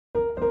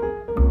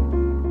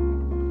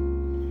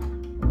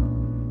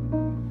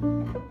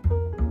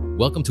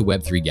Welcome to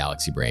Web3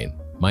 Galaxy Brain.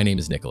 My name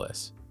is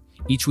Nicholas.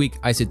 Each week,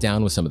 I sit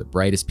down with some of the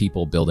brightest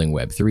people building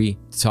Web3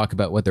 to talk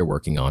about what they're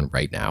working on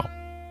right now.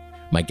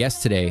 My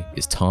guest today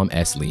is Tom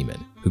S.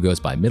 Lehman, who goes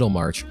by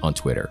Middlemarch on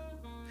Twitter.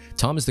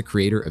 Tom is the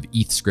creator of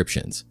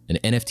Ethscriptions, an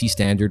NFT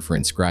standard for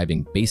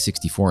inscribing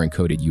base64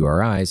 encoded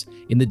URIs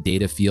in the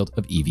data field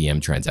of EVM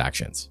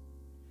transactions.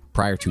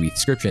 Prior to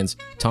Ethscriptions,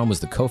 Tom was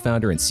the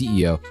co-founder and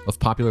CEO of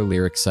popular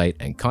lyrics site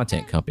and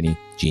content company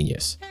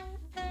Genius.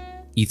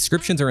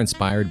 Ethscriptions are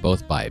inspired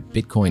both by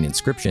Bitcoin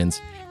inscriptions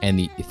and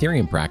the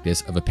Ethereum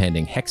practice of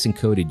appending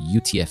hex-encoded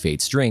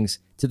UTF-8 strings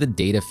to the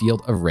data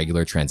field of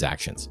regular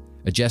transactions,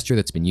 a gesture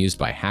that's been used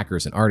by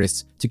hackers and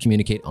artists to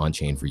communicate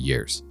on-chain for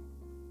years.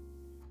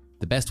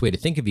 The best way to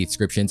think of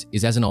Ethscriptions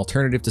is as an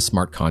alternative to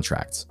smart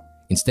contracts.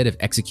 Instead of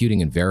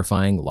executing and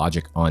verifying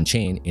logic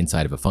on-chain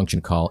inside of a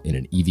function call in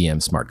an EVM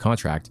smart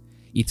contract,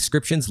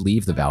 Ethscriptions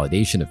leave the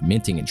validation of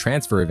minting and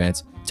transfer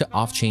events to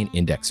off-chain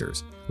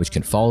indexers, which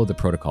can follow the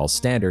protocol's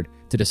standard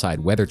to decide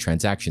whether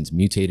transactions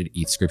mutated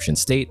Ethscription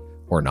state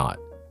or not.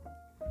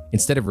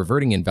 Instead of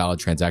reverting invalid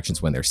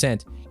transactions when they're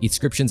sent,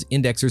 Ethscriptions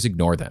indexers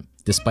ignore them,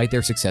 despite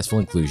their successful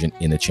inclusion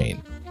in the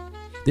chain.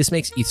 This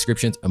makes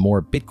Ethscriptions a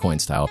more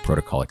Bitcoin-style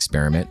protocol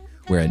experiment,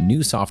 where a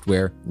new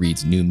software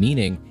reads new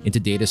meaning into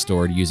data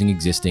stored using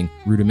existing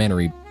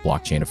rudimentary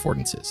blockchain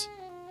affordances.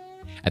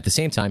 At the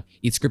same time,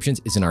 Ethscriptions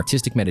is an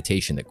artistic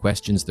meditation that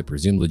questions the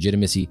presumed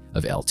legitimacy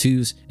of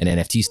L2s and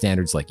NFT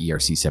standards like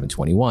ERC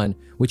 721,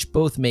 which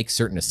both make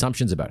certain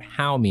assumptions about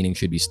how meaning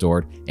should be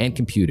stored and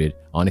computed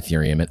on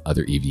Ethereum and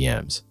other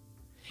EVMs.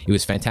 It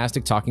was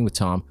fantastic talking with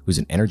Tom, who's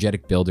an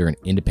energetic builder and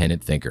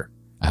independent thinker.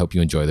 I hope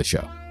you enjoy the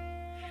show.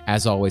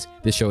 As always,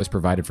 this show is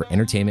provided for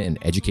entertainment and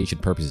education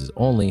purposes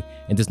only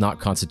and does not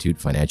constitute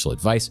financial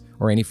advice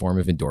or any form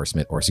of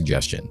endorsement or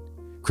suggestion.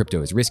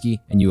 Crypto is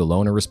risky, and you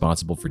alone are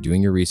responsible for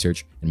doing your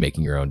research and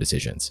making your own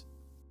decisions.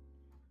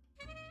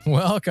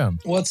 Welcome.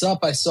 What's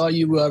up? I saw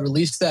you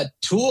release that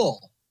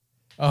tool.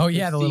 Oh,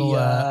 yeah, the little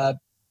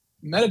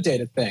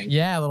metadata thing.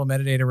 Yeah, a little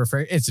metadata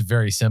refresh. It's a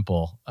very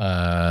simple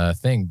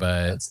thing,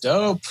 but that's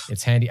dope.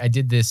 It's handy. I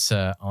did this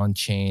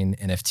on-chain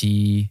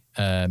NFT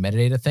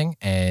metadata thing,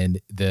 and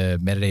the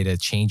metadata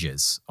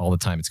changes all the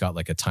time. It's got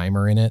like a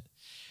timer in it,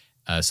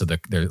 so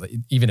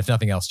even if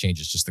nothing else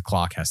changes, just the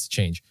clock has to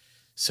change.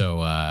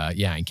 So I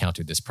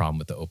encountered this problem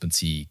with the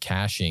OpenSea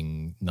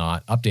caching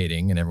not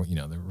updating, and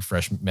the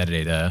refresh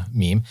metadata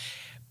meme.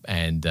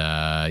 And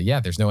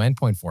there's no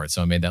endpoint for it,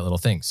 so I made that little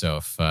thing.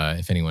 So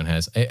if anyone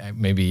has,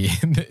 maybe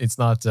it's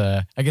not.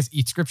 I guess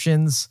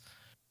Ethscriptions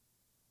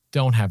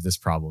don't have this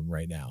problem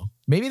right now.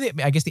 Maybe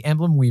I guess the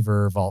Emblem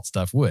Weaver Vault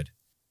stuff would.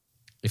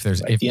 If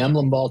the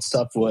Emblem Vault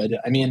stuff would.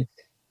 I mean,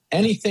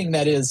 anything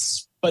that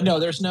is, but no,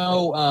 there's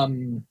no.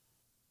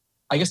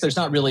 I guess there's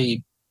not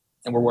really,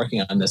 and we're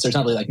working on this. There's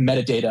not really like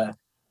metadata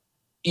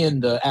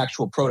in the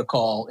actual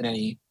protocol in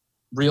any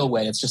real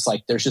way. It's just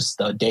like there's just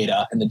the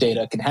data, and the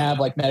data can have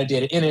like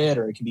metadata in it,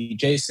 or it can be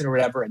JSON or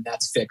whatever, and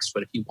that's fixed.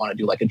 But if you want to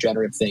do like a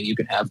generative thing, you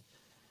can have,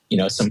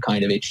 some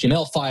kind of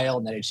HTML file,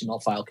 and that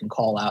HTML file can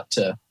call out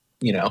to,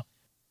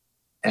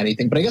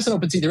 anything. But I guess in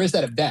OpenSea there is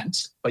that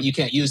event, but you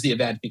can't use the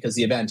event because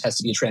the event has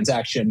to be a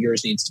transaction.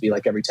 Yours needs to be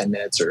like every 10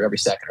 minutes or every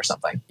second or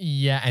something.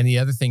 Yeah, and the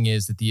other thing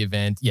is that the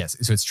event, yes,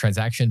 so it's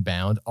transaction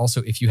bound.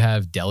 Also, if you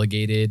have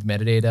delegated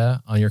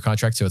metadata on your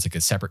contract, so it's like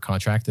a separate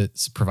contract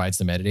that provides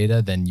the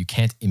metadata, then you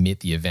can't emit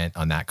the event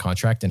on that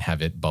contract and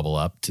have it bubble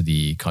up to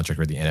the contract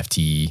where the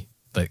NFT,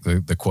 like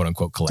the quote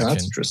unquote collection. Oh,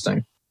 that's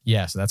interesting.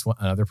 Yeah, so that's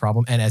another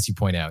problem. And as you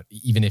point out,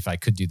 even if I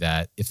could do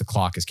that, if the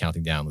clock is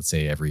counting down, let's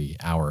say every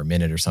hour or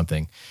minute or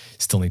something,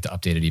 still need to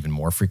update it even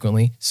more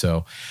frequently.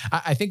 So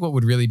I think what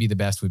would really be the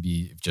best would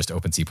be if just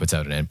OpenSea puts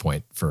out an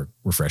endpoint for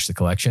refresh the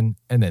collection,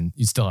 and then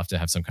you still have to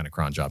have some kind of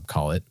cron job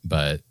call it,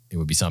 but it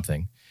would be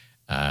something.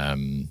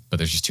 But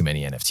there's just too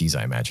many NFTs,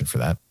 I imagine, for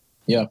that.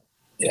 Yeah.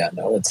 Yeah,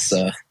 no, it's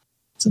a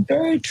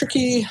very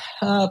tricky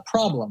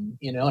problem,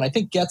 and I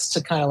think gets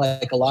to kind of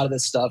like a lot of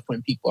this stuff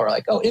when people are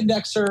like, oh,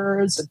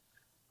 indexers, and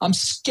I'm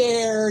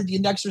scared, the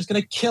indexer is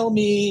going to kill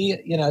me.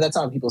 That's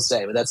not what people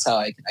say, but that's how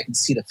I can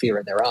see the fear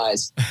in their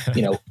eyes.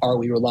 Are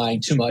we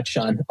relying too much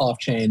on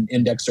off-chain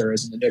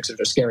indexers, and indexers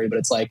are scary? But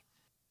it's like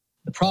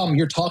the problem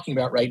you're talking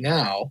about right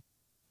now,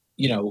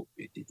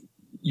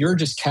 you're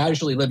just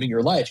casually living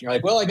your life. And you're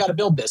like, well, I got to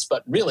build this.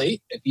 But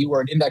really, if you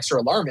were an indexer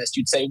alarmist,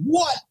 you'd say,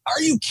 what?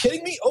 Are you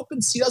kidding me?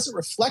 OpenSea doesn't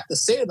reflect the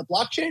state of the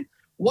blockchain.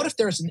 What if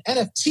there's an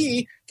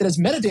NFT that has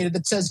metadata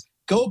that says,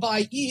 go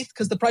buy ETH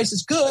because the price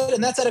is good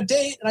and that's out of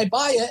date, and I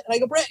buy it and I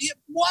go,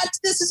 what?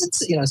 This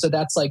isn't, so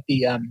that's like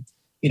the,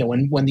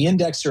 when the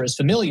indexer is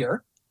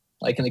familiar,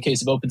 like in the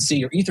case of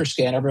OpenSea or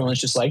Etherscan, everyone's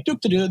just like,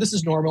 this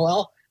is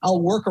normal.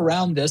 I'll work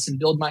around this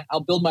and I'll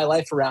build my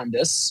life around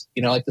this,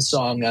 like the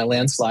song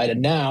Landslide.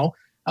 And now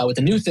with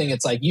the new thing,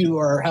 it's like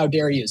how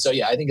dare you? So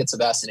yeah, I think it's a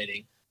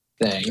fascinating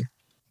thing.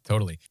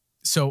 Totally.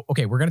 So,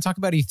 okay, we're going to talk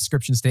about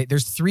Ethscription state.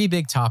 There's three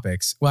big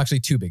topics. Well,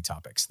 actually, two big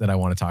topics that I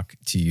want to talk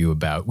to you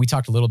about. We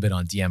talked a little bit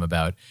on DM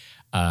about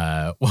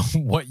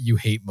what you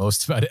hate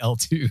most about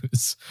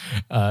L2s.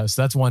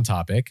 So that's one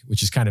topic,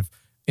 which is kind of,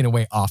 in a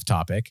way, off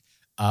topic.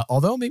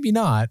 Although maybe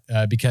not,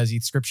 because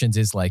Ethscriptions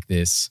is like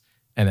this,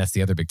 and that's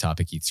the other big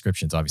topic,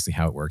 Ethscriptions, obviously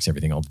how it works,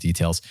 everything, all the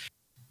details.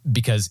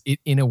 Because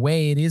in a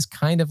way, it is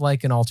kind of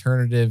like an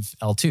alternative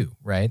L2,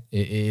 right?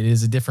 It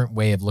is a different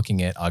way of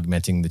looking at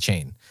augmenting the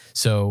chain.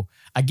 So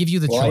I give you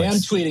the choice. I am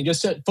tweeting,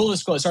 just full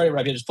disclosure. Sorry,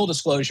 Robbie, just full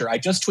disclosure. I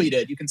just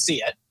tweeted. You can see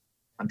it.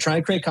 I'm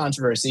trying to create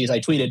controversies. I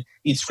tweeted,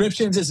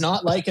 Ethscriptions is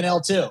not like an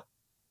L2.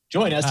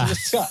 Join us to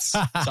discuss.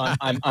 So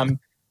I'm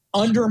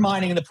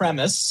undermining the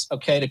premise,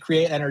 okay, to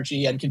create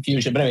energy and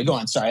confusion. But anyway, go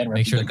on. Sorry, I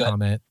make sure to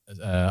comment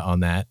on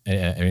that.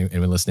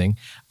 Anyone listening.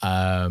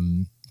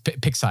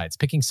 Pick sides.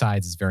 Picking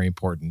sides is very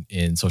important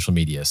in social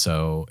media.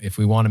 So if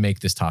we want to make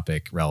this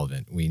topic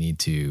relevant, we need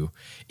to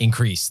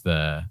increase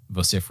the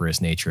vociferous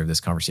nature of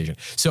this conversation.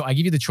 So I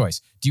give you the choice.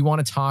 Do you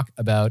want to talk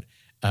about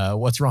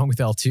what's wrong with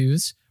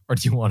L2s, or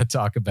do you want to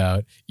talk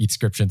about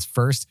Ethscriptions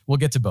first? We'll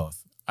get to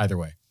both. Either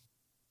way.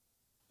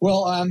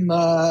 Well, I'm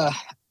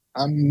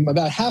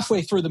about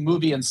halfway through the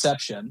movie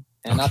Inception,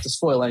 and not to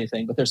spoil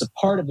anything, but there's a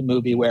part of the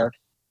movie where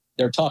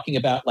they're talking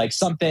about like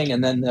something,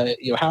 and then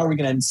how are we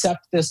going to incept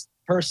this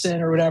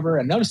person or whatever,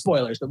 and no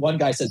spoilers, but one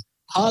guy says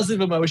positive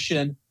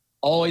emotion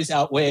always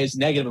outweighs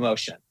negative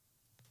emotion.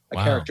 A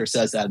character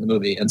says that in the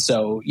movie, and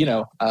so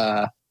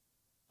that's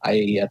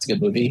a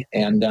good movie,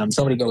 and so I'm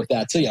going to go with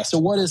that. So yeah, so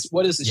what is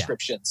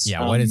Ethscriptions?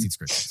 Yeah, what is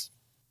Ethscriptions?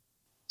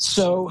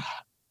 So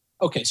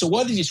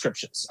what is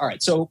Ethscriptions? All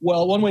right, so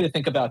one way to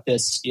think about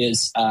this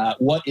is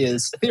what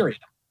is Ethereum?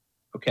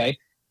 Okay,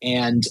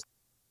 and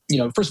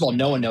first of all,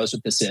 no one knows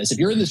what this is. If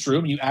you're in this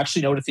room and you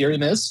actually know what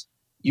Ethereum is,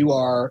 you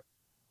are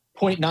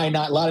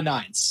 0.99, a lot of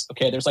nines.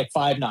 Okay, there's like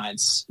 5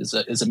 nines is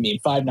a meme,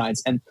 5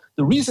 nines. And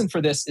the reason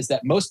for this is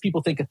that most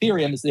people think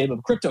Ethereum is the name of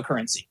a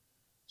cryptocurrency.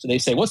 So they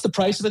say, what's the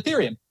price of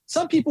Ethereum?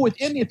 Some people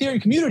within the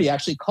Ethereum community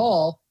actually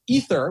call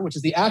Ether, which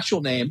is the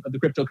actual name of the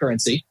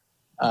cryptocurrency,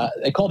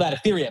 they call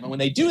that Ethereum. And when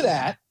they do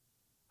that,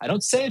 I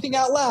don't say anything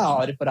out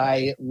loud, but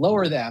I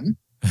lower them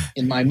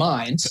in my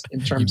mind in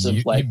terms of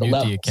like the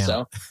level.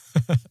 So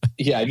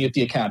yeah, I mute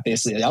the account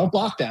basically. I don't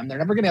block them. They're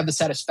never going to have the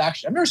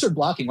satisfaction. I've never started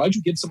blocking. Why would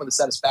you give someone the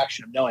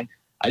satisfaction of knowing?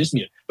 I just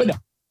mute. But no,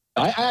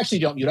 I actually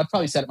don't mute. I've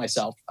probably said it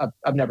myself.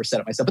 I've never said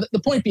it myself. But the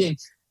point being,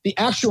 the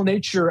actual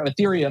nature of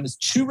Ethereum is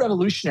too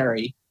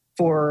revolutionary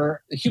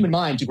for the human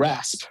mind to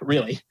grasp,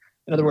 really.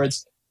 In other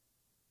words,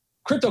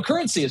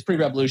 cryptocurrency is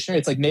pretty revolutionary.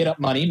 It's like made up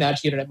money,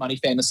 magic internet money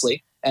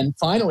famously. And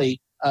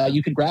finally,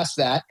 you can grasp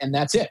that, and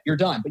that's it. You're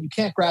done. But you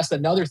can't grasp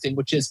another thing,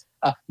 which is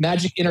a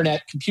magic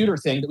internet computer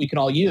thing that we can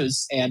all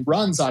use and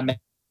runs on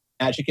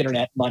magic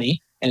internet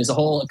money and is a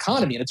whole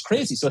economy. And it's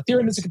crazy. So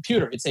Ethereum is a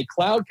computer. It's a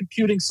cloud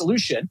computing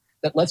solution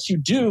that lets you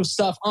do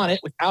stuff on it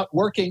without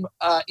working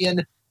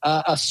in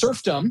a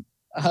serfdom,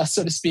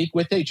 so to speak,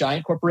 with a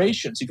giant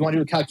corporation. So if you want to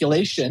do a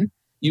calculation,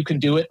 you can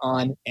do it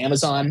on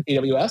Amazon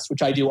AWS,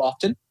 which I do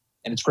often,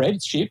 and it's great.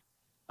 It's cheap.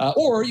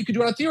 Or you could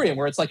do it on Ethereum,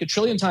 where it's like a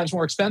trillion times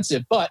more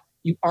expensive, but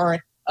you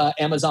aren't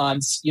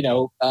Amazon's,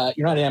 you're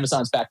not in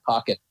Amazon's back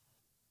pocket.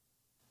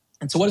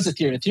 And so what is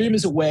Ethereum? Ethereum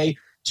is a way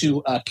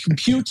to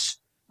compute,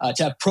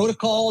 to have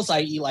protocols,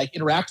 i.e. like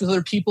interact with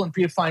other people in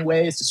predefined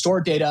ways, to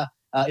store data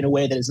in a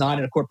way that is not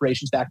in a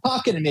corporation's back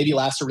pocket and maybe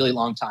lasts a really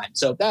long time.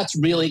 So that's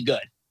really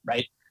good,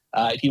 right?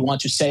 If you want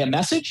to say a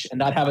message and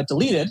not have it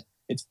deleted,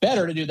 it's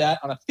better to do that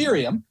on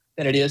Ethereum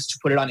than it is to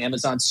put it on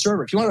Amazon's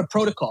server. If you want a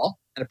protocol,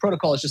 and a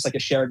protocol is just like a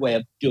shared way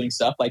of doing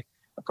stuff, like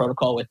a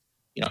protocol with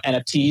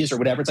NFTs or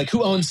whatever. It's like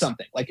who owns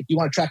something. Like if you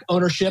want to track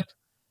ownership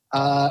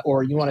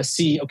or you want to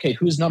see, okay,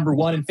 who's number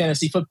one in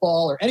fantasy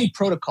football or any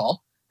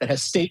protocol that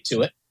has state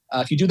to it.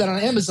 If you do that on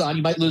Amazon,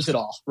 you might lose it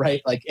all,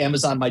 right? Like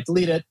Amazon might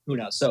delete it. Who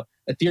knows? So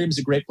Ethereum is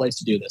a great place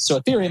to do this. So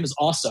Ethereum is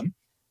awesome.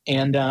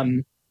 And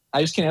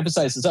I just can't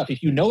emphasize this enough.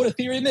 If you know what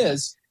Ethereum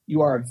is,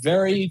 you are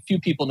very few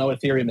people know what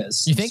Ethereum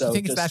is. You think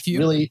it's that few?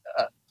 Really,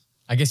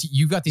 I guess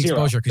you've got the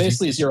exposure.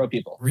 Basically zero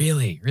people.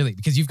 Really?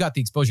 Because you've got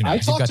the exposure now. I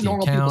talk to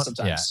normal people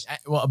sometimes. Yeah.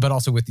 Well, but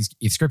also with these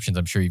Ethscriptions,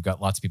 I'm sure you've got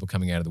lots of people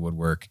coming out of the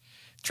woodwork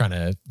trying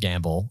to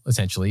gamble,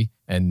 essentially,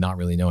 and not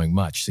really knowing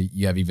much. So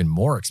you have even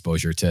more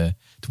exposure to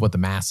what the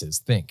masses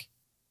think.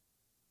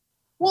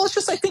 Well, it's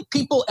just, I think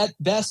people at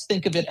best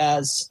think of it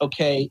as,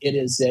 okay, it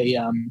is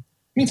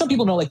some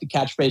people know like the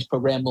catchphrase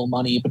programmable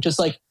money, but just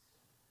like,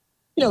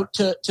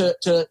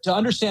 to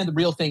understand the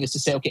real thing is to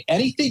say, okay,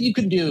 anything you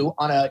can do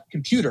on a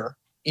computer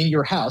in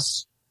your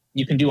house,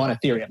 you can do on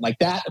Ethereum. Like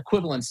that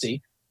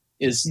equivalency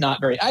is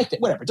not very, I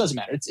think, whatever, it doesn't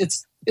matter.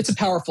 It's a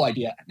powerful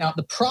idea. Now,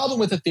 the problem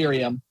with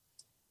Ethereum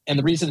and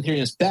the reason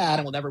Ethereum is bad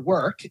and will never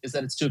work is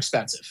that it's too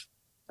expensive.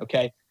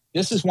 Okay.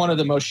 This is one of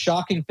the most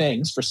shocking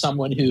things for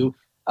someone who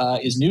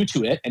is new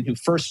to it and who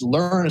first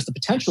learns the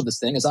potential of this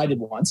thing, as I did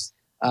once,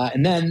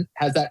 and then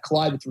has that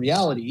collide with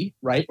reality,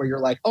 right? Where you're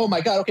like, oh my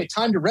God, okay,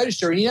 time to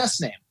register an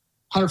ES name,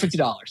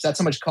 $150. That's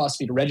how much it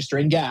costs me to register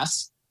in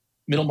gas,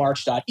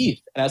 middlemarch.eth.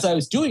 And as I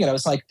was doing it, I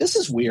was like, this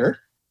is weird.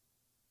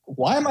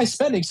 Why am I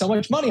spending so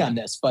much money on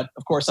this? But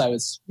of course I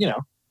was,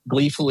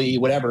 gleefully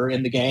whatever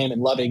in the game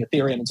and loving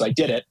Ethereum. And so I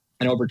did it.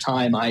 And over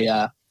time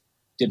I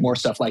did more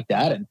stuff like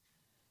that. And,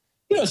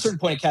 at a certain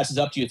point it catches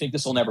up to you, think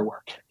this will never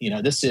work.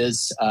 This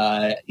is,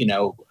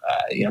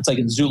 it's like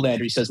in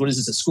Zoolander, he says, what is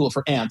this, a school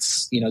for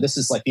ants? This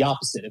is like the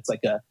opposite. It's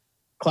like a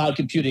cloud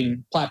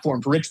computing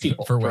platform for rich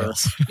people. For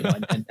whales.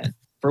 And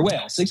for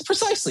whales.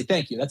 Precisely.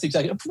 Thank you. That's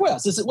exactly for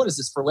whales. What is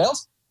this for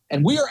whales?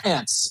 And we are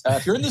ants.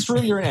 If you're in this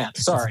room, you're an ant.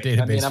 Sorry.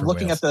 I'm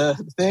looking whales. at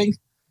the thing.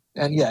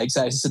 And yeah,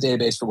 exactly. It's a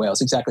database for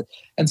whales. Exactly.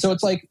 And so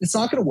it's like, it's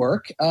not going to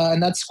work.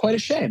 And that's quite a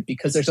shame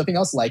because there's nothing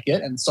else like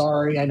it. And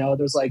sorry, I know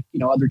there's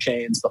other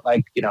chains, but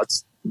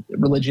it's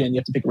religion. You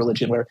have to pick a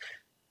religion where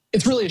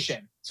it's really a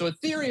shame. So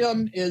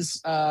Ethereum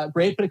is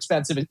great but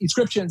expensive.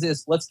 Ethscriptions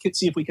is, let's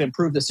see if we can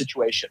improve the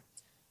situation.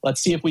 Let's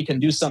see if we can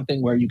do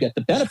something where you get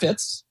the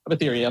benefits of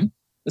Ethereum.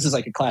 This is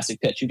like a classic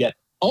pitch. You get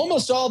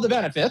almost all the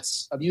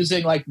benefits of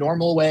using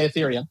normal way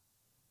Ethereum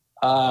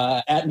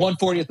at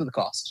 1/40th of the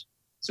cost.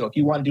 So if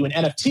you want to do an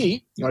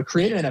NFT, you want to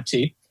create an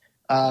NFT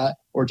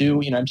or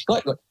do NFT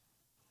collect,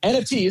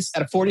 NFTs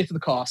at 1/40th of the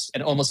cost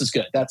and almost as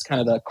good. That's kind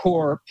of the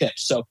core pitch.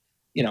 So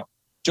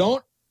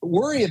don't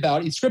worry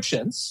about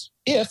Ethscriptions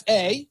if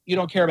A, you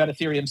don't care about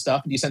Ethereum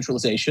stuff and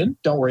decentralization.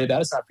 Don't worry about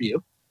it. It's not for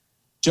you.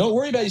 Don't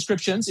worry about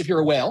Ethscriptions if you're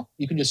a whale.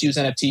 You can just use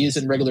NFTs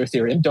and regular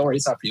Ethereum. Don't worry,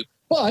 it's not for you.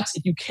 But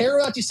if you care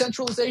about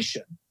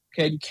decentralization,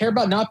 you care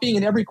about not being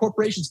in every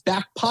corporation's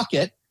back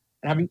pocket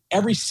and having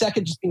every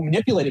second just being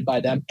manipulated by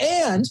them,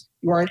 and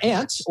you are an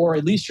ant, or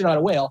at least you're not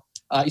a whale,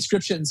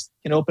 Ethscriptions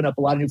can open up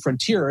a lot of new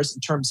frontiers in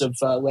terms of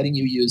letting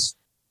you use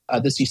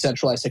this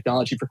decentralized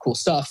technology for cool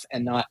stuff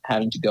and not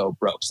having to go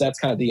broke. So that's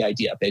kind of the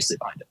idea basically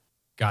behind it.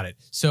 Got it.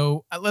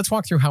 So let's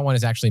walk through how one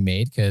is actually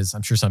made, because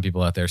I'm sure some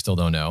people out there still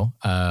don't know.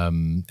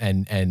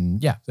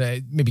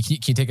 Maybe can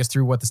you take us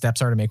through what the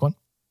steps are to make one?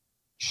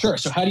 Sure.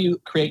 So how do you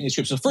create an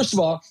Ethscription? So first of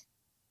all,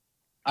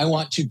 I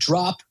want to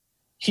drop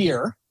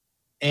here,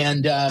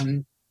 and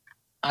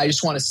I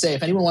just want to say,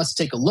 if anyone wants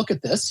to take a look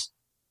at this,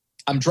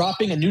 I'm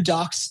dropping a new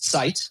docs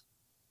site,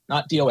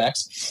 not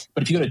DOX,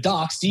 but if you go to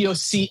docs,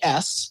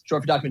 DOCS,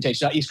 short for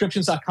documentation,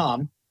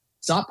 ethscriptions.com.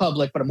 It's not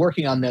public, but I'm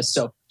working on this.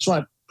 So just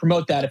want to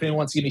promote that. If anyone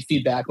wants to give me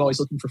feedback, I'm always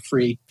looking for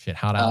free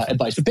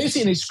advice. But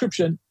basically, an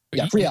Ethscription,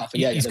 free alpha.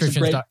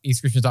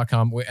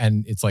 Ethscriptions.com,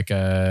 and it's like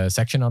a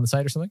section on the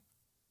site or something?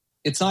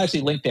 It's not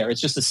actually linked there. It's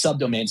just a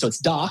subdomain. So it's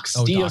docs,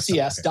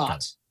 DOCS,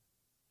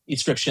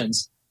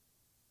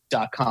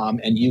 ethscriptions.com,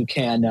 and you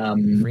can,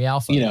 free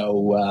alpha.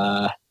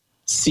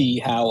 see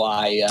how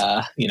I,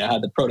 how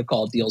the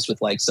protocol deals with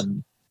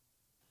some,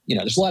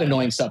 there's a lot of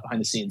annoying stuff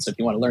behind the scenes. So if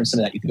you want to learn some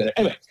of that, you can go there.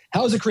 Anyway,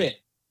 how is it created?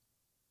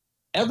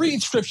 Every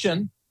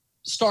Ethscription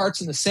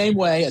starts in the same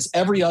way as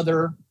every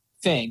other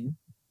thing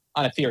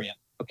on Ethereum.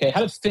 Okay,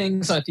 how do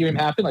things on Ethereum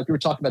happen? Like we were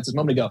talking about this a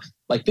moment ago.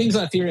 Things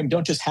on Ethereum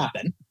don't just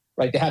happen,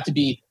 right? They have to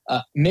be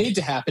made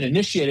to happen,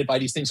 initiated by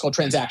these things called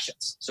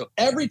transactions. So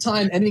every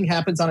time anything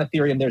happens on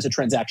Ethereum, there's a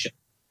transaction.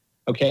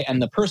 Okay,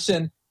 and there's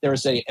an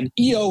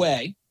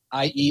EOA,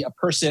 i.e. a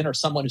person or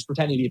someone who's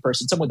pretending to be a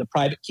person, someone with a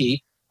private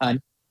key,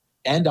 an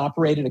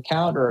end-operated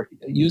account or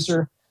a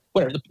user,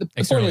 whatever. The point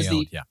is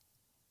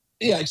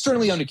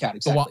externally owned account.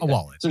 Exactly. A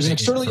wallet. So there's an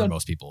externally from owned,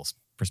 most people's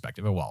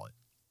perspective, a wallet.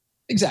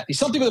 Exactly.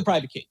 Something with a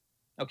private key.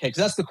 Okay, because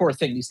that's the core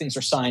thing. These things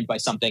are signed by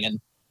something, and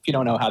if you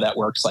don't know how that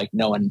works,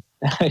 no one,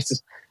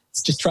 it's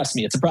just trust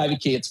me, it's a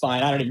private key, it's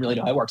fine. I don't even really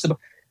know how it works.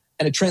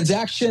 And a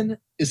transaction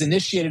is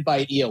initiated by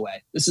an EOA.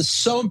 This is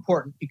so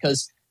important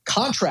because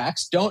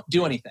contracts don't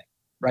do anything,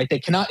 right? They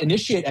cannot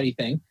initiate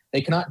anything.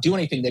 They cannot do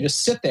anything. They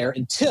just sit there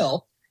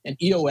until an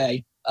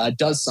EOA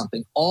does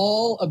something.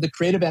 All of the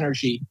creative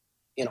energy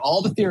in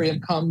all of Ethereum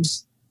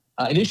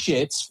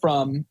initiates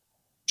from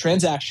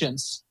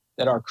transactions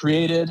that are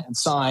created and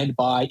signed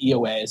by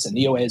EOAs. And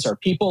EOAs are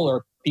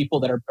people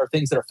that are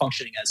things that are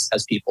functioning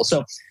as people.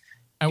 So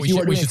if you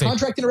are doing a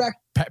contract interact...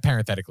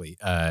 Parenthetically,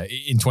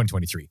 in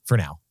 2023, for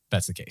now,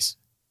 that's the case.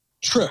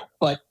 True,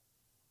 but...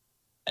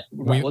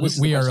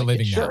 we are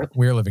living now. Sure.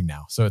 We're living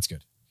now, so it's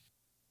good.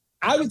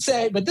 I would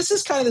say, but this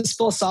is kind of this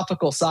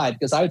philosophical side,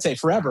 because I would say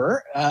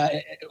forever,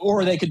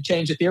 or they could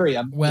change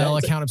Ethereum. Well,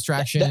 account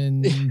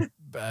abstraction, and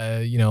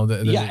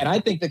I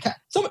think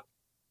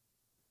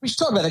we should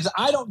talk about that, because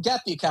I don't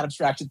get the account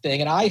abstraction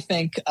thing, and I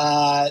think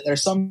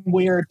there's some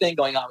weird thing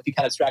going on with the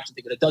account abstraction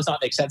thing, but it does not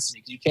make sense to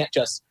me, because you can't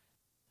just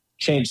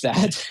change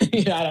that.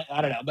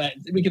 I don't know, but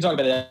we can talk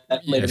about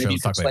that later. Maybe you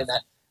can explain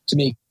that to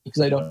me,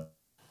 because I don't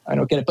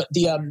get it. But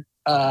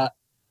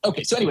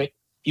okay, so anyway.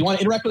 If you want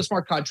to interact with a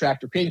smart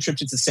contract or create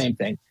Ethscriptions, it's the same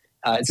thing.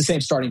 It's the same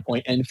starting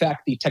point. And in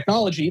fact, the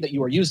technology that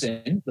you are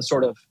using, the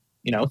sort of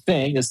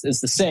thing, is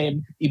the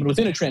same even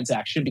within a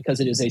transaction, because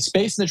it is a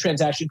space in the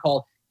transaction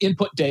called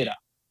input data.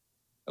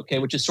 Okay,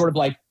 which is sort of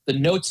like the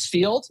notes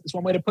field is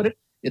one way to put it.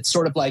 It's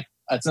sort of like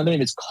it's another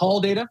name. It's call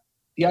data.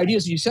 The idea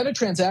is you send a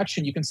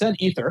transaction, you can send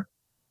Ether,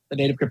 the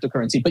native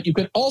cryptocurrency, but you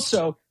can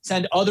also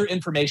send other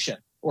information,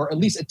 or at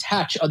least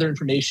attach other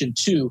information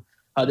to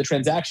the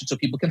transaction so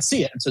people can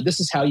see it. And so this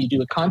is how you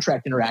do a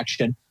contract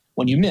interaction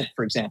when you mint,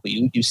 for example.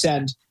 You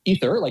send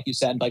Ether, like you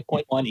send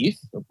 0.1 ETH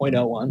or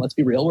 0.01. Let's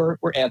be real, we're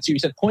antsy. You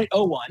send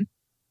 0.01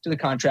 to the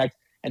contract.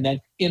 And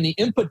then in the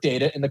input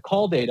data, in the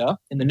call data,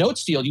 in the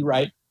notes field, you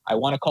write, I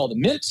want to call the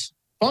mint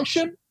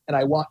function, and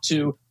I want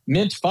to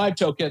mint 5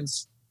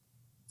 tokens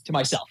to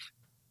myself.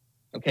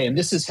 Okay, and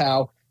this is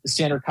how the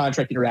standard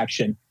contract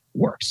interaction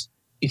works.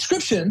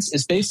 Ethscriptions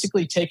is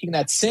basically taking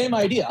that same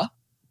idea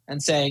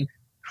and saying,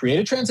 create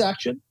a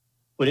transaction,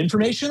 put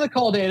information in the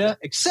call data,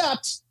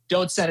 except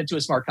don't send it to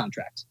a smart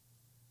contract.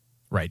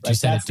 Right.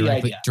 Just send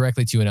it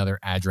directly to another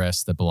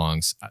address that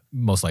belongs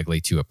most likely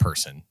to a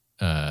person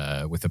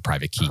with a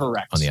private key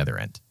on the other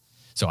end.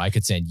 So I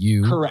could send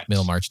you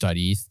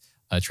middlemarch.eth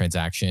a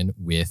transaction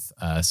with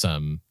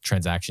some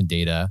transaction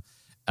data.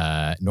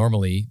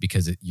 Normally,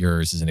 because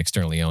yours is an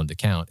externally owned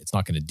account, it's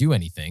not going to do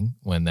anything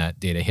when that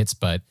data hits,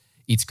 but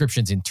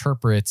Ethscriptions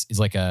is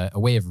like a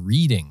way of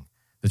reading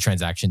the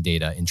transaction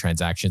data in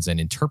transactions and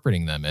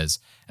interpreting them as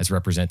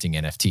representing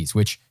NFTs,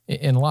 which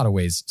in a lot of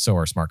ways, so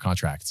are smart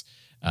contracts.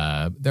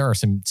 There are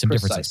some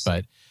differences,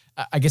 but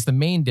I guess the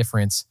main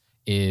difference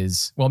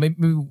is, well, maybe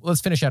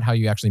let's finish out how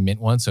you actually mint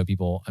one. So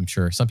I'm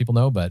sure some people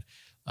know, but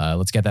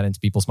let's get that into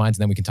people's minds.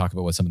 And then we can talk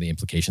about what some of the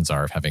implications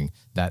are of having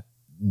that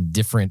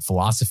different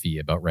philosophy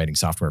about writing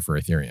software for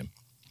Ethereum.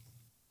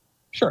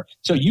 Sure.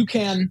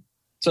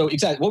 So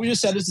exactly what we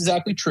just said is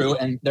exactly true.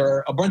 And there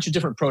are a bunch of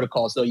different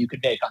protocols, though, you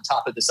could make on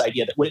top of this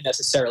idea that wouldn't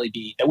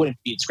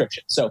be Ethscription.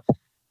 So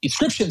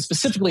Ethscription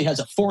specifically has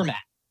a format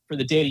for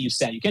the data you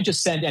send. You can't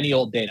just send any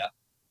old data.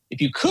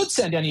 If you could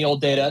send any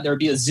old data, there would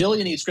be a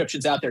zillion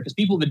Ethscriptions out there because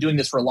people have been doing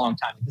this for a long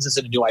time. This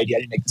isn't a new idea. I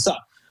didn't make this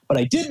up. But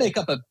I did make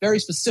up a very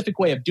specific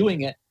way of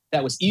doing it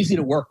that was easy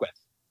to work with.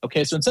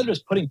 Okay, so instead of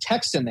just putting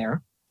text in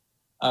there,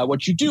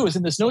 what you do is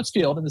in this notes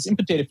field, in this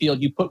input data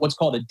field, you put what's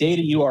called a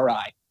data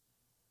URI.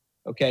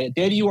 Okay, a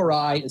data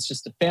URI is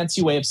just a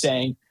fancy way of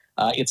saying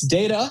it's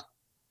data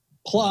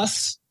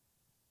plus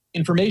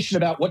information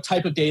about what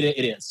type of data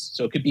it is.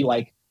 So it could be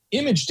like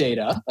image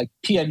data, like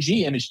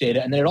PNG image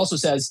data, and then it also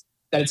says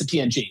that it's a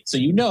PNG. So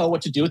you know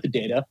what to do with the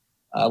data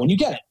when you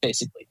get it,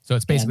 basically. So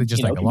it's basically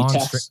just like a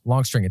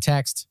long string of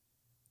text.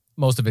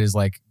 Most of it is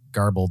like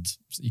garbled.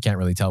 You can't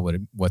really tell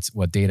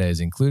what data is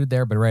included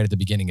there, but right at the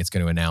beginning, it's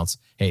going to announce,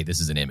 hey, this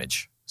is an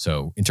image.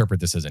 So interpret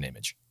this as an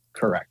image.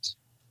 Correct.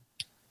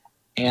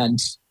 And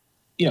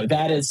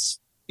that is,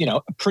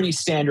 a pretty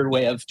standard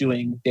way of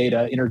doing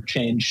data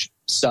interchange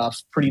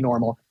stuff, pretty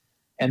normal.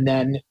 And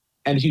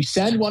if you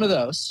send one of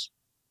those,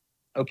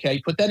 okay,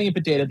 you put that in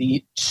input data,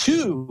 the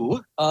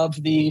to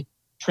of the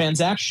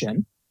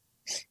transaction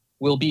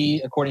will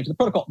be, according to the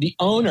protocol, the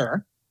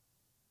owner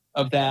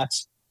of that.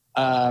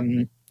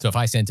 So if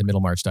I send to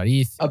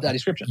middlemarch.eth of that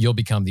Ethscription, you'll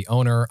become the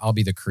owner, I'll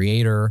be the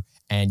creator,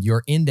 and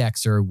your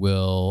indexer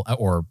will,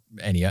 or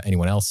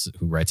anyone else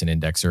who writes an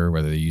indexer,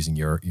 whether they're using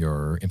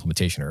your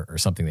implementation or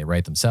something they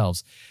write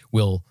themselves,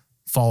 will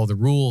follow the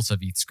rules of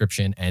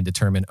Ethscription and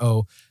determine,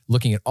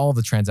 looking at all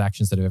the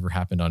transactions that have ever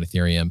happened on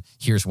Ethereum,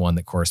 here's one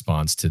that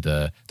corresponds to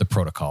the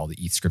protocol, the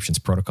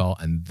Ethscriptions protocol,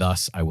 and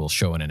thus I will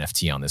show an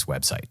NFT on this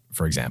website,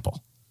 for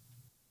example.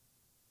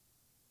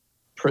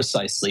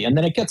 Precisely. And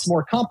then it gets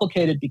more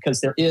complicated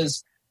because there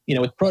is,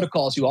 with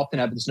protocols, you often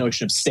have this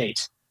notion of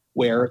state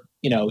where,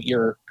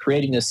 you're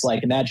creating this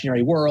like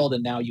imaginary world.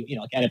 And now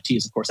like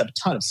NFTs, of course, have a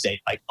ton of state,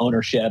 like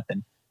ownership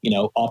and,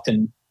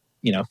 often,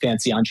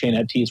 fancy on-chain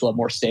NFTs will have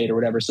more state or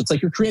whatever. So it's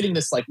like you're creating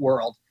this like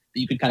world that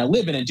you can kind of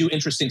live in and do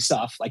interesting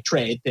stuff like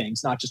trade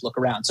things, not just look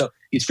around. So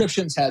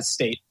Ethscriptions has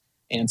state,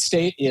 and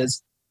state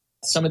is,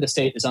 some of the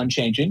state is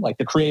unchanging, like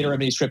the creator of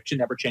an Ethscription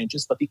never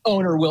changes, but the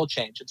owner will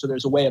change. And so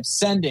there's a way of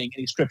sending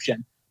an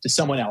Ethscription to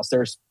someone else.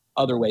 There's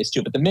other ways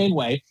too, but the main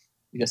way,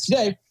 because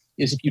today,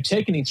 is if you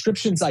take an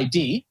Ethscriptions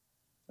ID,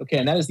 okay,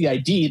 and that is the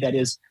ID that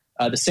is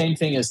the same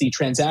thing as the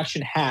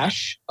transaction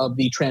hash of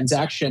the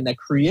transaction that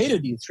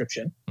created the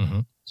Ethscription.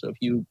 Mm-hmm. So if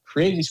you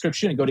create an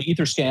Ethscription and go to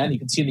Etherscan, you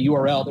can see in the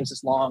URL, there's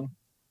this long,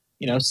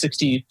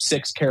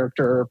 66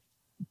 character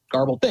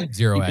garbled thing.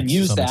 You can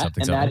use that,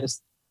 and that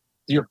is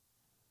zero.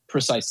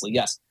 Precisely,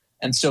 yes.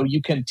 And so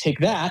you can take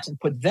that and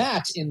put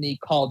that in the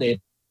call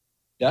data,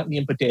 in the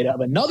input data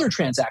of another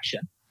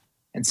transaction,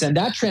 and send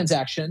that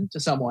transaction to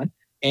someone.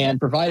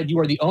 And provided you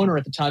are the owner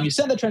at the time you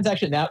send that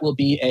transaction, that will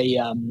be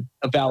a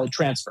valid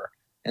transfer.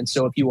 And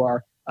so if you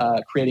are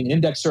creating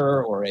an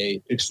indexer or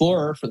a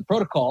explorer for the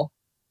protocol,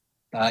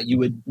 you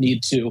would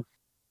need to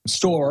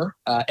store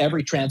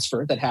every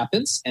transfer that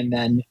happens, and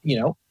then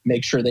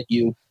make sure that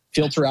you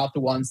filter out the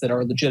ones that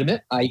are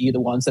legitimate, i.e.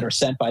 the ones that are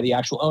sent by the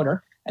actual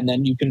owner, and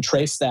then you can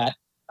trace that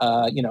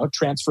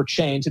transfer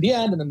chain to the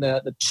end, and then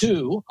the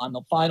to on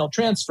the final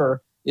transfer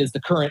is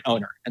the current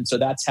owner. And so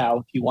that's how,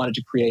 if you wanted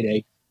to create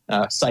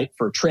a site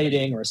for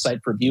trading or a site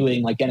for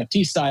viewing like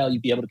NFT style,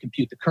 you'd be able to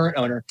compute the current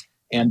owner.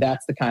 And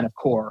that's the kind of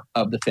core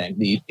of the thing,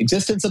 the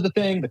existence of the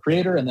thing, the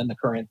creator, and then the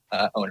current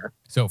owner.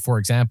 So for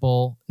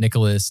example,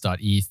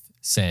 Nicholas.eth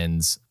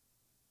sends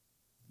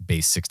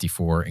base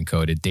 64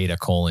 encoded data :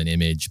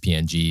 image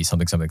PNG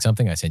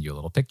something. I send you a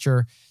little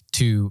picture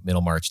to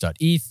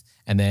middlemarch.eth,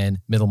 and then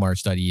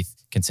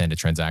middlemarch.eth can send a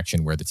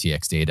transaction where the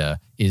TX data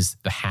is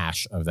the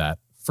hash of that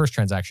first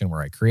transaction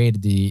where I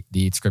created the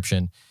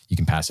Ethscription. You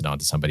can pass it on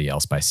to somebody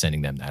else by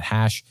sending them that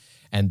hash.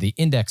 And the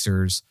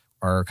indexers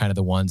are kind of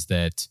the ones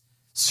that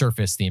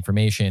surface the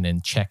information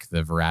and check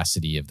the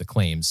veracity of the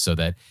claims so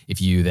that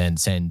if you then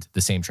send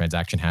the same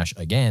transaction hash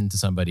again to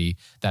somebody,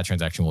 that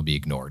transaction will be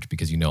ignored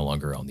because you no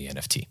longer own the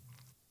NFT.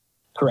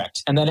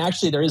 Correct. And then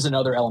actually there is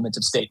another element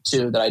of stake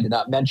too that I did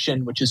not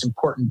mention, which is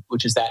important,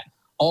 which is that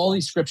all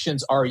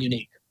Ethscriptions are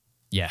unique.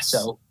 Yes.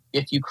 So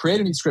if you create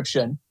an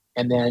Ethscription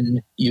and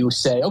then you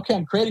say, okay,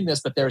 I'm creating this,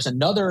 but there's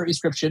another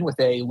Ethscription with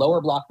a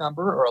lower block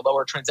number or a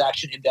lower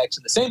transaction index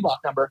in the same block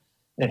number,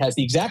 and it has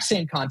the exact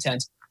same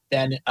content,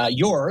 then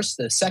yours,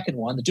 the second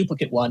one, the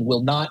duplicate one,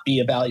 will not be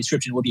a valid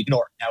Ethscription, will be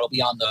ignored. Now it'll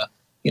be on the,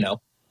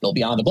 it'll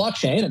be on the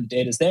blockchain and the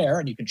data's there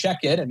and you can check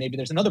it. And maybe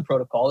there's another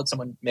protocol that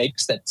someone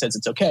makes that says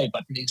it's okay.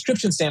 But from the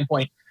Ethscription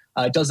standpoint,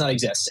 it does not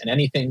exist. And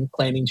anything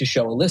claiming to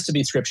show a list of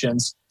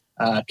Ethscriptions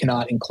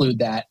cannot include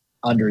that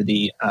under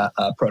the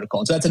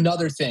protocol. And so that's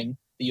another thing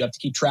that you have to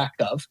keep track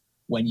of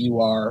when you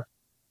are,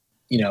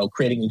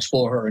 creating an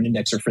explorer or an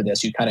indexer for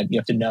this. You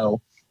have to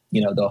know,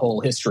 the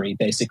whole history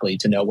basically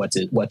to know what's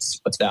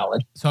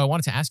valid. So I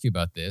wanted to ask you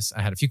about this.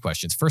 I had a few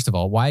questions. First of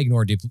all, why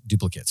ignore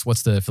duplicates?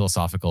 What's the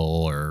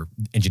philosophical or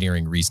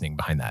engineering reasoning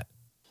behind that?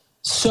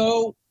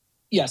 So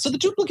the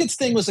duplicates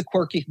thing was a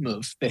quirky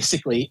move,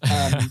 basically.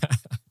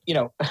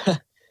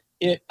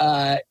 It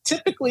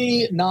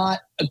typically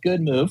not a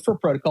good move for a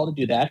protocol to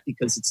do that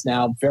because it's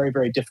now very,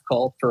 very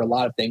difficult for a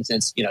lot of things. And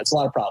it's a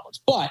lot of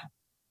problems. But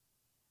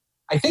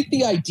I think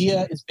the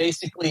idea is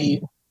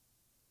basically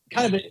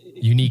kind of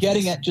unique,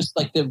 getting at just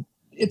like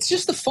it's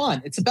just the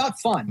fun. It's about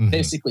fun,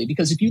 basically,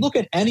 because if you look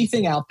at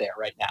anything out there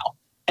right now,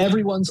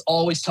 everyone's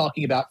always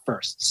talking about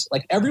firsts.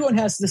 Like everyone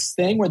has this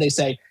thing where they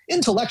say,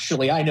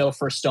 intellectually, I know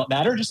firsts don't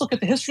matter. Just look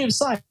at the history of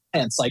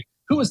science. Like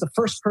who was the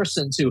first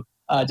person to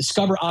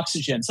discover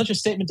oxygen? Such a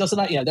statement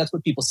doesn't, that's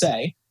what people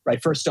say,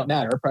 right? Firsts don't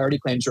matter. Priority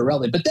claims are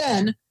irrelevant. But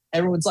then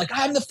everyone's like,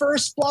 I'm the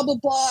first, blah, blah,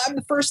 blah. I'm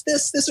the first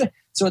this.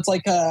 So it's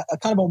like a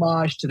kind of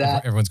homage to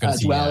that everyone's going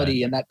to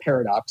duality and that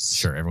paradox.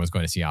 Sure. Everyone's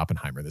going to see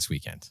Oppenheimer this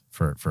weekend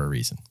for a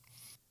reason.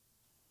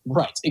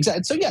 Right.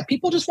 Exactly. So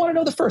people just want to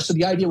know the first. So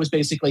the idea was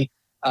basically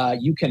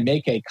you can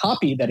make a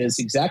copy that is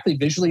exactly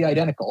visually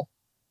identical,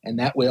 and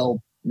that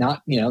will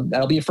not,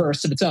 that'll be a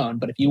first of its own.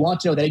 But if you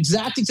want to know that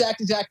exact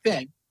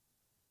thing,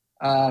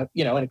 and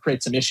it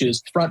creates some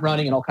issues, front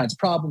running and all kinds of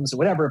problems or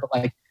whatever. But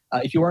like,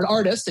 if you were an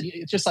artist, and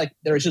it's just like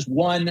it's just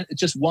one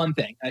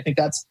thing. And I think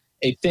that's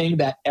a thing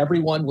that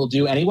everyone will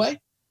do anyway.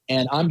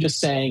 And I'm just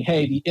saying,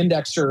 hey, the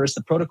indexers,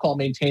 the protocol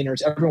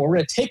maintainers, everyone, we're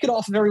going to take it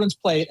off of everyone's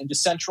plate and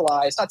just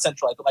centralize. Not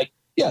centralize, but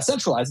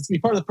centralize. It's going to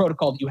be part of the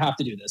protocol that you have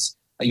to do this.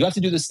 You have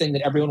to do this thing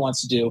that everyone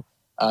wants to do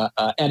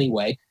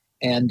anyway.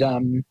 And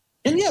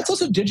it's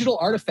also a digital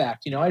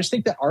artifact. I just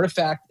think that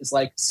artifact is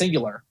like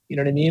singular. You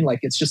know what I mean? Like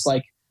it's just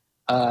like,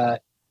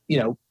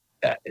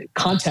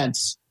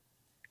 contents.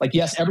 Like,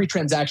 yes, every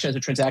transaction has a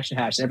transaction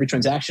hash and every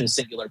transaction is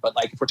singular. But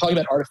like, if we're talking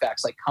about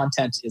artifacts, like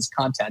content is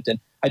content. And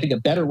I think a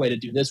better way to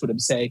do this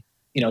would say,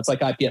 it's like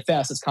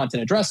IPFS, it's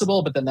content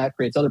addressable, but then that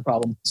creates other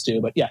problems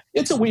too. But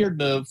it's a weird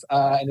move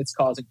and it's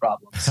causing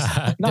problems.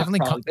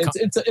 Definitely.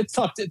 It's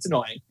tough. It's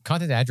annoying.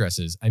 Content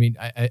addresses. I mean,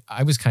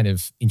 I was kind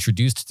of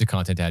introduced to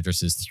content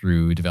addresses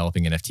through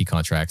developing NFT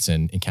contracts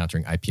and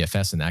encountering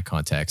IPFS in that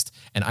context.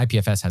 And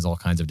IPFS has all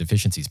kinds of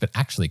deficiencies, but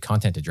actually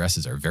content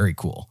addresses are very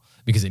cool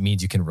because it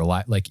means you can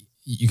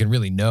you can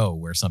really know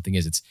where something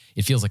is.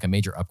 It feels like a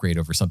major upgrade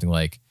over something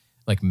like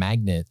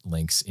magnet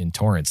links in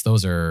torrents.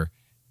 Those are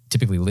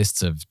typically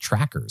lists of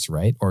trackers,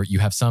 right? Or you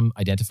have some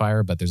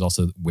identifier, but there's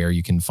also where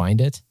you can find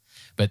it.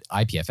 But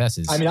IPFS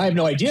is... I mean, I have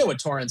no idea what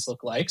torrents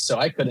look like, so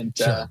I couldn't...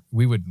 Sure.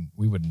 We wouldn't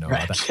know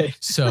about that.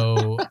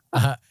 So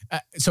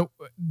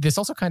this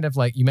also kind of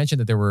like, you mentioned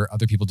that there were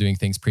other people doing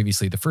things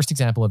previously. The first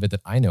example of it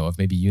that I know of,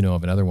 maybe you know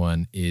of another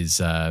one, is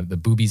the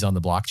boobies on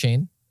the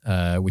blockchain.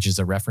 Which is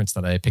a reference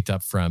that I picked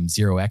up from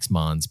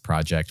 0xMon's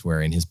project, where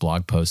in his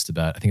blog post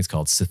about, I think it's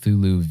called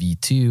Cthulhu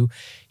V2,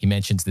 he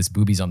mentions this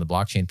boobies on the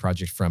blockchain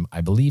project from,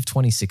 I believe,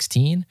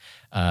 2016.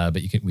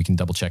 But we can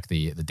double check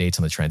the dates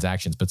on the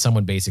transactions. But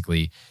someone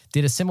basically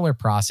did a similar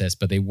process,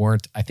 but they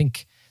weren't, I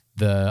think,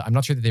 I'm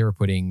not sure that they were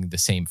putting the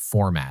same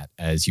format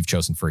as you've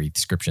chosen for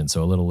Ethscription,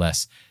 so a little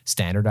less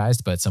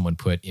standardized, but someone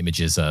put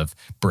images of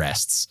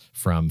breasts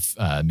from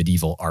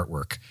medieval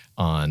artwork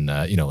on,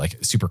 like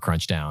super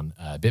crunched down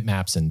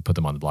bitmaps and put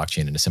them on the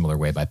blockchain in a similar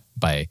way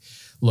by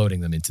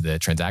loading them into the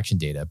transaction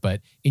data.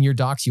 But in your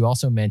docs, you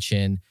also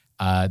mention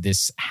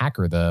this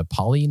hacker, the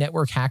Poly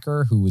network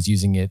hacker, who was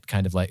using it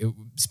kind of like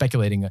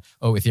speculating,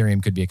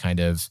 Ethereum could be a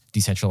kind of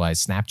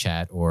decentralized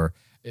Snapchat, or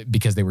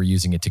because they were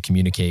using it to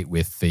communicate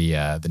with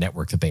the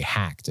network that they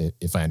hacked,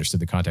 if I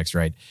understood the context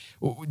right.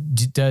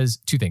 Does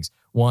two things.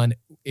 One,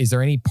 is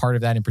there any part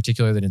of that in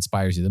particular that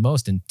inspires you the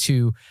most? And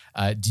two,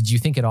 did you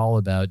think at all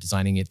about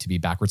designing it to be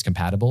backwards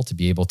compatible, to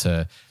be able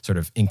to sort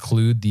of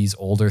include these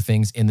older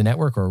things in the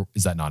network, or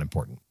is that not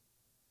important?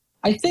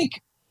 I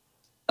think,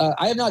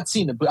 I have not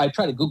seen I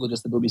tried to Google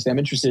just the boobies thing. I'm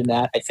interested in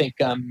that. I think,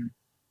 I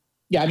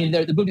mean,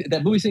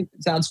 that booby thing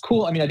sounds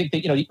cool. I mean, I think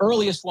that, the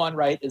earliest one,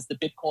 right, is the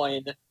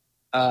Bitcoin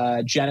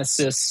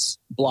Genesis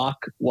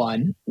block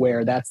 1,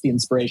 where that's the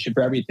inspiration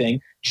for everything.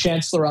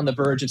 Chancellor on the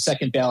verge of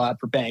second bailout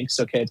for banks.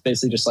 Okay, it's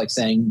basically just like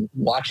saying,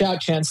 watch out,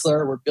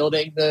 Chancellor, we're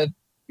building the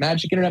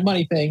magic internet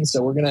money thing,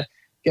 so we're going to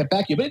get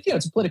back to you. But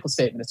it's a political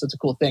statement, so it's a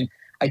cool thing.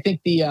 I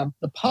think the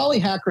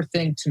polyhacker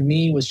thing to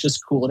me was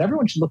just cool, and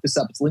everyone should look this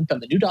up. It's linked on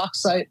the new doc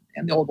site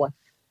and the old one,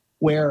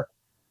 where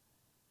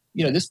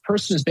this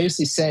person is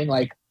basically saying,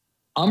 like,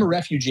 I'm a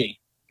refugee.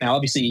 Now,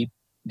 obviously,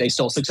 they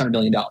stole $600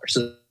 million,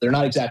 so they're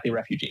not exactly a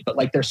refugee, but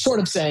like they're sort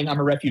of saying, I'm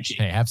a refugee.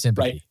 Hey, have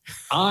sympathy. Right?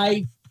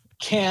 I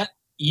can't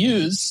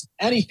use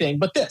anything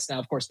but this. Now,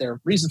 of course, there are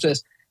reasons for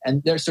this,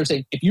 and they're sort of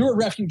saying, if you're a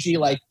refugee,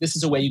 like, this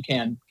is a way you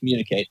can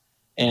communicate.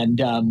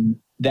 And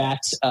that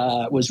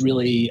was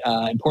really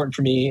important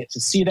for me to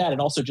see that,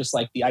 and also just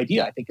like the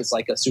idea, I think, is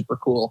like a super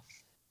cool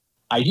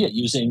idea,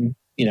 using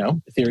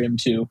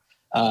Ethereum to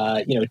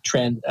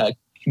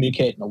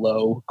communicate in a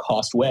low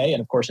cost way. And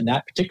of course, in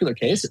that particular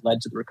case, it led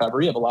to the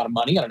recovery of a lot of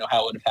money. I don't know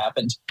how it would have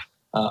happened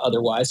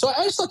otherwise. So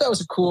I just thought that was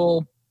a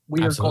cool,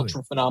 weird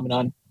cultural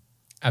phenomenon.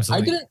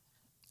 Absolutely.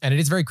 And it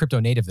is very crypto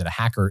native that a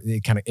hacker,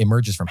 it kind of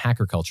emerges from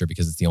hacker culture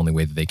because it's the only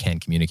way that they can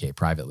communicate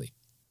privately.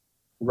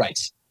 Right.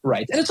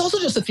 And it's also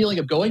just a feeling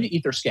of going to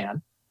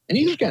Etherscan. And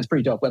Etherscan is a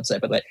pretty dope website,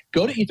 by the way.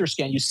 Go to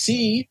Etherscan, you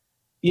see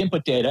the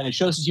input data, and it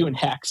shows you in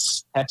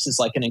hex. Hex is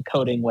like an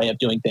encoding way of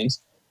doing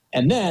things.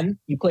 And then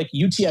you click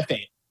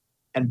UTF-8.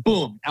 And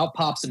boom, out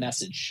pops a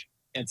message.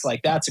 And it's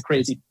like, that's a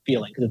crazy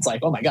feeling, because it's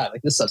like, oh my God,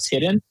 like this stuff's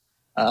hidden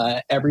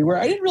everywhere.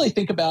 I didn't really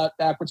think about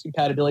backwards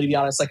compatibility, to be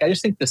honest. Like, I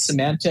just think the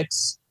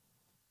semantics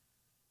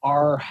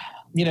are,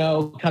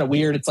 kind of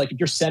weird. It's like if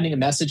you're sending a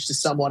message to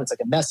someone, it's like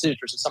a message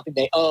versus something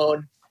they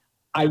own.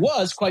 I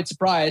was quite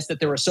surprised that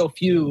there were so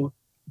few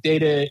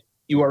data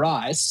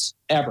URIs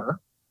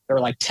ever. There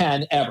were like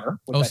 10 ever.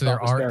 Oh, so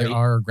there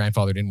are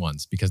grandfathered in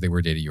ones because they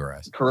were data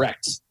URIs.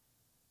 Correct.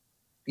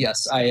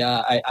 Yes,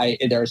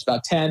 there's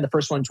about 10. The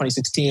first one in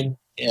 2016.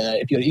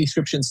 If you go to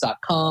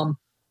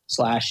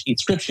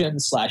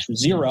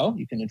ethscriptions.com/ethscriptions/0,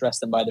 you can address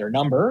them by their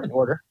number in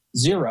order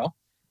 0.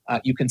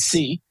 You can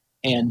see,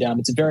 and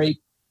it's a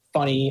very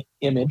funny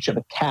image of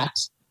a cat.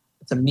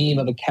 It's a meme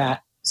of a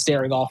cat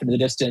staring off into the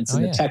distance,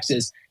 and the text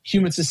is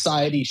 "Human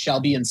society shall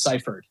be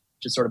enciphered,"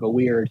 which is sort of a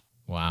weird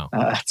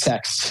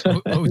text.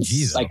 Oh,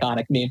 geez,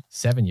 iconic meme.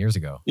 7 years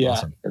ago. Yeah,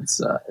 awesome.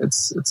 It's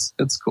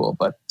cool.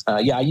 But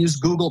I use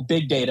Google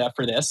Big Data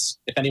for this.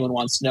 If anyone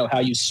wants to know how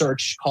you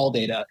search call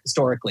data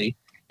historically,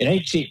 it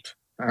ain't cheap.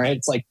 All right,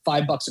 it's like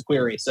 $5 a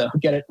query. So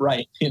get it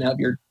right. If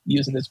you're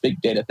using this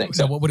big data thing.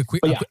 So what would a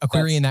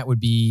query in that would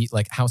be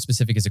like? How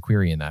specific is a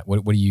query in that?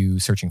 What are you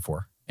searching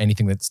for?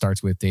 Anything that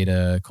starts with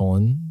data :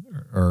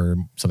 or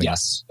something?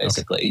 Yes,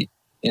 basically.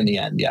 In the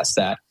end, yes,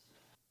 that.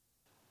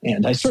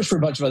 And I searched for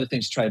a bunch of other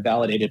things to try to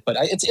validate it, but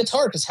it's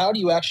hard, because how do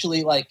you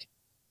actually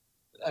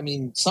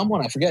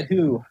someone, I forget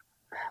who,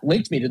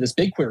 linked me to this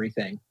BigQuery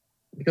thing,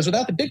 because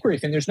without the BigQuery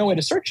thing, there's no way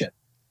to search it.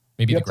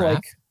 Maybe the graph?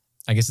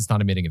 I guess it's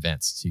not emitting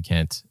events, so you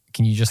can't.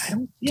 Can you just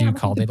do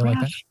call data like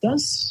that?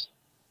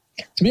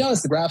 To be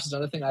honest, the graph is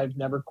another thing I've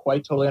never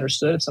quite totally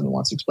understood. If someone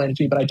wants to explain it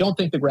to me, but I don't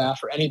think the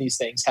graph or any of these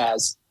things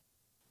has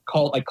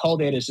call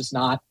data is just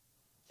not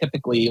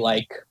typically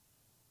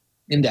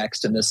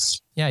indexed in this.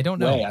 Yeah, I don't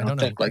know. I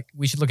don't know.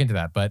 We should look into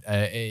that. But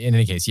in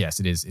any case, yes,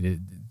 it is. It is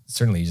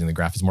certainly using the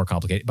graph is more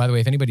complicated. By the way,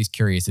 if anybody's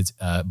curious, it's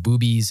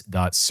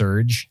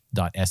boobies.surge.sh,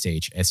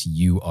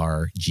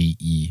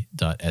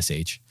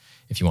 surge.sh.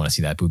 If you want to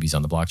see that boobies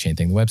on the blockchain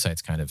thing, the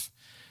website's kind of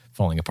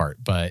falling apart.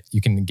 But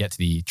you can get to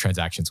the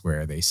transactions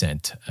where they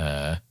sent.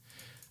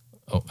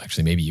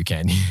 Actually, maybe you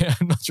can.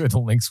 I'm not sure the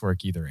links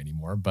work either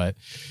anymore, but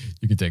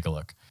you can take a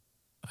look.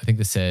 I think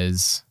this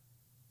says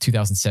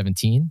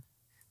 2017.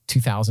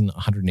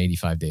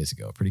 2,185 days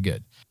ago. Pretty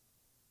good.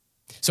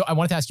 So I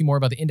wanted to ask you more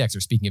about the indexer,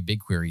 speaking of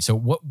BigQuery. So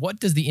what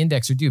does the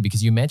indexer do?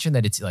 Because you mentioned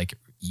that it's like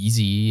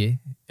easy,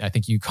 I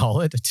think you call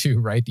it, to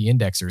write the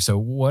indexer. So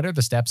what are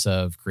the steps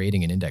of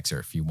creating an indexer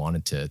if you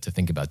wanted to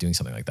think about doing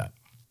something like that?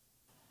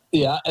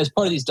 Yeah, as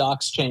part of these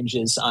docs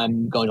changes,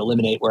 I'm going to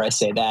eliminate where I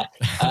say that.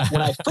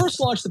 When I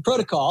first launched the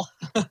protocol,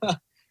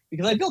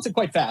 because I built it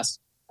quite fast,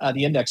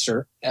 the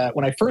indexer,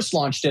 when I first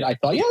launched it, I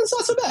thought, it's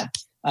not so bad.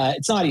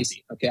 It's not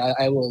easy. Okay,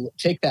 I will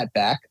take that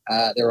back.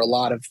 There are a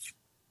lot of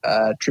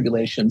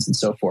tribulations and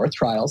so forth,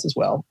 trials as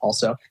well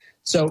also.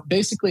 So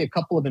basically a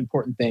couple of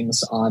important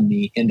things on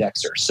the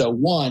indexer. So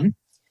one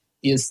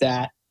is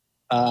that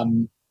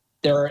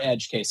there are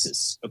edge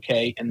cases,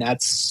 okay? And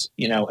that's,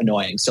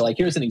 annoying. So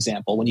here's an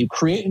example. When you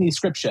create an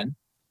Ethscription,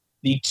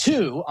 the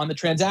 2 on the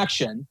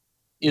transaction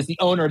is the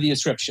owner of the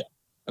Ethscription,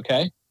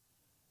 okay?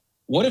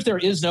 What if there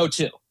is no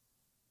 2?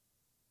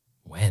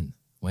 When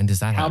does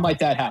that happen? How might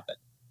that happen?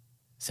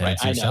 Right?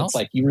 I know,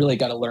 it's you really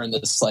got to learn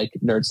this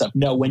nerd stuff.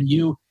 No,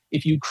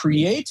 if you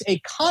create a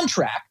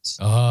contract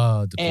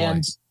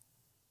and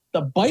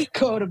the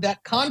bytecode of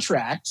that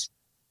contract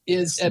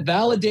is a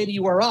valid data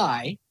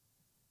URI,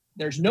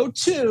 there's no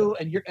 2,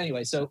 and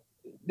so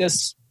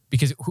this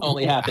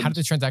only happens. How do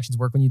the transactions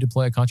work when you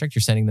deploy a contract?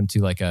 You're sending them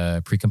to a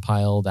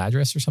precompiled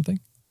address or something?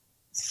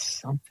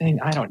 something,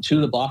 I don't,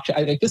 to the blockchain.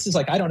 I think this is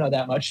like, I don't know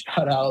that much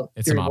about how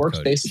Ethereum works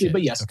basically,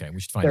 but yes, okay, we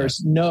should find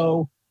there's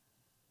no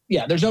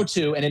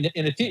two. And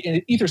in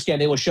an Etherscan,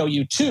 they will show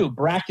you two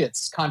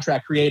brackets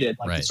contract created,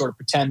 like to sort of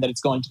pretend that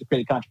it's going to the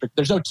created contract.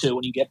 There's no two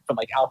when you get from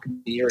like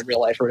alchemy or in real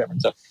life or whatever.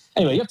 And so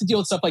anyway, you have to deal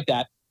with stuff like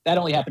that. That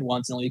only happened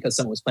once, and only because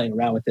someone was playing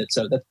around with it.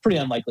 So that's pretty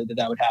unlikely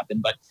that would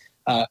happen.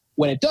 But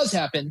when it does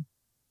happen,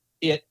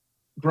 it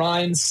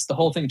grinds the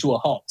whole thing to a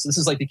halt. So this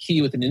is like the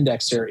key with an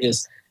indexer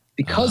is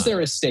because they're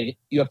a state,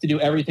 you have to do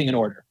everything in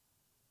order.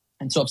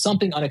 And so if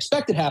something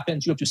unexpected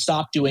happens, you have to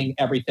stop doing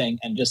everything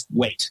and just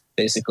wait,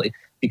 basically.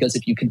 Because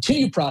if you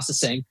continue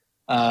processing,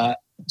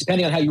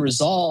 depending on how you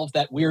resolve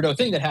that weirdo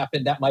thing that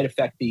happened, that might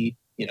affect the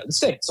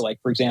state. So like,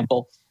 for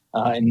example,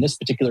 in this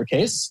particular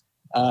case,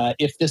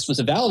 if this was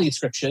a valid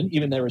Ethscription,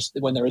 even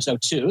when there was no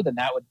two, then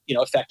that would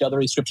affect other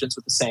Ethscriptions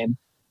with the same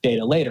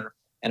data later.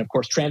 And of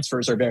course,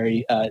 transfers are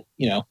very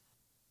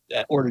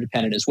order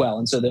dependent as well.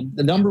 And so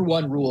the number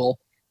one rule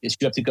is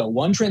you have to go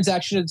one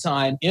transaction at a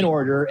time in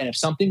order. And if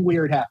something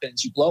weird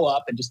happens, you blow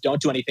up and just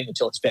don't do anything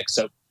until it's fixed.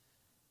 So,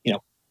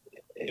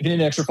 if an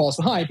indexer falls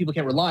behind, people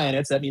can't rely on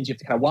it. So that means you have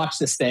to kind of watch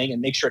this thing and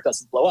make sure it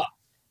doesn't blow up.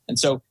 And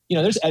so,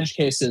 there's edge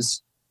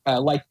cases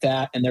like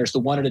that. And there's the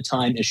one at a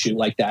time issue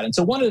like that. And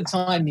so one at a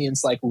time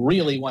means like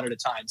really one at a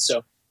time.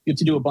 So you have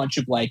to do a bunch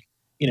of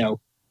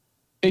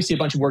basically a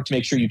bunch of work to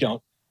make sure you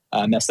don't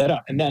mess that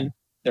up. And then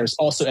there's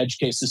also edge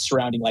cases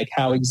surrounding like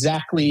how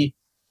exactly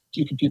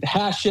do you compute the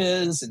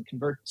hashes and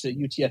convert to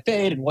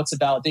UTF-8 and what's a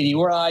validated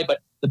URI. But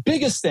the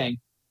biggest thing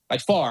by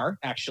far,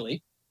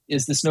 actually,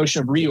 is this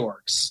notion of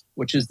reorgs,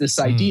 which is this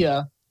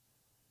idea.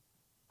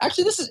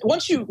 Actually, this is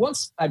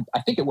I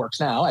think it works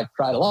now. I've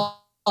tried a lot,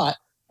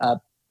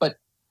 but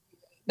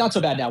not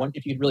so bad now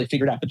if you really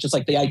figure it out. But just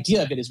like the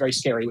idea of it is very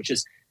scary, which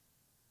is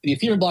the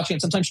Ethereum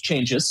blockchain sometimes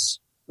changes,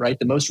 right?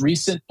 The most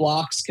recent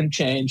blocks can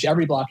change.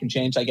 Every block can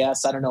change, I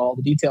guess. I don't know all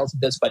the details of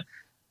this, but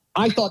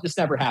I thought this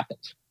never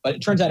happened. But it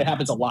turns out it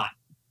happens a lot.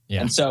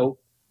 Yeah. And so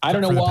I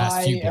don't know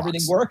why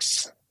everything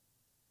works.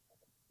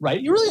 Right.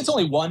 It's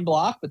only one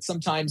block, but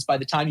sometimes by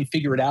the time you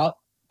figure it out,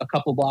 a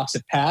couple of blocks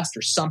have passed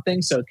or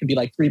something. So it can be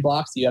like 3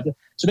 blocks that you have to.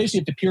 So basically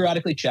you have to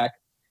periodically check.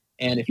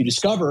 And if you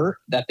discover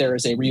that there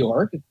is a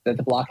reorg, that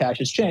the block hash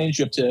has changed,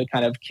 you have to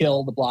kind of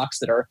kill the blocks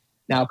that are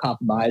now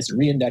compromised and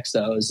reindex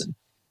those. And,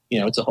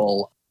 it's a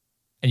whole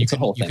And you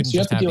couldn't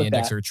just have the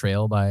indexer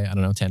trail by,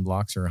 10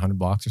 blocks or 100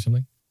 blocks or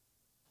something?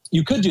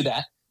 You could do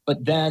that,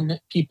 but then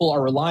people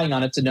are relying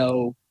on it to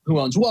know who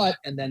owns what,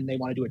 and then they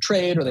want to do a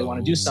trade or they want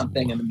to do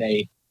something, and then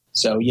they...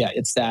 So yeah,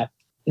 it's that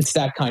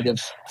kind of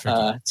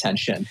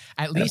tension.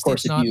 At least, of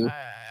course,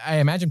 I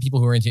imagine people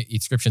who are into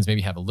Ethscriptions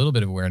maybe have a little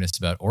bit of awareness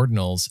about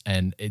ordinals,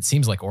 and it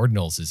seems like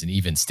ordinals is an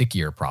even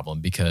stickier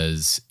problem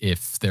because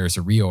if there's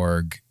a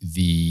reorg,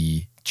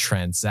 the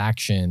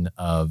transaction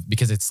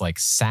because it's like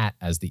SAT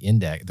as the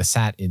index. The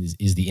SAT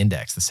is the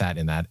index. The SAT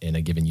in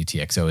a given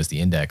UTXO is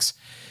the index.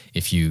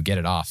 If you get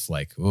it off,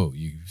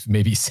 you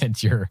maybe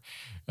sent your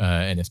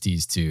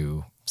NFTs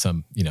to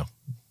some,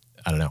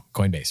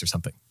 Coinbase or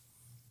something.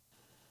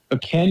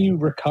 But can you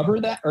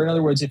recover that? Or in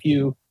other words, if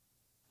the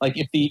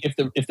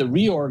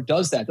reorg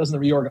does that, doesn't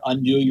the reorg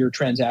undo your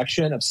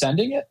transaction of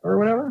sending it or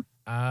whatever?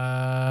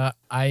 I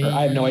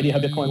have no idea how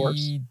Bitcoin works.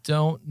 I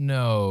don't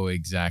know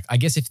exactly. I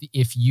guess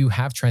if you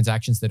have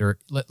transactions that are,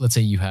 let's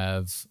say you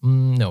have,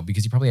 no,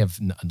 because you probably have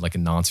like a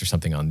nonce or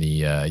something on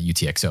the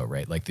UTXO,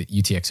 right? Like the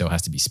UTXO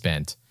has to be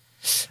spent.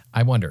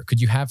 I wonder, could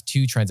you have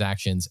 2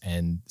 transactions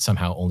and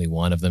somehow only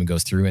one of them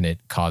goes through and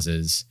it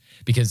causes,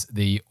 because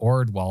the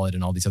ORD wallet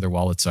and all these other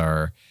wallets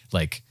are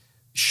like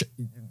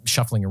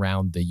shuffling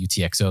around the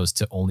UTXOs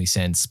to only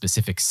send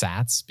specific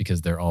sats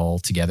because they're all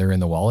together in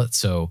the wallet.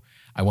 So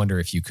I wonder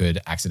if you could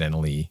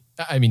accidentally,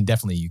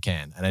 definitely you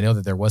can. And I know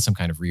that there was some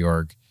kind of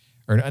reorg,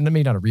 or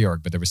maybe not a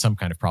reorg, but there was some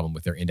kind of problem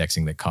with their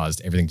indexing that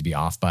caused everything to be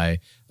off by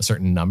a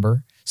certain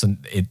number. So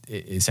it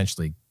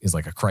essentially is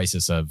like a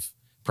crisis of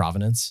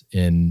provenance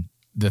in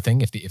the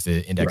thing if the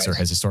indexer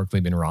has historically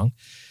been wrong.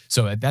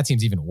 So that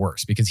seems even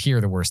worse because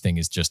here the worst thing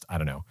is just, I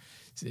don't know,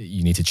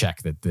 you need to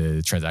check that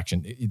the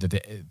transaction, that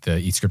the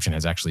Ethscription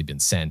has actually been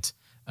sent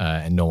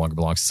and no longer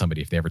belongs to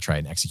somebody if they ever try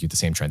and execute the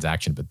same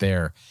transaction. But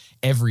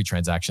every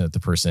transaction that the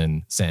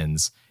person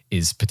sends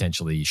is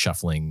potentially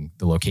shuffling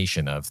the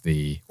location of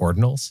the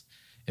ordinals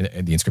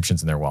and the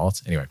inscriptions in their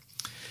wallets. Anyway,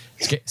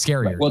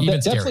 scarier. Right. Well,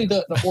 definitely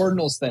the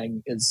ordinals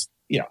thing is,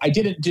 I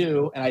didn't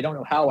do, and I don't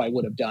know how I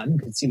would have done.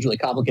 It seems really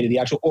complicated. The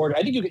actual order.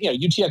 I think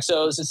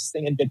UTXOs, this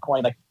thing in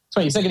Bitcoin. Like, it's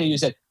funny. A second ago you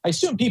said, I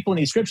assume people in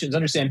Ethscriptions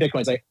understand Bitcoin.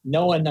 It's like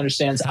no one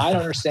understands. I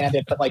don't understand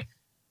it, but like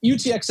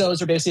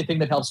UTXOs are basically a thing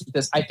that helps with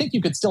this. I think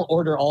you could still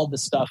order all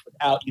this stuff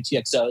without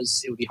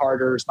UTXOs. It would be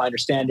harder, is my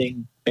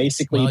understanding,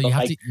 basically. Well, but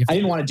I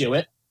didn't want to do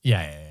it.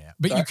 Yeah.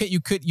 But sorry?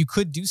 you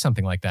could do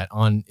something like that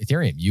on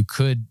Ethereum. You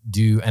could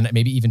do, and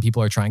maybe even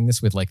people are trying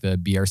this with like the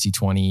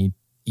BRC20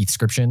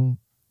 Ethscription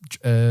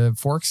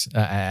forks.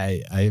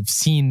 I've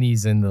seen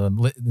these in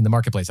the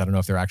marketplace. I don't know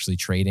if they're actually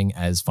trading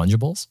as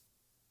fungibles.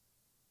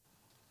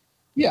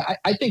 Yeah,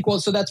 I think,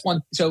 so that's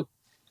one. So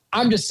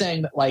I'm just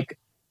saying that like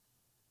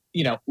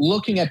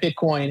looking at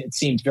Bitcoin, it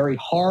seemed very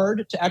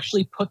hard to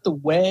actually put the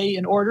way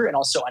in order and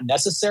also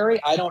unnecessary.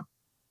 I don't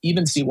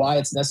even see why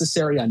it's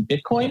necessary on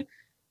Bitcoin.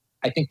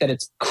 I think that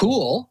it's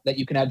cool that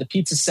you can have the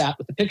pizza sat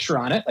with the picture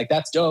on it. Like,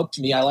 that's dope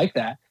to me. I like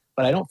that.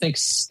 But I don't think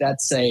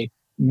that's a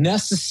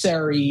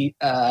necessary,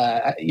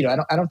 I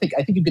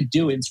think you could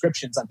do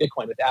inscriptions on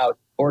Bitcoin without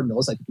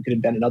ordinals. I think you could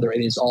invent another.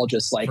 It is all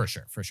just like, for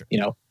sure.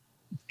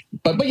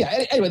 But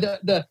yeah, anyway,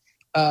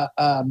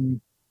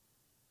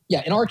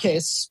 in our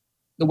case,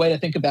 the way to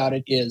think about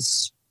it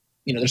is,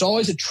 there's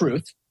always a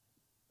truth,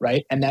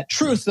 right? And that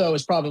truth, though,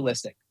 is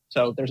probabilistic.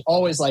 So there's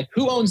always like,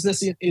 who owns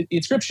this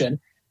inscription,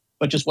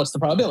 but just what's the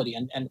probability?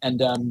 And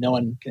no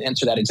one can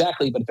answer that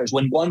exactly. But if there's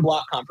one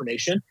block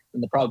confirmation,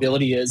 then the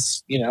probability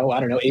is,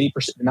 80%,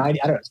 90,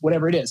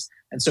 whatever it is.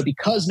 And so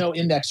because no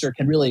indexer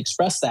can really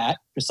express that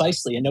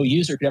precisely and no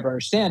user could ever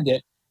understand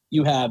it,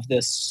 you have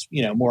this,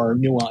 more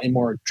nuanced and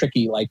more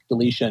tricky like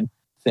deletion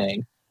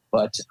thing.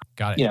 But,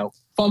 got it.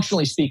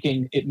 Functionally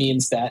speaking, it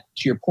means that,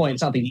 to your point,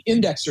 it's not that the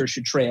indexer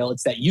should trail,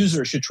 it's that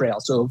user should trail.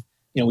 So,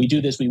 we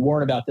do this, we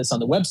warn about this on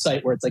the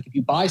website, where it's like, if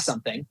you buy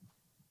something,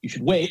 you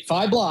should wait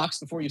 5 blocks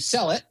before you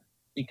sell it,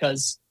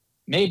 because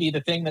maybe the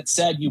thing that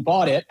said you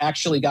bought it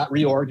actually got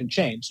reorged and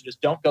changed. So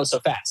just don't go so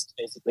fast,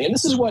 basically. And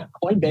this is what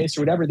Coinbase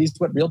or whatever, these are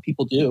what real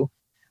people do.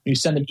 When you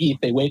send them ETH,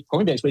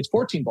 Coinbase waits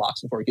 14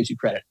 blocks before it gives you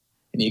credit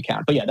in the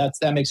account. But yeah,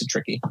 that makes it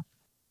tricky.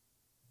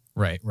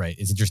 Right.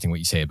 It's interesting what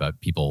you say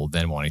about people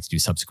then wanting to do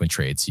subsequent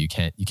trades. So you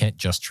can't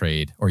just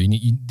trade, or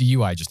the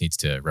UI just needs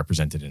to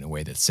represent it in a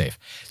way that's safe.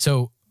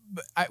 So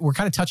we're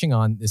kind of touching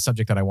on this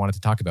subject that I wanted to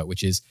talk about,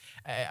 which is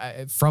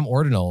from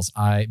Ordinals.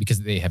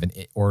 Because they have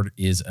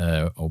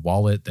a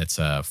wallet that's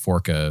a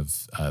fork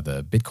of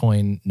the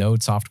Bitcoin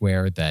node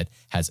software that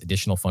has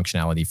additional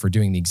functionality for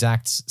doing the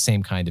exact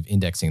same kind of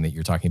indexing that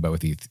you're talking about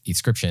with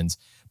Ethscriptions,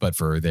 but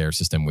for their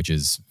system, which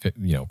is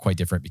quite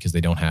different because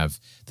they don't have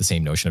the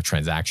same notion of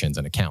transactions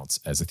and accounts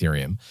as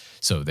Ethereum.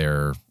 So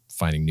they're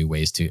finding new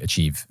ways to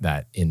achieve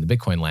that in the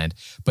Bitcoin land.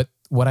 But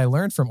what I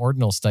learned from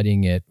Ordinal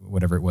studying it,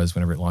 whatever it was,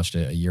 whenever it launched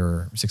a year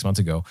or 6 months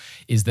ago,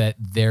 is that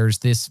there's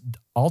this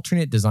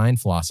alternate design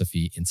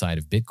philosophy inside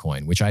of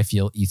Bitcoin, which I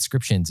feel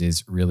Ethscriptions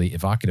is really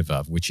evocative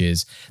of, which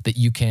is that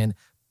you can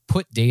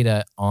put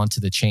data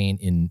onto the chain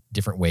in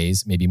different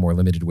ways, maybe more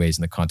limited ways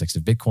in the context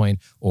of Bitcoin,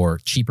 or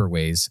cheaper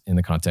ways in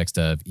the context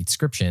of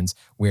Ethscriptions,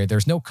 where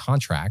there's no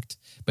contract,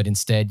 but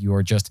instead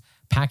you're just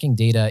packing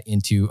data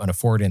into an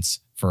affordance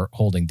for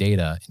holding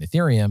data in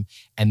Ethereum,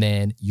 and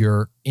then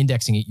you're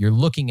indexing it. You're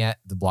looking at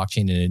the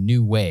blockchain in a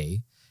new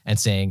way and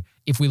saying,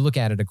 if we look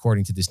at it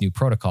according to this new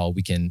protocol,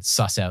 we can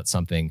suss out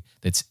something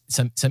that's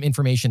some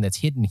information that's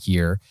hidden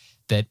here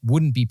that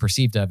wouldn't be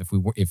perceived of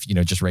if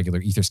just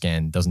regular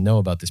Etherscan doesn't know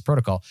about this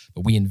protocol.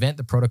 But we invent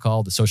the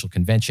protocol, the social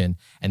convention,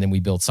 and then we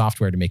build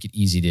software to make it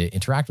easy to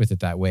interact with it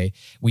that way.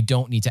 We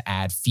don't need to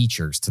add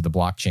features to the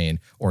blockchain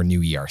or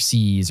new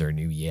ERCs or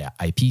new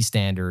IP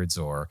standards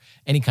or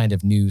any kind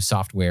of new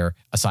software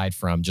aside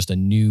from just a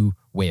new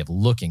way of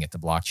looking at the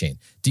blockchain.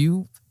 Do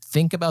you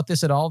think about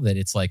this at all, that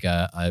it's like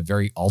a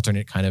very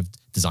alternate kind of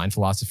design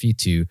philosophy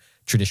to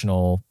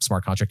traditional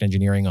smart contract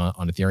engineering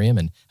on Ethereum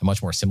and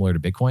much more similar to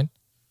Bitcoin?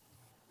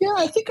 Yeah,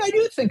 I think I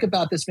do think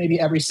about this maybe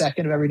every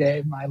second of every day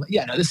of my life.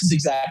 Yeah, no, this is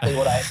exactly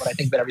what I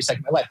think about every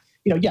second of my life.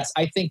 Yes,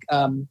 I think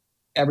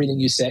everything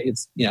you say,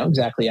 it's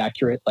exactly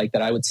accurate, like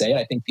that I would say.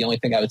 I think the only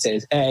thing I would say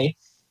is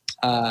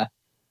the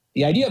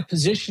idea of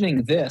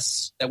positioning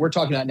this that we're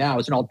talking about now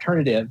as an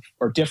alternative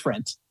or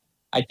different,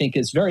 I think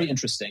is very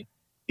interesting,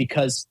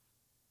 because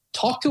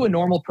talk to a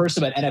normal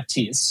person about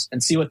NFTs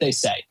and see what they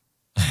say,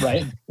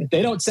 right?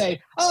 They don't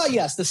say, oh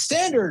yes, the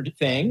standard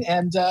thing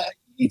and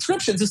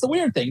Ethscriptions is the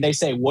weird thing. They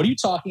say, what are you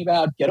talking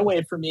about? Get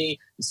away from me.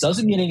 This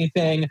doesn't mean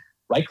anything.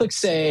 Right-click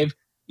save.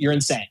 You're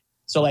insane.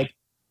 So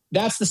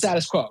that's the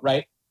status quo,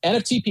 right?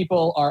 NFT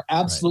people are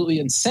absolutely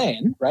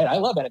insane, right? I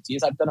love NFTs.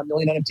 I've done 1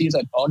 million NFTs.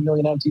 I've owned 1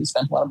 million NFTs,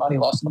 spent a lot of money,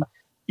 lost some money.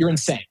 You're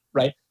insane,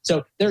 right?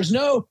 So there's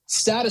no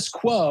status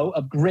quo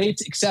of great,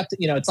 except,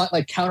 it's not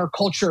like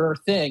counterculture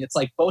thing. It's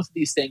like both of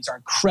these things are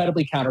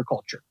incredibly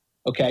counterculture,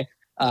 okay?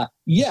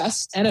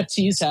 Yes,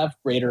 NFTs have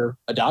greater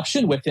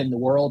adoption within the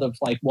world of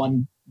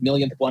 1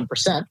 millionth of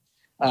 1%,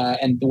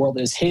 and the world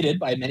is hated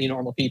by many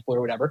normal people or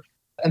whatever.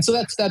 And so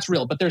that's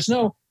real. But there's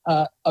no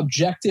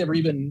objective or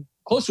even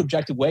close to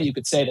objective way you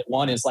could say that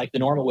one is like the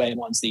normal way and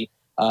one's the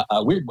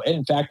weird way.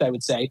 In fact, I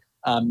would say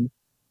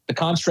the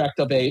construct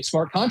of a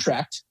smart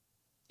contract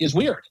is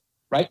weird,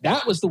 right?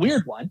 That was the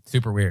weird one.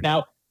 Super weird.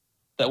 Now,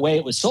 the way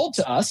it was sold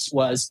to us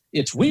was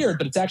it's weird,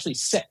 but it's actually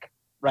sick,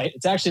 right?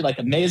 It's actually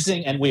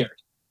amazing and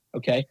weird,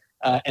 okay?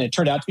 And it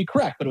turned out to be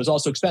correct, but it was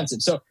also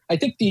expensive. So I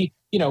think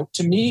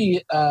to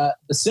me, the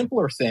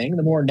simpler thing,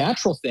 the more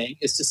natural thing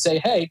is to say,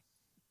 hey,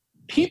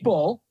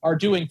 people are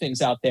doing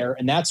things out there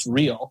and that's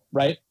real,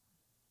 right?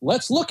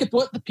 Let's look at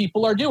what the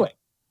people are doing.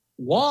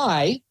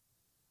 Why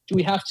do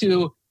we have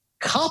to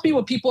copy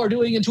what people are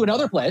doing into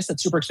another place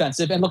that's super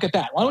expensive and look at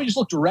that? Why don't we just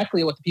look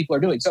directly at what the people are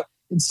doing? So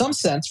in some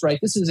sense, right,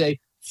 this is a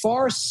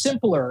far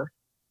simpler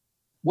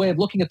way of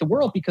looking at the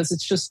world, because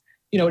it's just,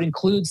 it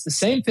includes the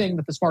same thing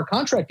that the smart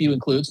contract view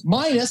includes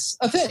minus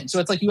a thing. So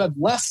it's like you have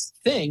less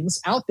things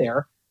out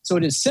there. So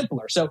it is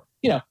simpler. So,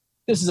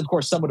 this is, of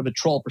course, somewhat of a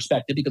troll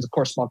perspective because, of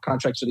course, smart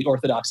contracts are the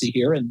orthodoxy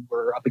here and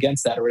we're up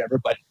against that or whatever.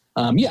 But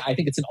I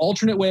think it's an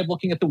alternate way of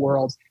looking at the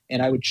world.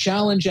 And I would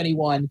challenge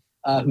anyone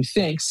who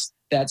thinks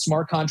that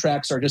smart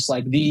contracts are just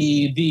like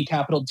the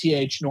capital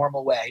TH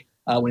normal way,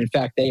 when in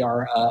fact they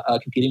are a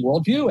competing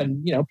worldview.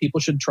 And,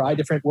 people should try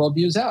different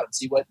worldviews out and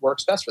see what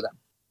works best for them.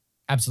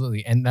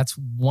 Absolutely. And that's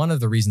one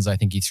of the reasons I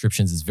think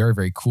Ethscriptions is very,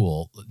 very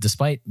cool,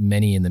 despite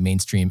many in the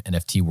mainstream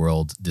NFT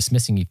world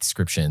dismissing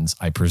Ethscriptions,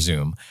 I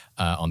presume,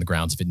 on the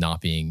grounds of it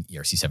not being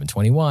ERC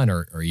 721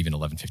 or even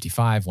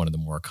 1155, one of the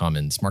more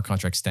common smart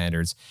contract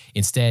standards.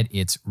 Instead,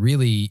 it's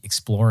really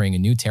exploring a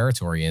new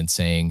territory and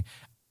saying,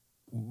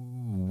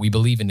 we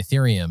believe in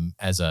Ethereum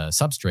as a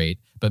substrate,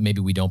 but maybe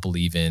we don't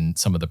believe in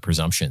some of the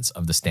presumptions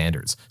of the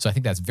standards. So I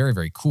think that's very,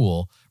 very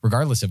cool,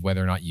 regardless of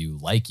whether or not you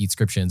like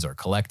Ethscriptions or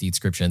collect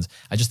Ethscriptions.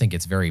 I just think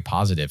it's very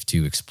positive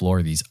to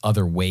explore these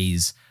other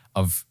ways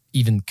of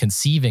even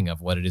conceiving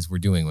of what it is we're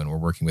doing when we're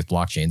working with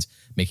blockchains,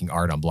 making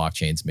art on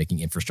blockchains, making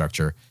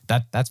infrastructure.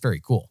 That's very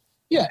cool.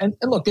 Yeah, and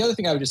look, the other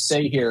thing I would just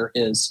say here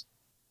is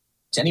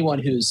to anyone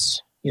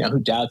who's, who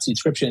doubts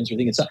Ethscriptions or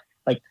thinking it's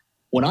like,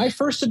 when I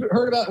first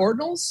heard about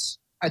ordinals,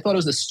 I thought it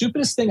was the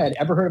stupidest thing I'd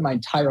ever heard in my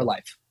entire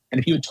life.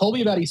 And if you had told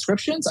me about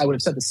Ethscriptions, I would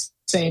have said the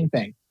same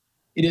thing.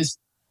 It is,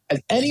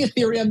 as any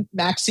Ethereum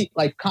maxi,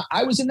 like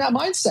I was in that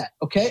mindset,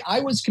 okay?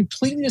 I was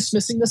completely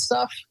dismissing this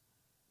stuff.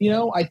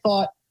 I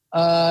thought,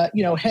 hey,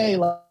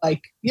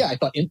 I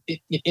thought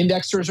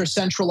indexers are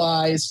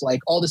centralized,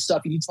 like all this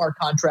stuff, you need smart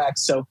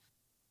contracts. So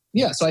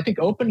I think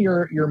open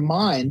your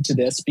mind to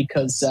this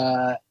because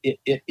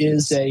it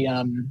is a...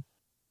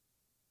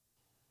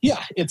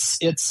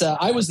 it's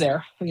I was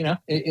there,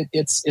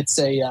 it's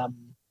a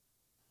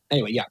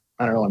anyway,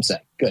 I don't know what I'm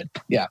saying. Good.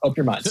 Yeah. Open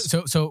your minds.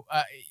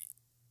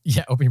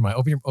 Open your mind,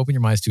 open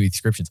your minds to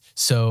Ethscriptions.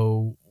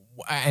 So,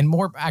 and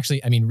more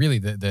actually, I mean,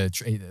 really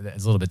it's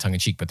a little bit tongue in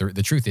cheek, but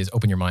the truth is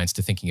open your minds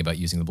to thinking about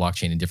using the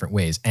blockchain in different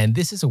ways. And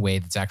this is a way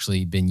that's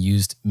actually been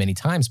used many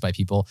times by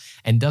people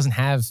and doesn't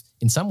have,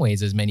 in some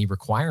ways, as many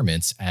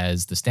requirements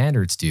as the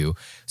standards do.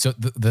 So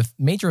the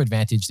major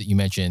advantage that you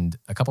mentioned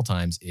a couple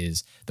times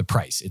is the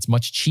price. It's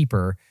much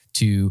cheaper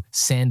to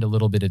send a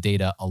little bit of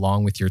data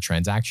along with your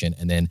transaction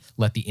and then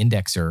let the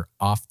indexer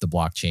off the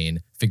blockchain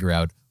figure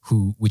out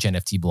which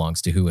NFT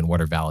belongs to who and what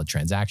are valid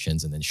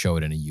transactions and then show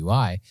it in a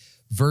UI,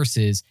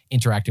 versus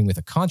interacting with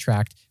a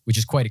contract, which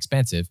is quite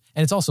expensive.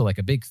 And it's also like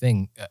a big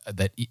thing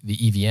that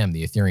the EVM,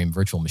 the Ethereum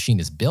virtual machine,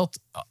 is built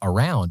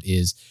around,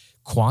 is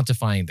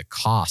quantifying the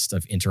cost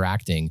of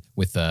interacting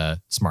with a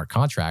smart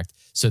contract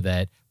so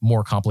that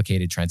more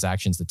complicated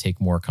transactions that take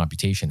more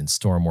computation and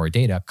store more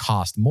data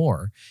cost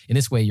more. In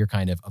this way, you're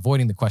kind of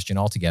avoiding the question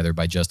altogether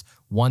by just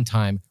one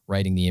time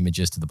writing the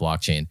images to the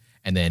blockchain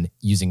and then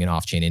using an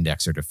off-chain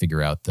indexer to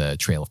figure out the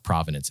trail of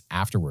provenance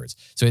afterwards.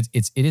 So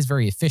it is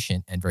very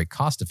efficient and very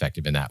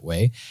cost-effective in that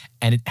way.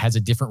 And it has a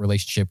different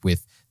relationship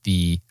with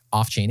the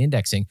off-chain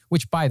indexing,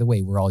 which, by the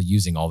way, we're all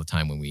using all the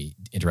time when we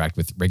interact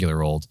with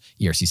regular old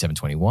ERC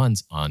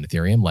 721s on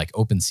Ethereum, like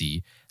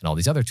OpenSea and all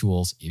these other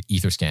tools,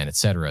 Etherscan, et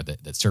cetera,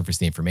 that surface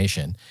the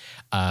information.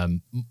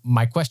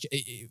 My question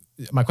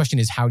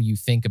is, how do you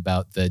think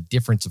about the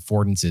different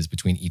affordances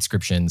between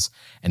Ethscriptions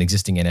and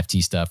existing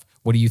NFT stuff?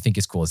 What do you think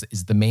is cool?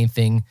 Is the main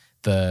thing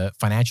the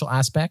financial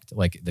aspect,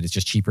 like that it's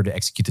just cheaper to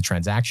execute the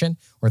transaction,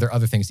 or are there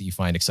other things that you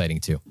find exciting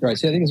too? Right.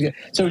 So I think it's good.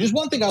 So just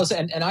one thing I was,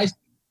 and I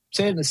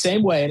say it in the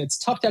same way, and it's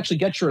tough to actually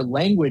get your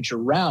language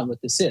around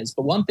what this is.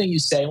 But one thing you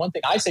say, one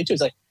thing I say too,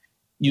 is like,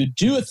 you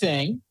do a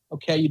thing,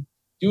 okay,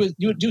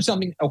 you do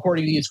something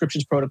according to the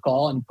Ethscriptions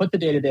protocol and put the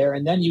data there,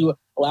 and then you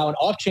allow an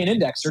off-chain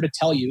indexer to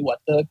tell you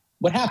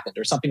what happened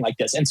or something like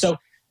this. And so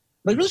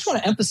what I really just want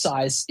to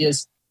emphasize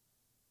is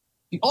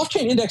the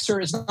off-chain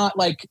indexer is not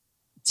like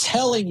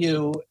telling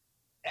you,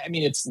 I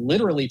mean, it's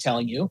literally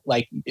telling you,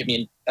 like, I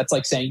mean, that's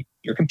like saying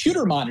your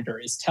computer monitor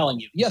is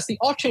telling you. Yes, the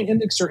off-chain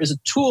indexer is a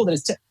tool that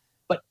is,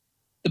 but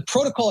the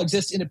protocol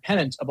exists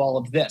independent of all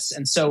of this.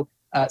 And so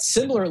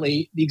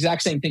similarly, the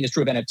exact same thing is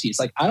true of NFTs.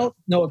 Like, I don't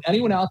know of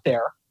anyone out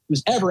there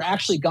who's ever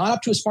actually gone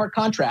up to a smart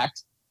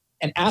contract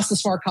and asked the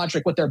smart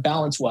contract what their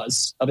balance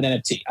was of an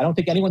NFT. I don't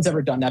think anyone's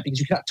ever done that because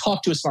you cannot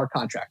talk to a smart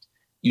contract.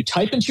 You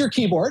type into your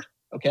keyboard,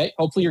 okay?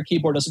 Hopefully your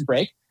keyboard doesn't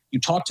break. You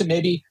talk to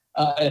maybe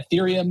an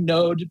Ethereum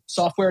node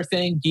software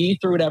thing, ETH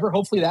or whatever.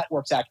 Hopefully that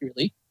works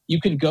accurately.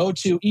 You can go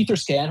to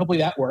Etherscan. Hopefully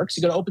that works.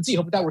 You go to OpenSea.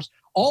 Hopefully that works.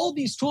 All of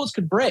these tools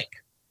could break.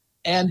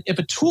 And if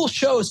a tool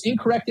shows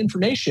incorrect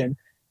information,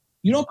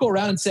 you don't go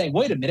around and saying,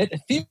 wait a minute,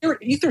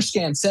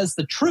 Etherscan says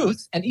the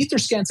truth and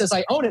Etherscan says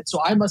I own it, so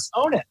I must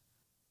own it.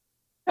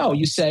 No,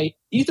 you say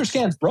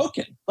Etherscan's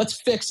broken. Let's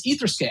fix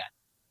Etherscan.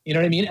 You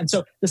know what I mean? And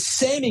so the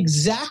same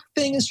exact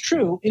thing is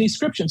true in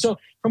Ethscription. So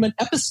from an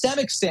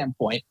epistemic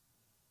standpoint,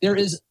 there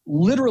is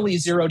literally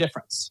zero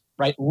difference,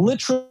 right?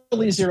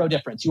 Literally zero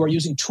difference. You are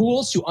using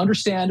tools to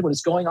understand what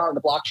is going on in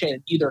the blockchain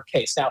in either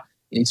case. Now,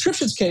 in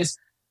Ethscription's case,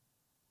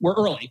 we're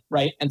early,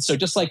 right? And so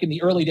just like in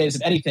the early days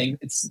of anything,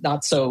 it's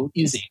not so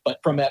easy. But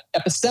from an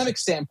epistemic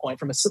standpoint,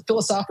 from a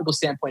philosophical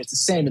standpoint, it's the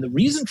same. And the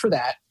reason for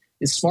that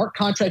is smart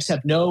contracts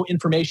have no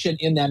information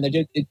in them.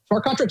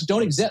 Smart contracts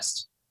don't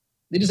exist.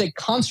 It is a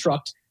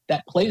construct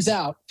that plays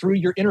out through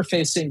your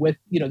interfacing with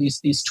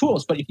these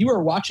tools. But if you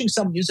are watching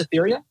someone use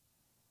Ethereum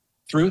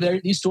through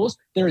these tools,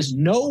 there is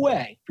no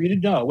way for you to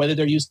know whether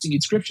they're using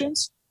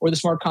Ethscriptions or the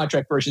smart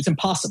contract version. It's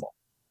impossible.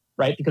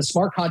 Right? Because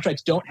smart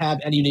contracts don't have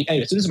any unique.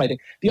 Anyway, so this is my thing.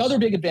 The other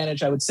big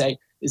advantage I would say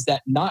is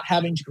that not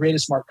having to create a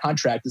smart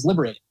contract is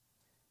liberating.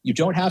 You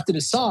don't have to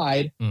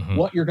decide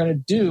what you're going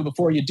to do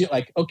before you do.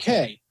 Like,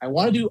 okay, I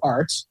want to do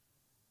art.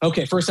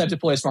 Okay, first I have to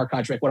deploy a smart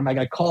contract. What am I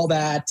going to call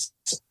that?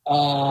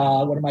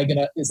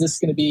 Is this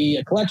going to be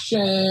a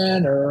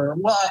collection or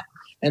what?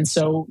 And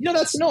so,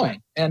 that's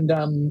annoying. And,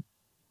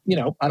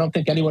 I don't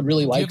think anyone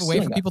really likes. Do you have a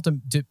way for people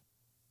to?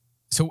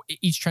 So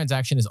each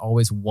transaction is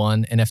always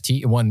one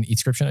NFT, one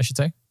Ethscription, I should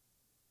say.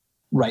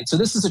 Right. So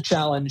this is a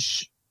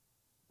challenge,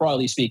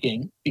 broadly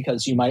speaking,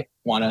 because you might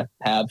want to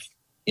have,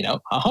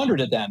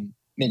 100 of them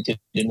minted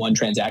in one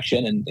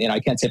transaction. And, I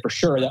can't say for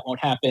sure that won't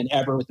happen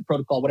ever with the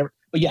protocol, whatever.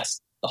 But yes,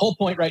 the whole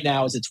point right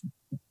now is it's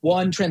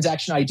one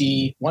transaction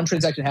ID, one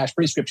transaction hash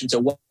per Ethscription.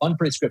 So one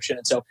per Ethscription.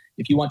 And so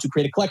if you want to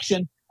create a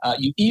collection,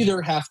 you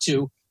either have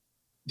to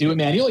do it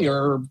manually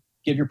or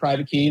give your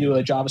private key to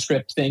a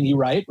JavaScript thing you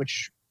write,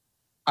 which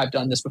I've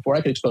done this before.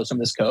 I could expose some of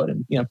this code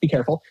and, be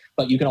careful.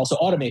 But you can also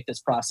automate this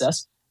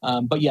process.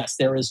 But yes,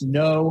 there's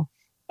no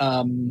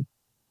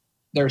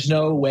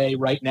way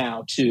right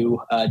now to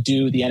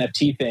do the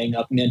NFT thing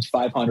up mint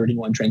 500 in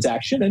one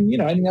transaction,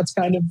 and I think that's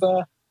kind of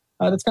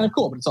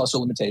cool. But it's also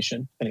a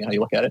limitation depending on how you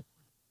look at it.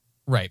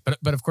 Right,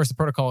 but of course the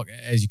protocol,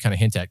 as you kind of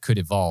hint at, could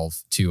evolve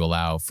to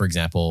allow, for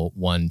example,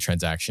 one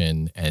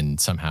transaction, and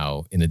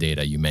somehow in the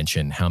data you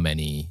mention how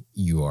many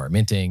you are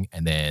minting,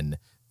 and then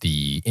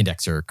the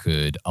indexer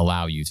could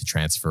allow you to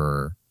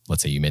transfer.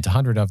 Let's say you mint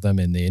 100 of them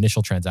in the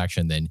initial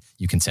transaction, then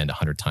you can send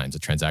 100 times a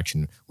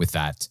transaction with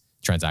that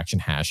transaction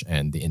hash,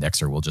 and the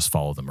indexer will just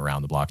follow them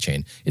around the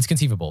blockchain. It's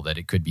conceivable that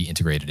it could be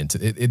integrated into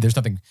there's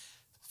nothing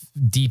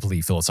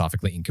deeply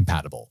philosophically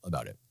incompatible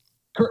about it.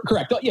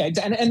 Correct. Yeah,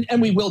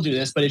 and we will do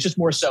this, but it's just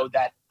more so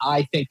that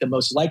I think the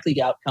most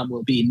likely outcome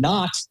will be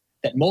not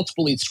that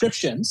multiple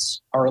Ethscriptions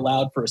are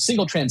allowed for a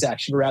single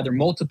transaction, but rather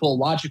multiple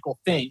logical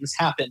things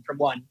happen from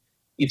one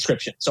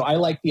Ethscription. So I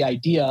like the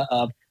idea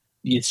of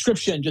the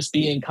Ethscription just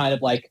being kind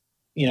of like,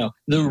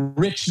 the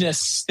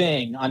richness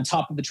thing on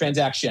top of the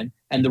transaction.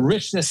 And the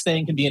richness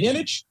thing can be an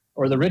image,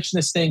 or the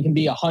richness thing can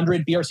be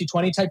 100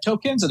 BRC20 type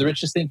tokens, or the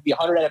richness thing can be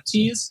 100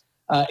 NFTs.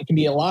 It can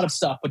be a lot of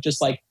stuff, but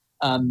just like,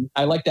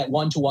 I like that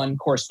one-to-one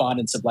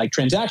correspondence of like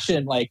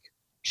transaction, like,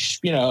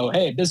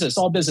 hey, business,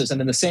 all business. And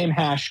then the same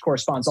hash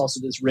corresponds also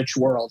to this rich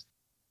world.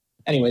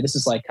 Anyway, this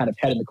is like kind of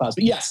head in the clouds.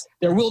 But yes,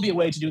 there will be a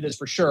way to do this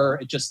for sure.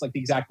 It's just like the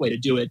exact way to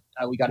do it.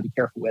 We got to be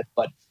careful with,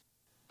 but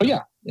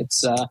yeah,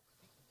 it's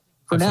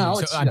for now.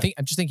 So I'm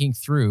just thinking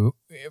through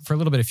for a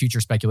little bit of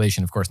future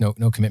speculation. Of course, no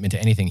commitment to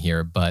anything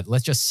here. But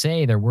let's just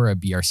say there were a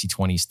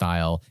BRC20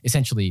 style.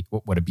 Essentially,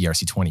 what a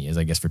BRC20 is,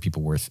 I guess, for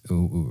people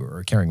who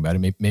are caring about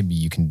it. Maybe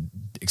you can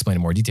explain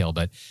in more detail.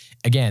 But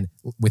again,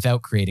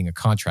 without creating a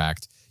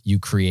contract, you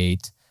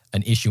create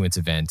an issuance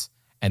event,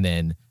 and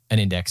then an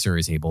indexer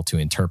is able to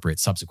interpret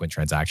subsequent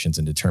transactions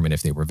and determine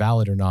if they were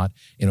valid or not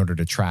in order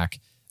to track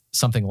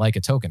something like a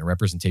token, a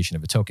representation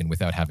of a token,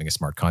 without having a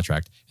smart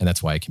contract. And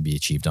that's why it can be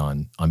achieved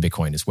on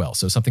Bitcoin as well.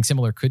 So something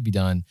similar could be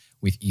done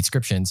with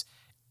Ethscriptions.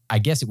 I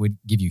guess it would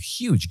give you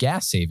huge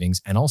gas savings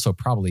and also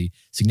probably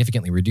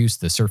significantly reduce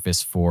the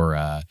surface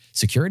for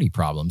security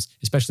problems,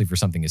 especially for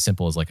something as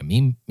simple as like a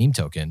meme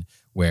token,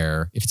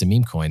 where if it's a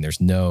meme coin,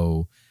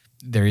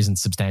 there isn't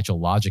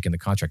substantial logic in the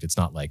contract. It's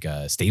not like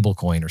a stable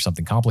coin or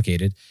something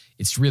complicated.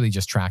 It's really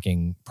just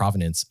tracking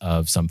provenance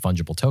of some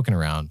fungible token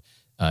around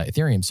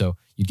Ethereum. So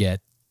you get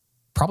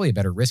probably a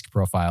better risk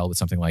profile with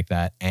something like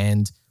that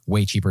and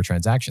way cheaper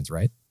transactions,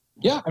 right?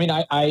 Yeah. I mean,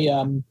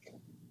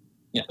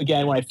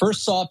 again, when I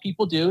first saw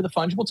people do the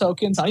fungible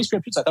tokens on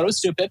Ethscriptions, I thought it was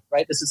stupid,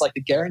 right? This is like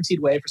the guaranteed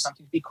way for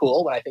something to be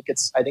cool. But I think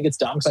it's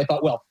dumb, because I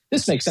thought, well,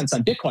 this makes sense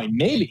on Bitcoin.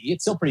 Maybe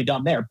it's still pretty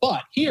dumb there.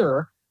 But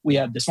here we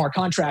have the smart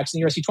contracts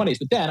and the ERC20s.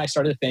 But then I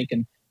started to think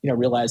and,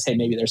 realize, hey,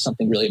 maybe there's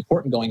something really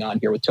important going on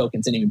here with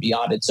tokens and even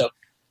beyond it. So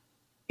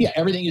yeah,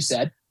 everything you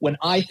said. When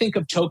I think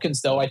of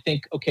tokens, though, I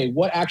think, okay,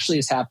 what actually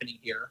is happening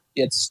here?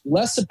 It's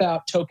less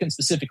about tokens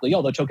specifically,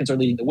 although tokens are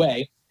leading the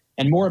way,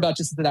 and more about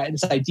just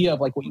this idea of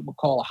like what you would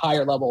call a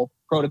higher level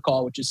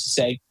protocol, which is to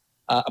say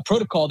a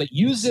protocol that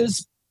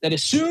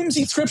assumes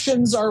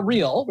Ethscriptions are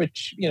real,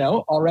 which,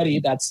 already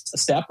that's a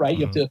step, right?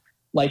 You have to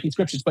like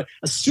Ethscriptions, but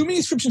assuming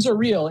Ethscriptions are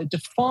real, it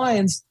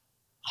defines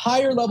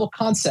higher level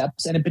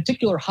concepts, and in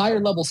particular higher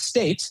level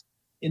state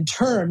in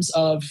terms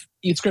of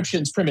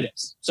Ethscriptions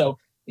primitives. So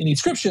in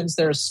Ethscriptions,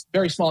 there's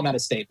very small amount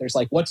of state. There's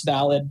like what's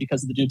valid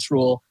because of the Duke's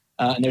rule,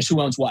 and there's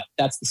who owns what.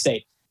 That's the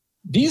state.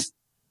 These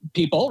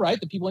people, right,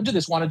 the people into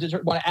this want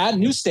to add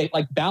new state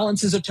like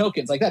balances of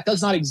tokens. Like that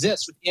does not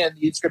exist within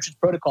the Ethscriptions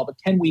protocol. But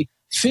can we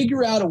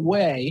figure out a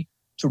way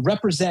to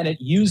represent it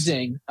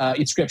using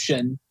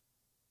Ethscription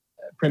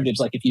primitives,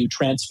 like if you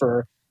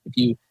transfer, if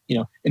you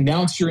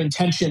announce your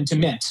intention to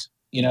mint,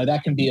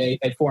 that can be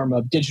a form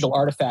of digital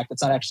artifact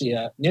that's not actually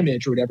an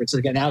image or whatever. It's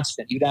like an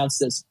announcement. You announce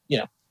this,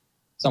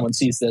 someone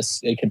sees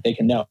this, they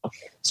can know.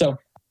 So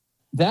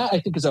that I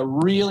think is a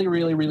really,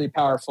 really, really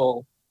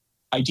powerful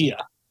idea,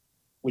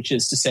 which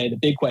is to say the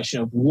big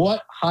question of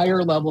what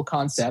higher level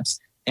concepts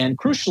and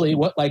crucially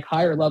what like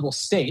higher level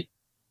state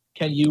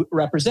can you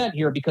represent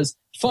here? Because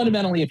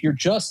fundamentally, if you're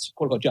just,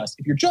 quote unquote,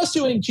 if you're just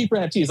doing cheaper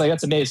NFTs, like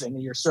that's amazing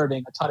and you're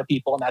serving a ton of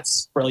people and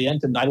that's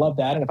brilliant and I love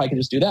that. And if I could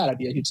just do that, I'd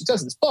be a huge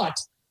success in this. But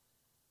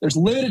there's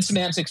limited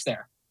semantics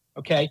there,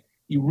 okay?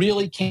 You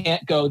really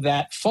can't go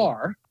that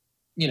far.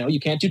 You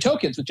can't do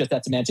tokens with just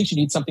that semantics. You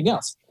need something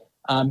else.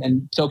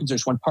 And tokens are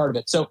just one part of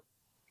it. So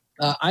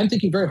I'm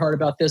thinking very hard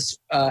about this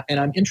and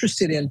I'm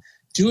interested in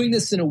doing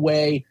this in a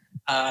way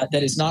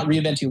that is not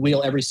reinventing the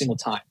wheel every single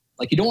time.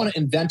 Like you don't want to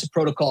invent a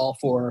protocol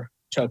for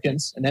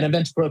tokens and then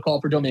invent a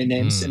protocol for domain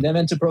names and then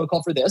invent a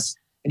protocol for this.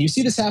 And you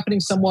see this happening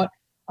somewhat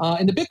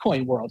in the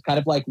Bitcoin world, kind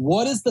of like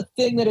what is the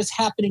thing that is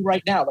happening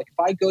right now? Like if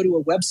I go to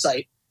a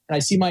website and I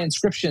see my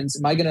inscriptions,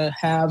 am I going to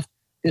have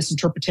this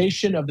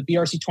interpretation of the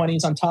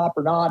BRC20s on top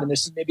or not? And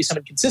there's maybe some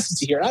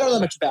inconsistency here. And I don't know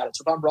that much about it.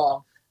 So if I'm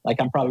wrong, like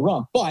I'm probably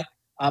wrong. But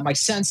my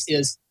sense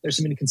is there's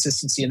some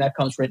inconsistency and that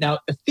comes right now.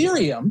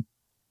 Ethereum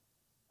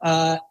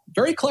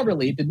very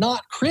cleverly did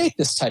not create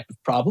this type of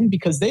problem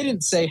because they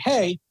didn't say,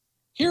 hey,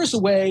 here's a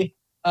way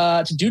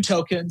to do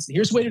tokens.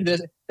 Here's a way to do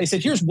this. They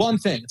said, here's one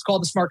thing. It's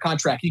called the smart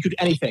contract. You could do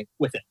anything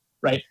with it,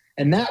 right?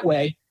 And that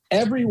way,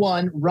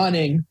 everyone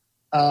running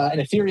an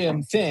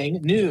Ethereum thing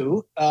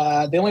knew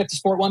they only have to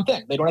support one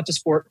thing. They don't have to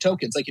support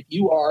tokens. Like if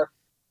you are,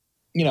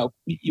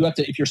 you have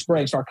to, if you're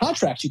spreading smart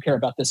contracts, you care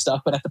about this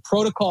stuff. But at the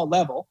protocol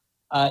level,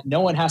 no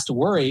one has to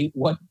worry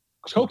what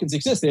tokens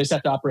exist. They just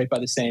have to operate by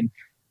the same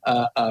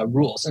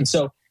rules. And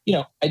so,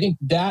 I think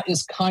that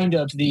is kind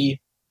of the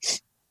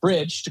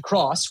bridge to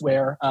cross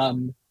where,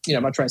 I'm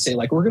not trying to say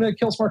like, we're going to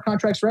kill smart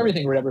contracts for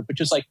everything or whatever, but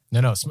just like...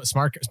 No,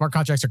 smart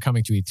contracts are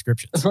coming to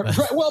Ethscriptions.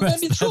 Right. Well, I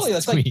mean, truly,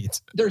 that's like,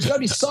 there's got to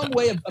be some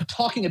way of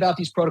talking about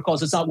these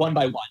protocols. It's not one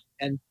by one.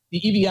 And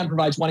the EVM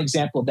provides one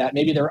example of that.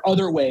 Maybe there are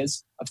other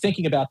ways of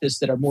thinking about this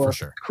that are more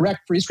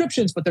correct for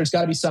Ethscriptions, but there's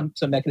got to be some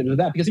mechanism of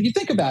that. Because if you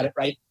think about it,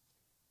 right,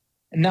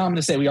 and now I'm going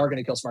to say we are going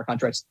to kill smart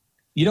contracts,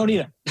 you don't need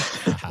them.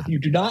 You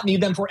do not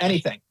need them for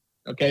anything.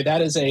 Okay,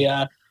 that is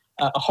a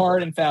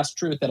hard and fast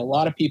truth that a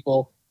lot of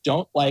people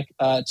don't like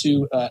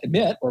to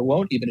admit or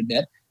won't even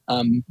admit,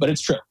 but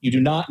it's true. You do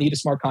not need a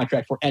smart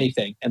contract for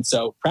anything. And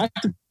so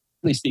practically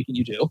speaking,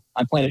 you do.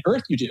 On planet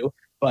Earth, you do.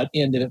 But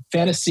in the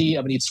fantasy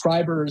of an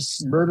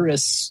Ethscriber's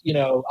murderous,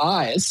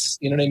 eyes,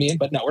 you know what I mean?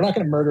 But no, we're not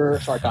going to murder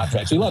smart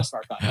contracts. We love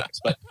smart contracts.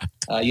 But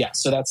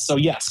yes,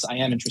 I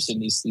am interested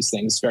in these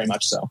things very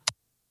much so.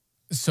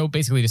 So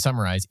basically, to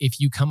summarize, if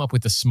you come up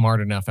with a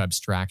smart enough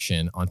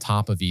abstraction on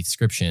top of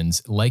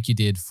Ethscriptions, like you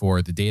did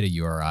for the data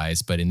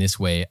URIs, but in this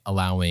way,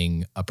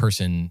 allowing a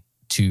person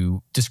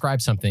to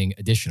describe something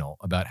additional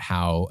about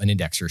how an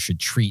indexer should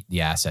treat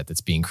the asset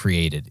that's being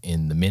created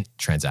in the mint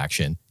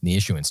transaction, the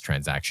issuance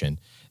transaction,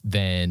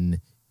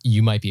 then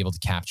you might be able to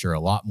capture a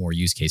lot more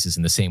use cases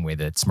in the same way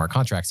that smart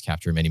contracts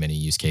capture many, many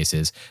use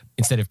cases,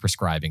 instead of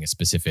prescribing a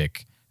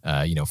specific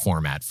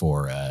format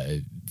for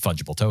a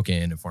fungible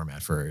token, a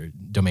format for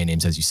domain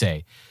names, as you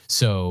say.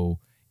 So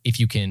if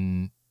you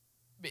can,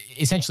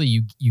 essentially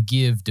you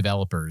give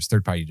developers,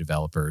 third-party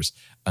developers,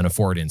 an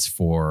affordance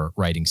for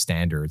writing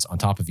standards on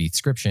top of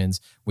Ethscriptions,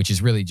 which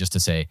is really just to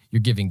say you're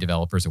giving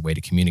developers a way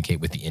to communicate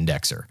with the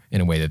indexer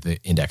in a way that the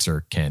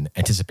indexer can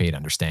anticipate,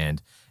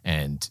 understand,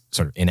 and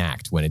sort of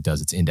enact when it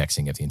does its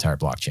indexing of the entire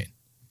blockchain.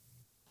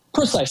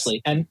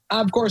 Precisely. And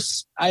of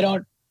course,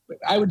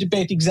 I would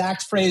debate the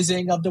exact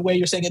phrasing of the way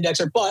you're saying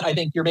indexer, but I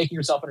think you're making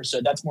yourself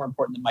understood. That's more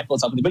important than my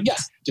philosophy. But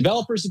yes,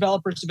 developers.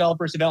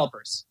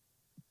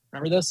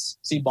 Remember this?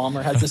 Steve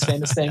Ballmer has this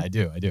famous thing. I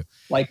do.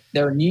 Like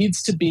there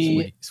needs to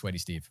be... Sweaty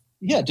Steve.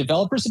 Yeah,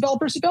 developers.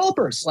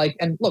 Like,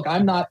 and look,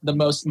 I'm not the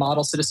most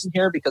model citizen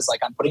here because like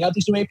I'm putting out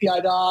these new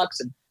API docs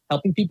and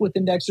helping people with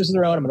indexers of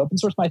their own. I'm going to open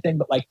source my thing.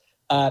 But like,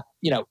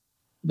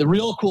 the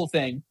real cool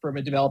thing from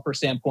a developer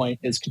standpoint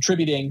is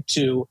contributing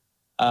to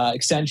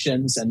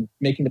extensions and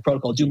making the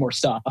protocol do more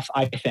stuff,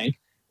 I think.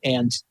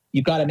 And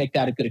you've got to make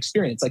that a good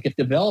experience. Like if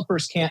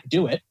developers can't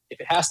do it, if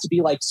it has to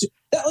be like,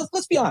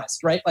 let's be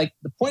honest, right? Like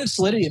the point of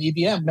Solidity and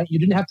EVM meant you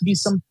didn't have to be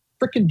some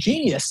freaking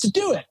genius to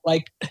do it.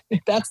 Like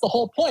that's the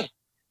whole point.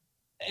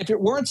 If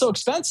it weren't so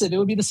expensive, it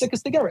would be the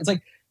sickest thing ever. It's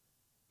like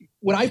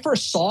when I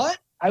first saw it,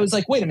 I was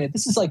like, wait a minute,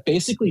 this is like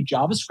basically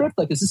JavaScript.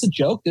 Like, is this a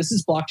joke? This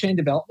is blockchain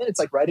development. It's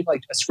like writing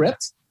like a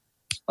script.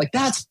 Like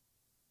that's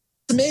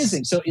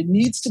amazing. So it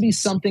needs to be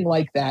something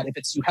like that. If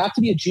it's, you have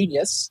to be a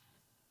genius,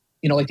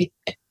 like the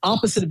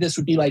opposite of this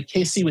would be like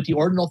KC with the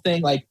ordinal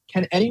thing. Like,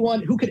 can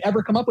anyone who could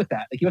ever come up with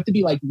that? Like, you have to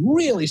be like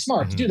really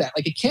smart to do that.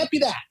 Like, it can't be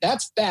that.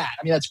 That's bad.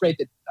 I mean, that's great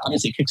that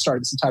obviously kickstarted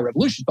this entire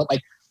revolution, but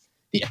like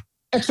the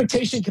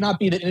expectation cannot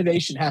be that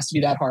innovation has to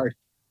be that hard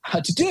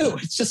to do.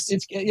 It's just,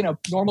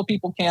 normal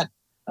people can't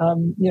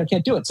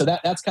can't do it. So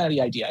that's kind of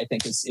the idea, I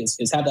think, is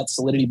have that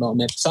solidity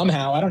moment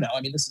somehow. I don't know.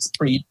 I mean, this is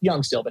pretty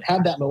young still, but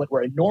have that moment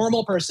where a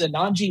normal person,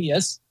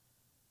 non-genius,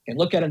 can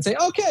look at it and say,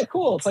 okay,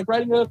 cool. It's like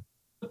writing a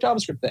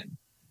JavaScript thing.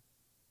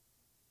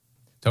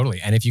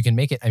 Totally. And if you can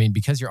make it, I mean,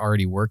 because you're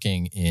already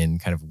working in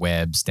kind of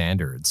web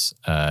standards,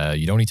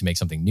 you don't need to make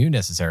something new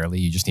necessarily.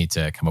 You just need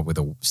to come up with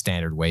a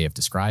standard way of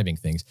describing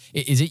things.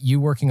 Is it you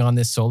working on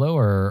this solo,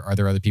 or are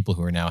there other people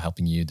who are now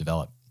helping you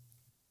develop?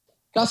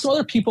 Got some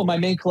other people. My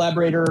main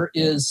collaborator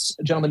is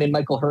a gentleman named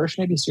Michael Hirsch.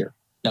 Maybe he's here.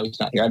 No, he's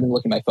not here. I've been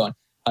looking at my phone.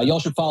 Y'all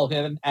should follow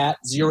him at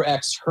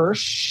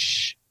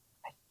 0xHirsch.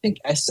 I think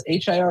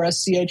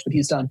HIRSCH, but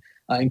he's done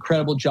an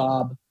incredible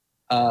job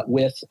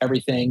with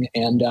everything.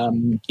 And,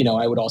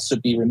 I would also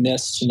be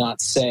remiss to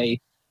not say,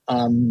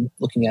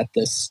 looking at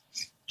this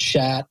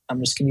chat, I'm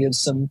just going to give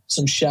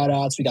some shout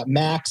outs. We got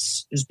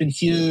Max, who's been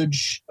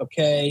huge.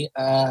 Okay.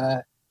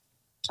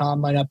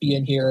 Tom might not be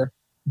in here.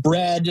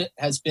 Bread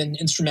has been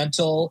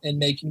instrumental in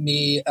making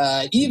me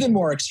even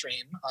more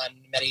extreme on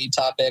many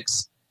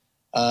topics.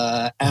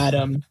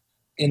 Adam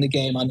in the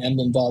game on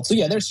Emblem Vault. So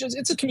yeah,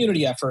 it's a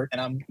community effort,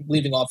 and I'm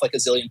leaving off like a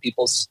zillion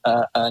people's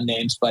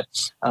names, but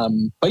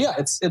yeah,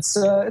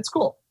 it's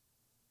cool.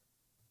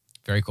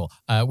 Very cool.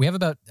 We have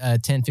about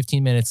 10,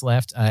 15 minutes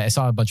left. I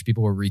saw a bunch of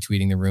people were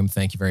retweeting the room.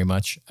 Thank you very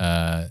much.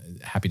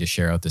 Happy to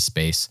share out the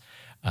space.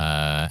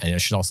 And I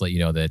should also let you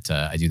know that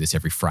I do this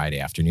every Friday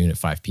afternoon at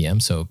 5 p.m.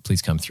 So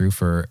please come through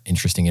for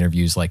interesting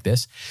interviews like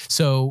this.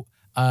 So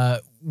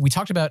we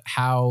talked about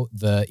how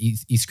the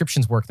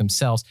Ethscriptions work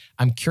themselves.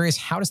 I'm curious,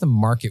 how does the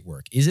market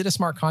work? Is it a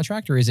smart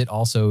contract, or is it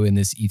also in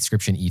this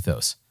Ethscription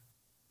ethos?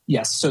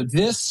 Yes. So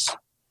it's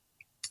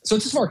a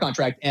smart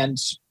contract, and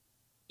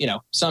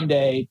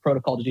someday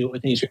protocol to do it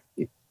with an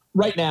Ethscription.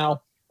 Right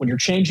now, when you're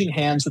changing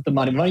hands with the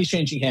money, when money's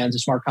changing hands, a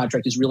smart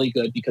contract is really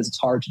good because it's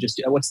hard to just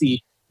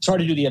it's hard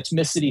to do the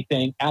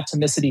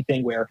atomicity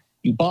thing where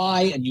you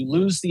buy and you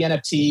lose the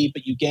NFT,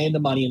 but you gain the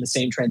money in the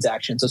same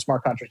transaction. So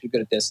smart contracts are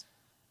good at this.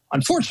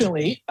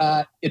 Unfortunately,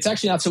 it's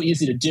actually not so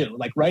easy to do.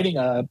 Like writing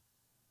a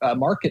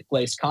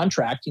marketplace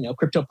contract,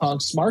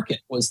 CryptoPunks Market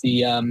was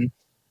the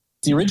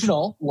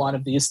original one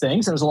of these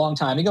things. It was a long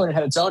time ago, and it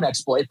had its own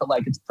exploit, but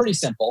it's pretty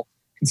simple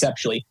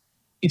conceptually.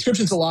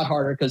 Ethscription's a lot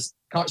harder because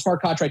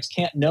smart contracts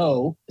can't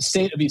know the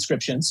state of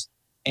Ethscriptions.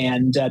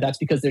 And that's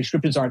because their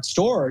Ethscriptions aren't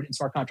stored in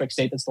smart contract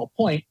state. That's the whole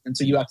point. And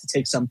so you have to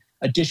take some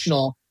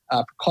additional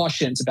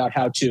precautions about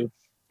how to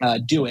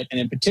do it. And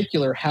in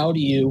particular, how do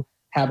you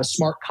have a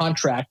smart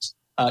contract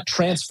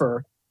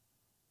transfer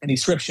an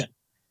Ethscription?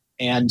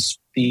 And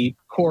the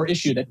core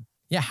issue that...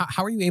 Yeah,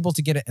 how are you able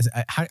to get it?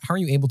 How are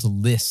you able to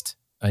list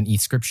an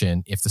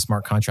Ethscription if the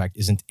smart contract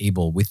isn't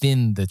able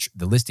within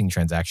the listing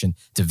transaction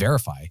to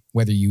verify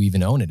whether you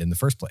even own it in the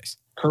first place?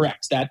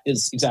 Correct. That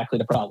is exactly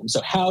the problem.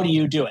 So how do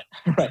you do it?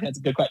 Right. That's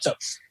a good question.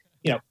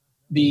 So,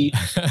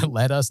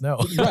 let us know.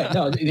 Right.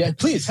 No,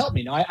 please help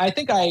me. No, I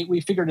think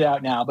we figured it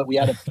out now, but we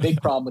had a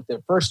big problem with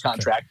the first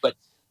contract. Okay. But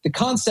the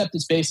concept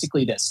is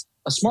basically this.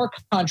 A smart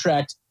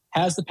contract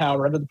has the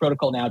power under the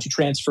protocol now to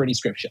transfer an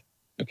Ethscription.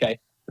 Okay.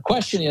 The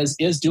question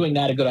is doing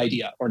that a good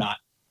idea or not?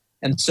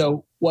 And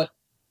so what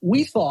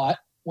we thought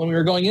when we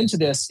were going into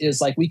this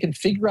is we can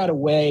figure out a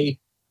way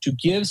to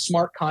give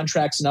smart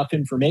contracts enough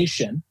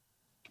information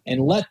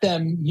and let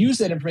them use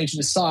that information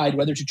to decide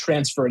whether to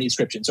transfer an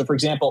Ethscription. So, for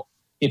example,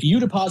 if you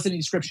deposit an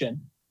Ethscription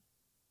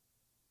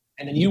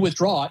and then you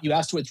withdraw it, you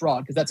ask to withdraw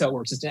it because that's how it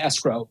works. It's an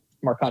escrow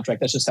smart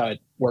contract. That's just how it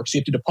works. So you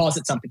have to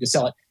deposit something to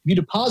sell it. If you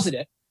deposit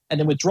it and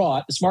then withdraw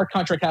it, the smart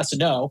contract has to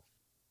know,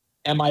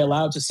 am I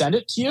allowed to send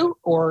it to you?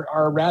 Or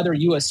are rather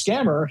you a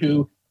scammer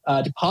who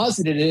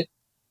deposited it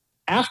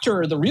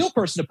after the real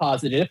person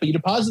deposited it, but you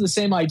deposited the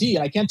same ID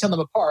and I can't tell them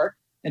apart.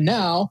 And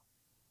now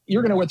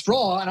you're going to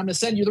withdraw and I'm going to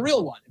send you the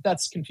real one. If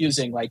that's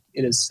confusing,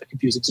 it is a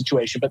confusing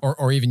situation. But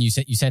or even you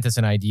sent us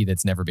an ID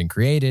that's never been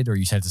created, or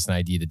you sent us an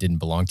ID that didn't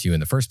belong to you in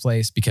the first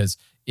place, because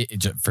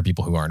for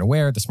people who aren't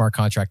aware, the smart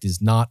contract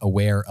is not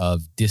aware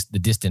of the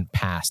distant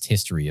past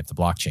history of the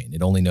blockchain.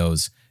 It only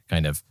knows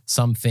kind of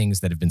some things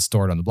that have been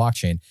stored on the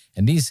blockchain.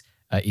 And these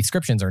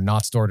Ethscriptions are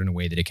not stored in a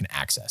way that it can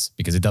access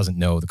because it doesn't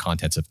know the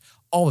contents of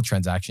all the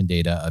transaction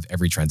data of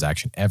every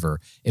transaction ever.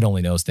 It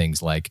only knows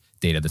things like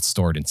data that's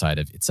stored inside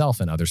of itself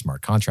and other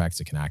smart contracts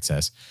it can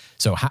access.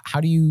 So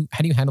how do you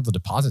handle the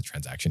deposit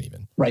transaction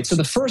even? Right. So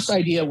the first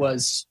idea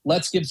was,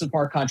 let's give the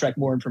smart contract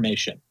more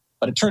information.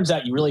 But it turns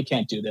out you really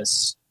can't do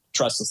this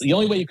trustlessly. The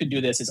only way you could do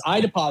this is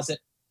I deposit,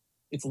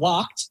 it's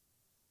locked,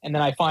 and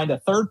then I find a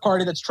third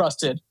party that's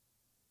trusted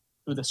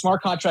who the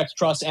smart contract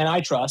trusts and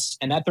I trust,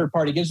 and that third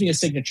party gives me a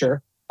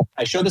signature.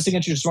 I show the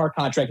signature to smart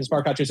contract. The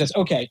smart contract says,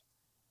 okay,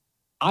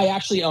 I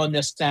actually own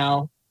this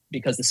now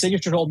because the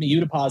signature told me you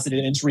deposited it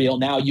and it's real.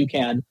 Now you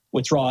can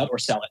withdraw it or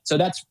sell it. So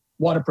that's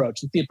one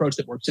approach. It's the approach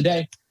that works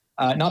today.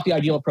 Not the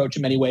ideal approach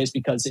in many ways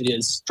because it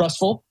is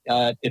trustful.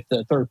 If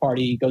the third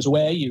party goes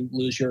away, you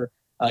lose your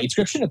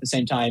Ethscription. At the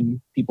same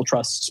time, people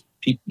trust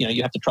people.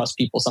 You have to trust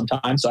people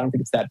sometimes. So I don't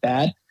think it's that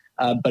bad.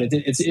 But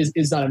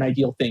it's not an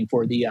ideal thing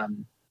for the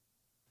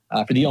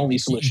for the only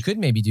solution. You could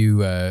maybe do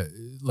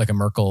like a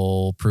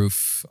Merkle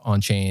proof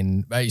on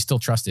chain. You still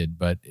trusted,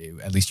 but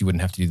at least you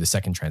wouldn't have to do the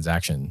second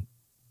transaction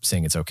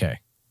saying it's okay.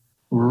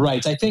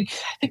 Right. I think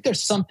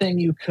there's something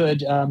you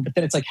could, but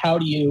then it's like, how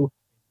do you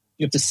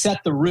have to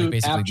set the root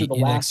like after the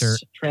last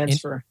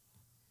transfer.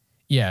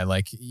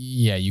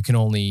 You can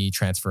only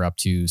transfer up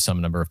to some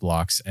number of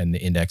blocks, and the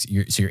index.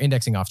 So you're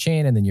indexing off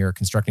chain, and then you're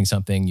constructing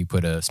something. You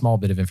put a small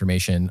bit of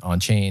information on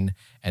chain,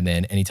 and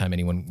then anytime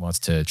anyone wants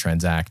to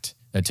transact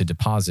to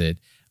deposit,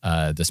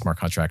 the smart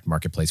contract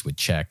marketplace would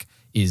check: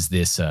 is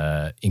this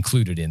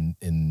included in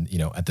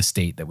at the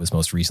state that was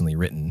most recently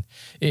written?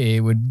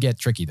 It would get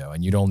tricky though,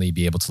 and you'd only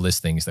be able to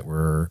list things that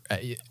were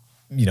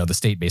the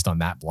state based on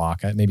that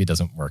block. Maybe it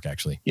doesn't work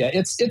actually. Yeah,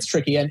 it's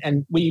tricky,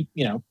 and we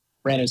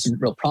ran into some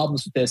real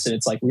problems with this, and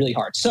it's like really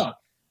hard. So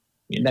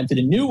we invented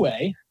a new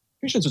way.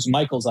 I'm sure this was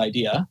Michael's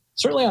idea.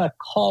 Certainly on a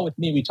call with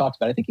me, we talked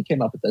about it. I think he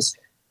came up with this.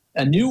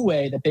 A new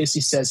way that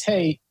basically says,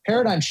 hey,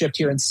 paradigm shift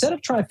here. Instead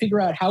of trying to figure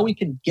out how we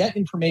can get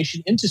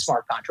information into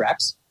smart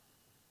contracts,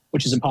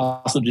 which is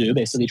impossible to do,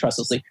 basically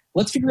trustlessly,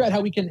 let's figure out how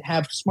we can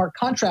have smart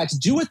contracts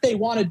do what they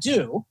want to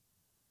do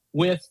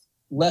with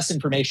less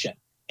information.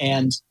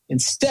 And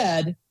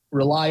instead,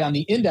 rely on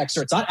the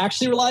indexer. It's not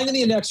actually relying on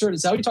the indexer.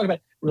 It's how we talk about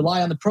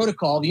rely on the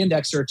protocol, the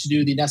indexer, to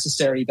do the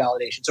necessary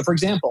validation. So, for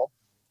example,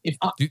 if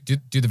do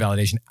the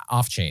validation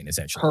off chain,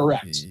 essentially.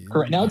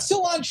 Correct. Now it's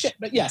still on chain,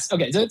 but yes,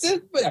 okay. So it's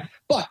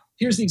but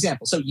here's the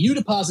example. So you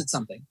deposit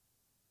something,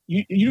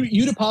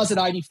 you deposit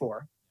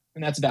ID4,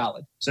 and that's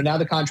valid. So now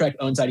the contract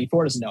owns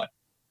ID4, doesn't know it.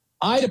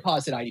 I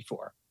deposit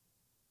ID4.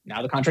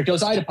 Now the contract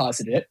knows I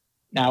deposited it.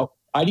 Now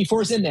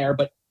ID4 is in there,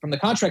 but from the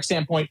contract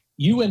standpoint,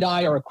 you and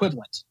I are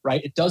equivalent,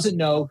 right? It doesn't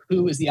know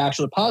who is the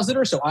actual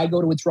depositor. So I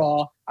go to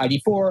withdraw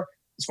ID4,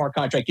 the smart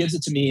contract gives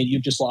it to me, and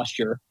you've just lost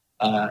your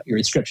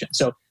inscription.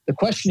 So the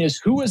question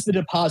is, who is the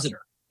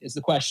depositor is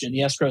the question in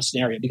the escrow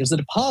scenario, because the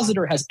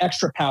depositor has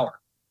extra power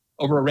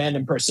over a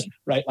random person,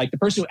 right? Like the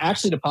person who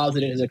actually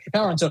deposited has extra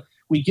power. And so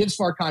we give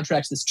smart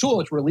contracts this tool,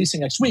 which we're releasing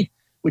next week,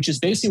 which is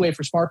basically a way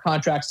for smart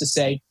contracts to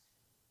say,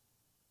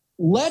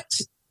 let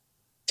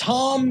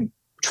Tom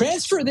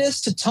transfer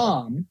this to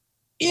Tom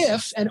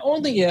if and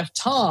only if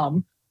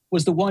Tom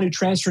was the one who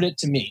transferred it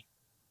to me.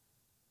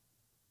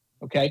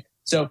 Okay?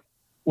 So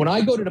when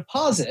I go to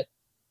deposit,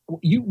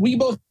 we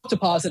both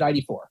deposit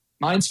ID4.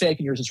 Mine's fake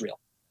and yours is real.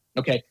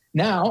 Okay?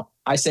 Now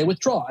I say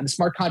withdraw, and the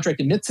smart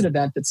contract emits an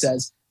event that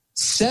says,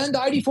 send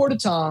ID4 to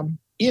Tom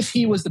if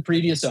he was the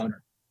previous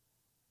owner.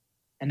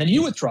 And then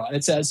you withdraw, and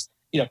it says,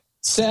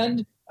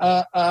 send,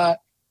 his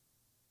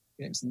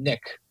name's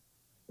Nick,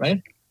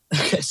 right?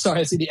 Okay,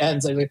 sorry, I see the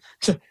ends.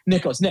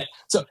 Nick.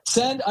 So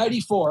send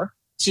ID4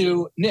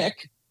 to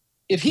Nick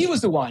if he was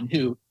the one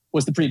who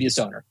was the previous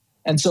owner.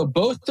 And so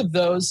both of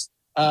those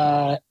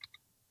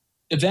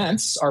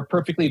events are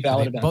perfectly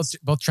valid events.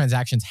 Both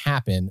transactions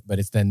happen, but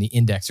it's then the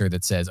indexer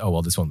that says, oh,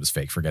 well, this one was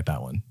fake. Forget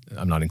that one.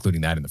 I'm not including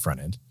that in the front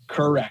end.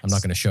 Correct. I'm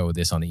not going to show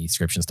this on the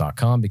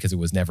Ethscriptions.com because it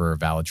was never a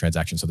valid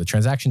transaction. So the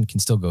transaction can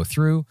still go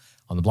through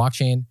on the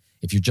blockchain.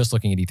 If you're just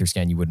looking at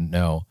Etherscan, you wouldn't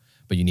know,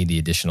 but you need the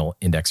additional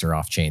indexer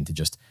off chain to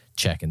just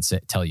check and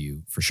tell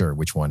you for sure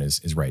which one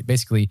is right.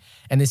 Basically,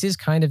 and this is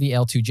kind of the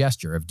L2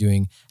 gesture of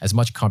doing as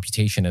much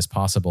computation as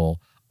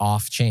possible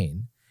off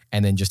chain,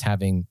 and then just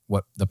having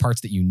what the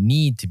parts that you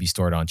need to be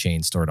stored on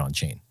chain.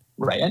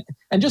 Right.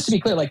 And just to be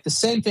clear, like the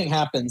same thing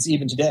happens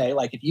even today.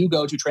 Like if you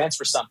go to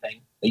transfer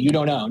something that you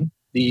don't own,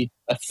 the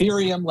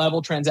Ethereum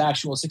level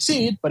transaction will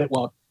succeed, but it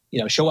won't,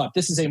 show up.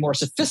 This is a more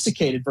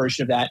sophisticated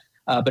version of that,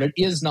 but it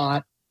is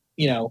not,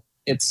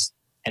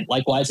 and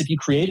likewise, if you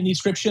create an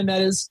inscription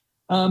that is,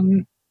 a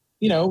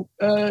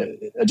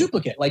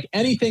duplicate, like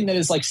anything that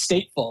is like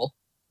stateful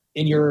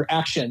in your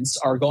actions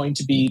are going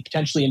to be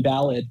potentially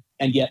invalid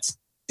and yet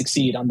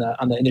succeed on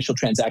the initial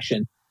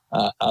transaction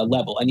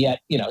level. And yet,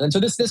 and so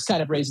this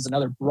kind of raises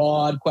another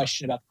broad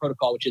question about the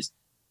protocol, which is,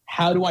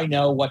 how do I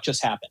know what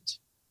just happened?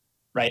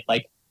 Right?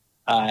 Like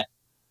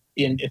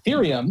in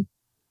Ethereum,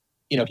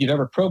 if you've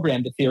ever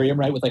programmed Ethereum,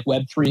 right, with like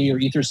Web3 or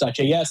Ethers.js,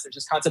 there's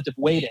this concept of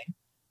waiting,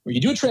 where you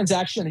do a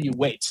transaction and you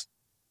wait.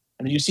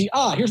 And then you see,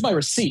 here's my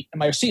receipt. And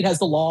my receipt has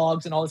the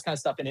logs and all this kind of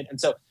stuff in it.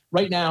 And so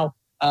right now,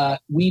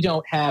 we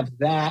don't have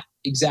that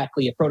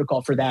exactly, a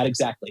protocol for that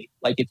exactly.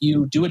 Like if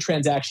you do a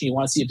transaction, you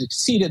want to see if it's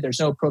succeeded, there's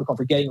no protocol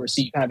for getting a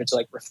receipt. You kind of have to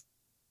like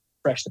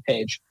refresh the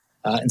page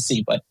and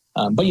see. But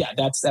yeah,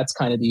 that's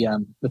kind of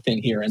the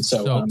thing here. And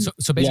so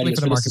basically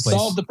for the marketplace, to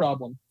solve the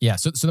problem. Yeah.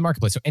 So the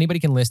marketplace, so anybody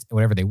can list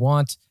whatever they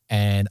want.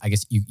 And I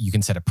guess you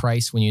can set a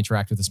price when you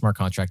interact with the smart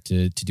contract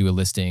to do a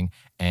listing.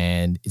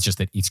 And it's just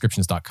that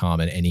Ethscriptions.com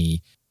and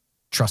any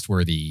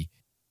trustworthy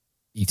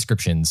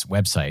Ethscriptions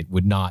website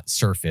would not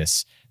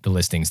surface the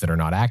listings that are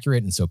not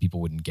accurate, and so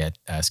people wouldn't get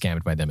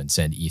scammed by them and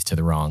send ETH to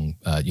the wrong,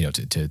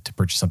 to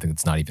purchase something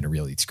that's not even a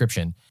real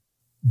Ethscription.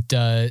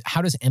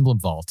 How does Emblem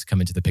Vault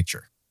come into the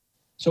picture?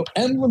 So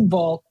Emblem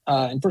Vault,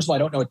 and first of all, I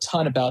don't know a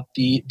ton about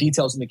the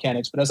details and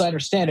mechanics, but as I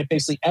understand it,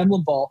 basically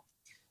Emblem Vault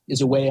is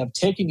a way of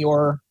taking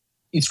your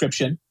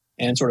Ethscription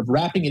and sort of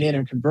wrapping it in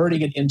and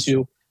converting it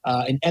into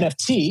an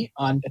NFT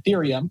on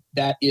Ethereum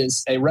that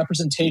is a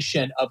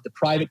representation of the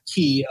private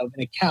key of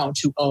an account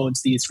who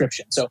owns the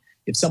inscription. So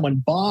if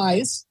someone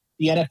buys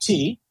the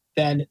NFT,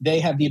 then they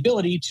have the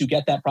ability to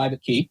get that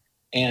private key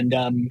and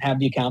have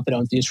the account that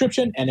owns the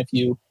inscription. And if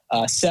you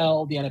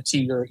sell the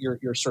NFT,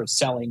 you're sort of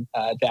selling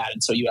that.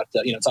 And so you have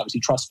to, it's obviously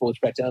trustful with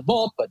respect to Emblem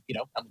Vault, but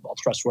Emblem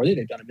Vault's trustworthy.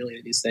 They've done a million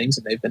of these things,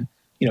 and they've been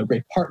a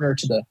great partner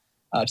to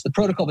the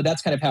protocol. But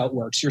that's kind of how it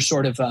works. You're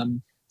sort of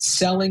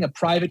selling a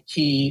private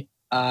key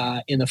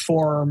in the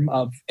form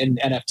of an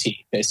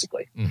NFT,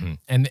 basically. Mm-hmm.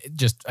 And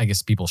just, I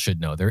guess people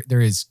should know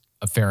there is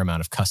a fair amount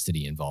of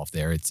custody involved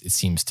there. It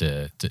seems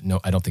to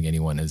no, I don't think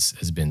anyone has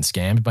been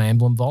scammed by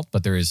Emblem Vault,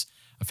 but there is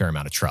a fair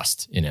amount of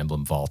trust in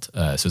Emblem Vault.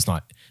 So it's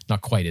not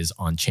quite as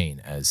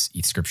on-chain as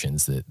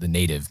Ethscriptions, the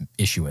native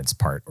issuance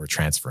part or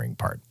transferring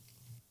part.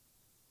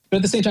 But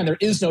at the same time, there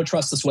is no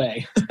trustless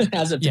way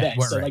as of today.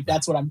 So right.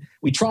 That's what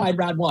we tried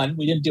round one.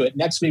 We didn't do it.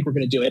 Next week, we're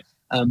going to do it.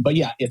 But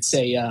yeah, it's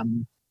a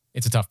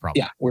tough problem.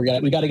 Yeah,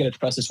 we got to get it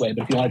trustless way.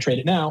 But if you want to trade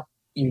it now,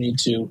 you need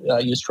to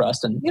use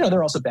trust. And, there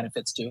are also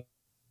benefits too.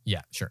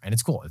 Yeah, sure. And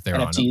it's cool if they're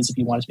NFTs, if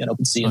you want it to be on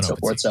OpenSea and so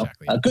forth. So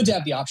exactly. Good to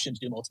have the option to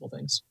do multiple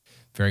things.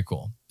 Very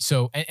cool.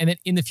 So, and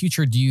in the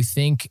future, do you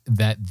think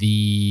that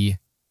the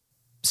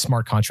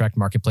smart contract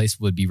marketplace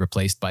would be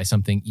replaced by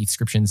something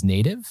Ethscriptions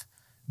native?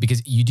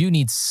 Because you do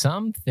need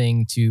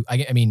something to,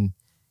 I mean,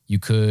 you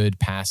could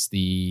pass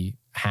the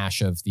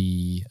hash of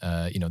the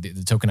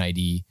token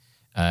ID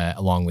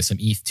along with some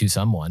ETH to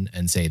someone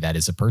and say that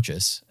is a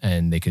purchase.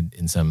 And they could,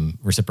 in some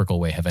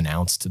reciprocal way, have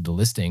announced the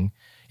listing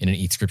in an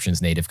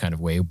Ethscriptions native kind of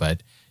way.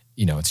 But,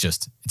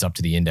 it's up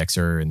to the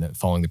indexer and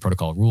following the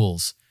protocol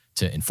rules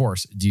to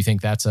enforce. Do you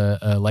think that's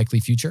a likely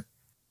future?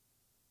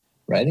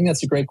 Right. I think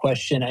that's a great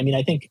question. I mean,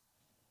 I think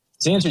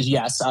the answer is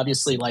yes.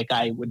 Obviously,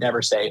 I would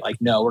never say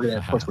no,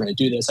 of course we're going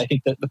to do this. I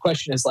think that the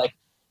question is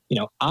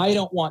I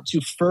don't want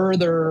to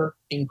further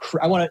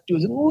I want to do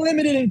as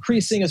limited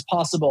increasing as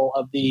possible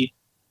of the,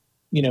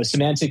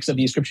 semantics of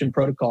the Ethscription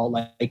protocol.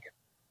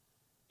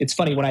 It's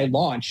funny, when I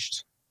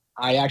launched,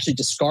 I actually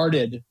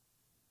discarded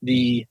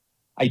the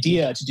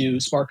idea to do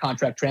smart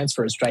contract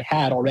transfers, which I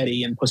had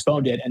already, and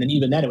postponed it. And then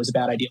even then it was a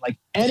bad idea.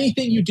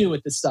 Anything you do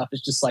with this stuff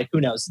is just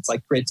who knows? It's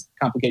creates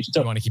complications.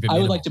 So you want to keep it I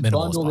would like to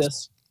bundle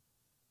this.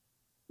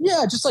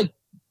 Yeah, just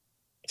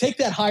take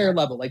that higher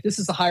level. This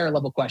is a higher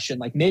level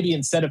question. Maybe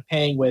instead of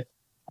paying with,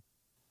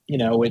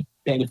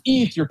 paying with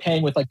ETH, you're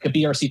paying with a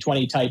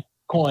BRC20 type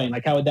coin.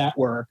 How would that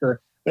work?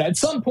 But at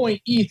some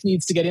point, ETH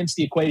needs to get into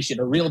the equation,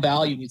 or real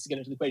value needs to get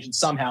into the equation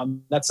somehow.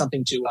 That's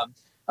something to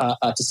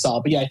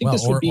solve. But yeah, I think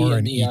this would be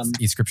in the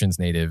Ethscriptions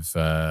native.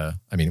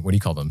 What do you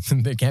call them?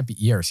 They can't be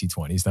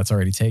ERC20s. That's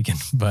already taken.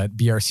 But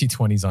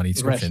BRC20s on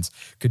Ethscriptions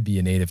could be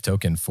a native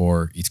token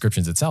for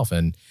Ethscriptions itself,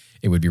 and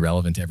it would be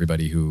relevant to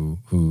everybody who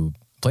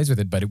plays with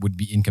it. But it would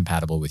be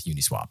incompatible with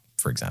Uniswap,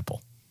 for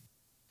example.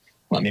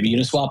 Well, maybe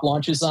Uniswap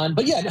launches on,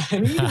 but yeah, you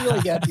can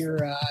really get your,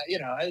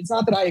 it's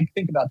not that I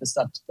think about this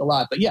stuff a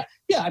lot, but yeah.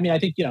 I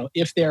think,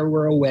 if there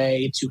were a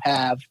way to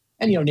have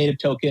any, native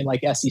token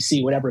like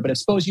SEC, whatever, but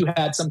suppose you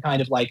had some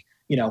kind of ETH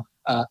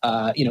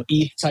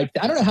type,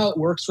 I don't know how it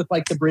works with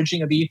the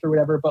bridging of ETH or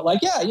whatever, but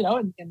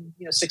in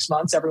 6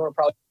 months, everyone will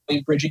probably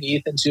be bridging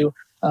ETH into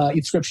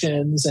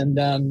Ethscriptions and,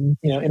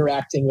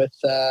 interacting with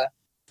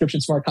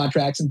Ethscription smart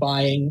contracts and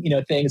buying,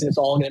 things, and it's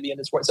all going to be in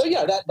this world. So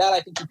yeah, that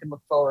I think you can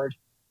look forward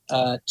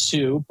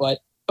to, but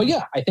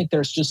yeah, I think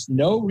there's just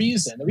no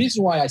reason. The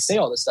reason why I say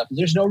all this stuff is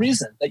there's no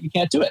reason that you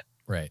can't do it.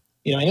 Right.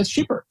 And it's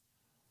cheaper.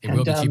 It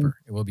will be cheaper.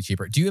 It will be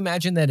cheaper. Do you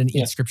imagine that an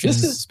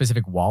Ethscriptions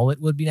specific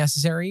wallet would be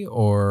necessary,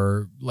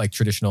 or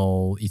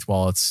traditional ETH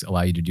wallets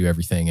allow you to do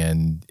everything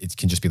and it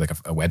can just be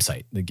a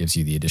website that gives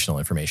you the additional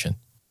information?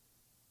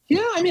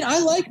 Yeah,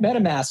 I like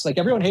MetaMask.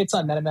 Everyone hates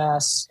on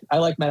MetaMask. I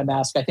like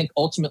MetaMask. I think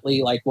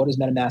ultimately, what does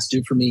MetaMask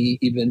do for me,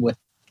 even with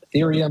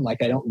Ethereum? I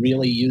don't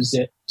really use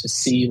it to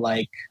see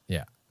what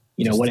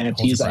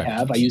NFTs I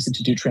have. I use it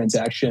to do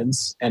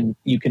transactions, and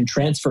you can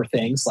transfer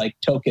things like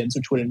tokens,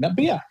 which wouldn't. But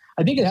yeah,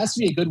 I think it has to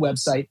be a good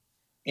website,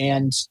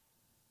 and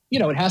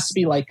it has to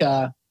be it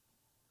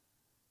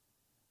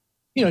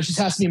just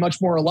has to be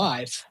much more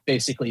alive,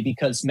 basically,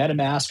 because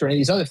MetaMask or any of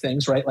these other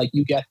things, right?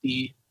 You get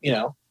the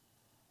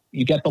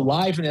you get the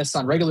liveness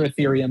on regular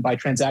Ethereum by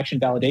transaction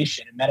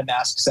validation, and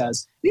MetaMask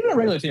says, even on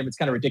regular Ethereum, it's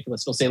kind of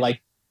ridiculous. They'll say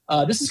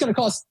this is going to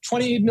cost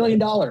 $20 million.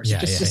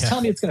 Just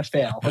tell me it's going to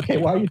fail. Okay,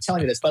 why are you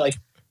telling me this? But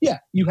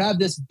you have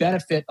this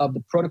benefit of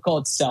the protocol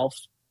itself,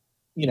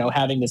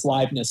 having this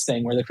liveness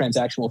thing where the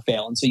transaction will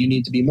fail. And so you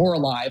need to be more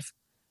alive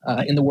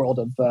in the world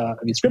of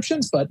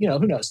Ethscriptions. But,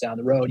 who knows, down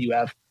the road you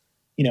have,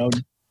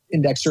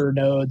 indexer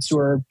nodes who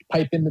are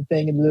piping the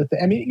thing into the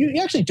thing.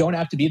 You actually don't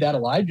have to be that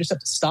alive. You just have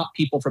to stop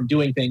people from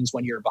doing things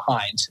when you're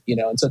behind,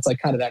 and so it's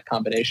kind of that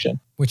combination.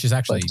 Which is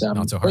actually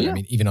not so hard. Yeah.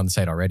 Even on the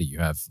site already, you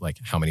have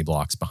how many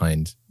blocks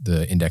behind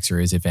the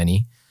indexer is, if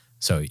any.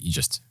 So you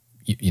just,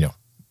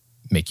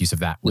 make use of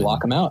that.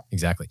 Lock them out.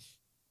 Exactly.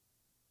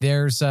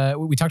 There's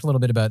we talked a little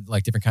bit about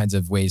like different kinds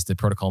of ways the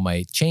protocol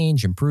might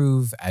change,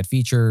 improve, add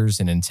features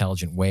in an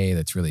intelligent way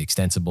that's really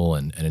extensible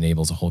and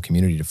enables a whole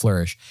community to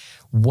flourish.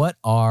 What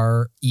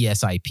are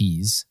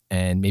ESIPs?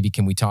 And maybe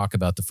can we talk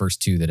about the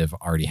first two that have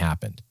already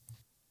happened?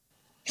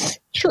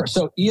 Sure.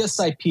 So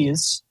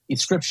ESIPs,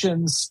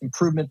 Ethscriptions,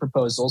 improvement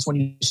proposals. When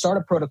you start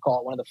a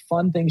protocol, one of the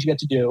fun things you get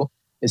to do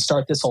is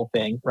start this whole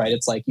thing, right?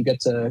 It's like you get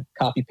to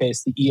copy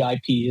paste the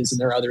EIPs and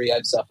there are other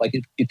EIP stuff like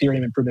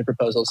Ethereum improvement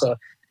proposals. So,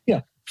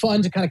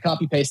 fun to kind of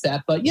copy paste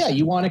that. But yeah,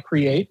 you want to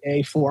create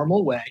a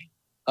formal way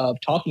of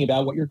talking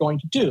about what you're going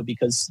to do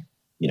because,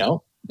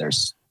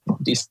 there's a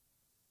decent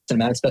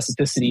amount of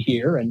specificity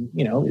here and,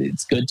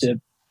 it's good to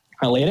kind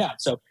of lay it out.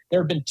 So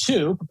there have been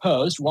two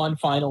proposed, one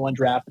final, one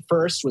draft. The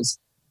first was,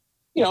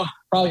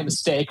 probably a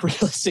mistake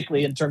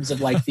realistically in terms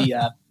of like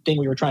the thing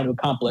we were trying to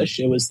accomplish.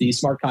 It was the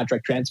smart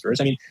contract transfers.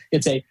 I mean,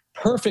 it's a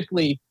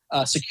perfectly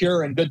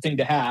secure and good thing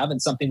to have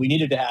and something we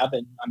needed to have.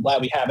 And I'm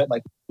glad we have it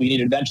like we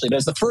needed eventually. But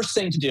it's the first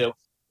thing to do.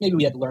 Maybe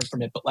we had to learn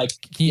from it, but like,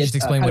 can you just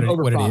explain what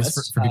it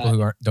is for people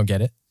who don't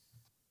get it?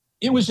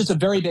 It was just a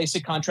very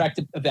basic contract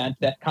event.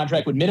 That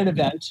contract would mint an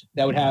event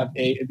that would have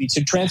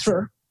to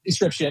transfer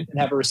Ethscription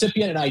and have a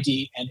recipient and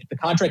ID. And if the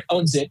contract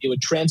owns it, it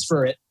would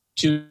transfer it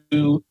to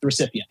the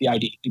recipient, the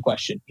ID in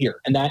question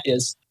here. And that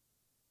is,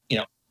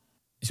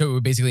 So it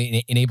would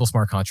basically enable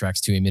smart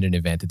contracts to emit an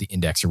event that the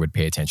indexer would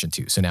pay attention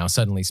to. So now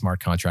suddenly smart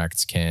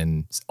contracts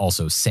can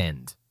also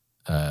send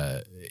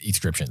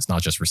Ethscriptions,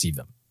 not just receive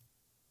them.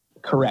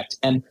 Correct.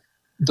 And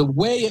the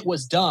way it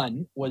was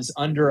done was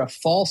under a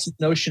false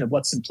notion of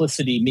what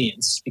simplicity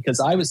means.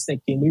 Because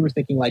we were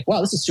thinking like,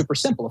 wow, this is super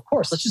simple. Of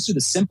course, let's just do the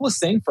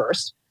simplest thing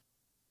first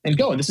and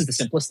go. And this is the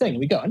simplest thing. And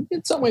we go. And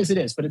in some ways it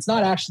is, but it's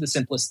not actually the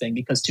simplest thing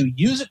because to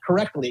use it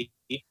correctly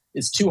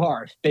is too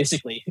hard,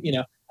 basically.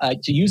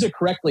 To use it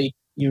correctly,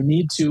 you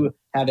need to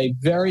have a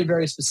very,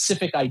 very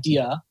specific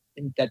idea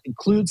that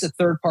includes a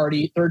third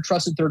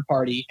trusted third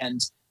party.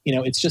 And,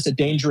 it's just a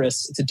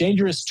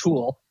dangerous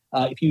tool.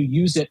 If you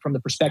use it from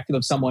the perspective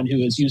of someone who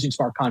is using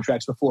smart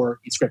contracts before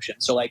Ethscription.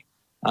 So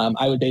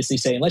I would basically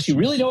say, unless you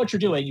really know what you're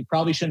doing, you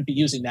probably shouldn't be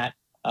using that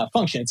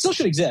function. It still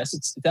should exist.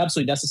 It's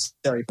absolutely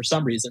necessary for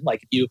some reason.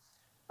 Like if you,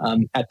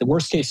 at the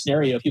worst case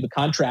scenario, if you have a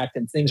contract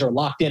and things are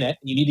locked in it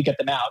and you need to get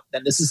them out,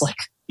 then this is like,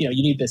 you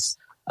need this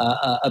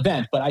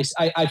event. But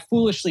I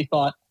foolishly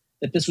thought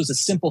that this was a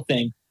simple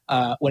thing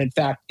when in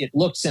fact it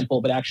looked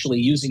simple, but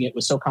actually using it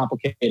was so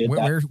complicated.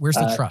 Where's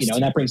the trust?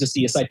 And that brings us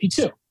to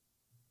ESIP2.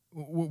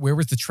 Where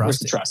was the trust? Where's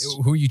the trust?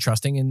 Who are you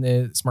trusting in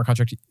the smart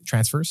contract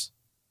transfers?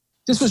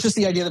 This was just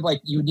the idea that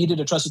like you needed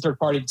a trusted third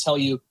party to tell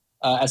you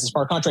as a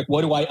smart contract,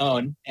 what do I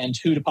own and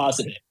who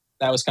deposited it?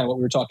 That was kind of what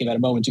we were talking about a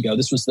moment ago.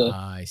 This was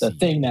the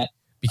thing that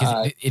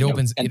because it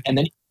opens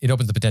it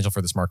opens the potential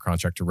for the smart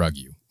contract to rug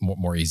you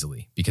more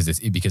easily because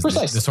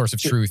the source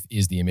of truth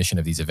is the emission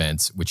of these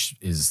events, which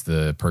is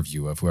the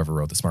purview of whoever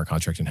wrote the smart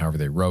contract and however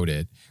they wrote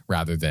it,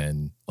 rather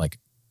than like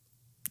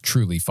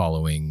truly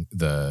following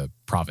the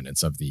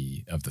provenance of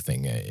the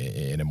thing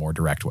in a more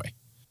direct way.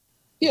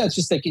 Yeah, it's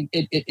just like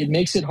it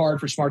makes it hard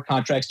for smart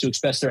contracts to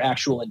express their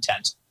actual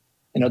intent.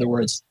 In other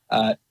words,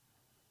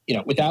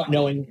 without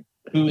knowing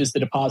who is the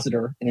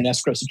depositor in an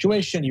escrow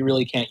situation, you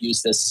really can't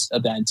use this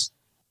event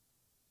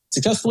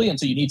successfully. And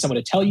so you need someone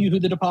to tell you who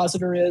the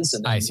depositor is,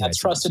 and that's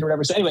trusted or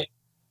whatever. So anyway.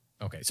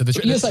 Okay, so the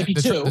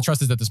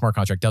trust is that the smart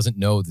contract doesn't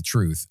know the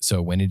truth.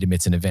 So when it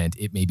emits an event,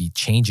 it may be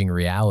changing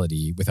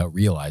reality without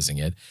realizing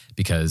it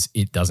because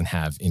it doesn't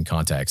have in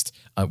context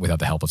without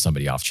the help of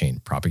somebody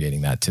off-chain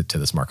propagating that to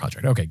the smart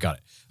contract. Okay, got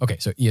it. Okay,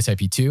 so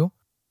ESIP2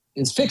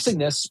 is fixing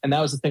this, and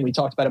that was the thing we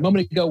talked about a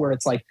moment ago where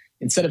it's like,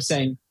 instead of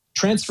saying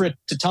transfer it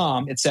to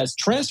Tom, it says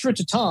transfer it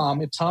to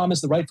Tom if Tom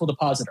is the rightful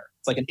depositor.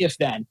 It's like an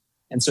if-then.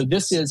 And so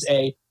this is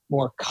a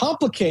more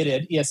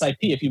complicated ESIP.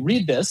 If you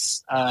read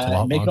this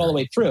and make it all the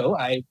way through,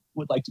 I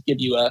would like to give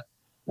you an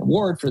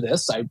award for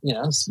this. I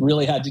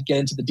really had to get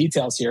into the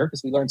details here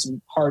because we learned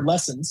some hard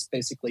lessons,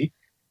 basically.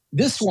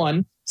 This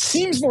one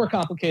seems more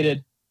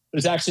complicated, but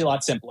it's actually a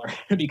lot simpler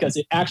because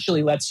it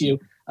actually lets you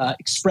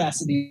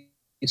express. The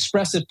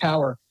expressive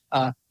power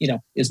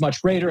is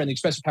much greater, and the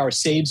expressive power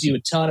saves you a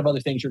ton of other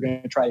things you're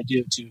going to try to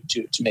do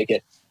to make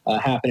it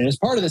happen. And as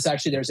part of this,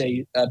 actually, there's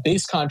a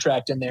base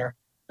contract in there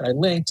that I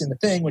linked in the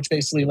thing, which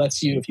basically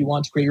lets you, if you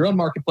want to create your own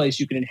marketplace,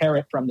 you can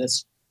inherit from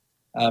this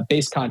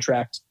base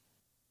contract,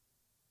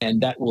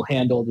 and that will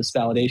handle this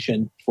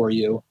validation for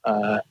you.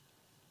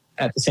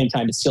 At the same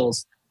time, it still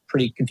is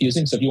pretty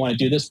confusing. So if you want to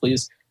do this,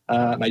 please,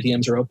 my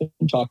DMs are open.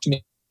 Talk to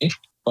me.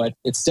 But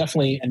it's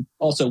definitely, and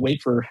also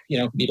wait for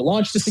me to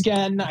launch this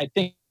again. I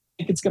think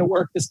it's going to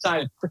work this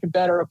time. It's freaking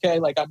better. Okay,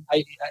 like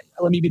I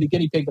let me be the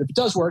guinea pig. But if it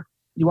does work,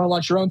 you want to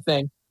launch your own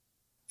thing,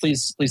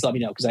 please let me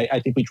know because I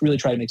think we really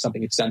try to make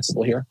something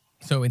extensible here.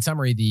 So in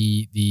summary,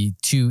 the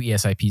two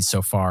ESIPs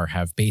so far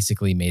have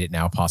basically made it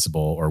now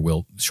possible, or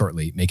will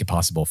shortly make it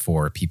possible,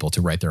 for people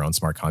to write their own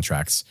smart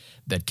contracts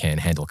that can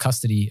handle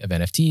custody of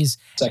NFTs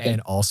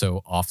and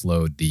also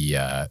offload the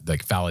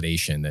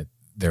validation that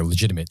they're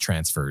legitimate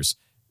transfers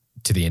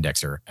to the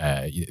indexer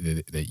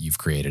that you've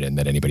created and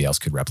that anybody else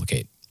could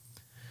replicate.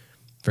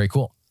 Very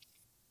cool.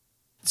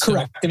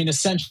 Correct. I mean,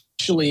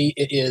 essentially,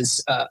 it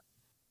is.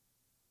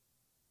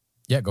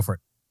 Yeah, go for it.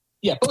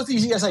 Yeah, both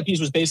these SIPs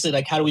was basically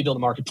like, how do we build a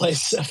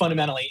marketplace?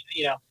 Fundamentally,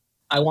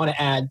 I want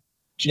to add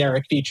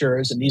generic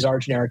features, and these are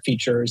generic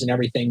features and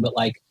everything, but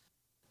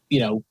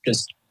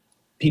just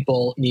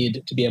people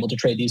need to be able to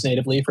trade these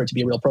natively for it to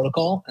be a real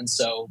protocol, and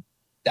so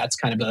that's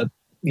kind of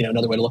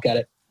another way to look at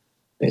it,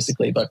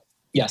 basically. But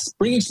yes,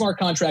 bringing smart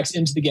contracts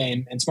into the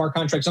game, and smart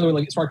contracts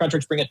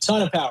bring a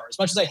ton of power. As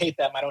much as I hate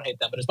them, I don't hate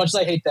them, but as much as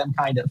I hate them,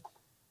 kind of,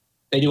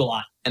 they do a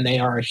lot, and they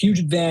are a huge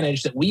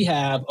advantage that we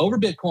have over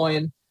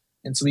Bitcoin.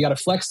 And so we got to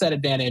flex that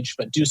advantage,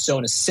 but do so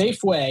in a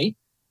safe way,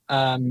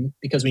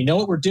 because we know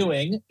what we're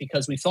doing,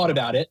 because we thought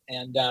about it,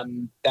 and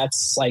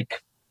that's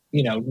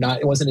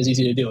it wasn't as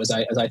easy to do as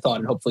I thought,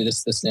 and hopefully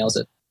this nails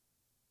it.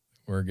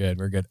 We're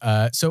good.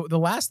 So the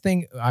last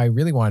thing I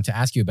really wanted to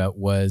ask you about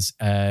was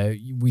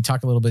we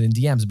talked a little bit in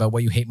DMs about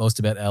what you hate most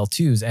about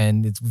L2s,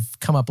 and it's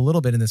come up a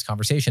little bit in this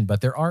conversation,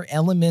 but there are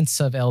elements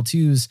of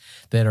L2s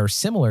that are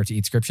similar to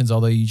Ethscriptions,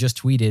 although you just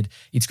tweeted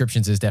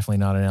Ethscriptions is definitely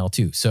not an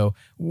L2. So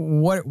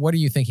what are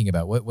you thinking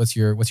about? What's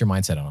your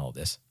mindset on all of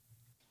this?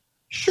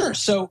 Sure.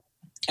 So,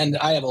 and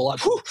I have a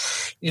lot.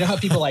 You know how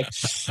people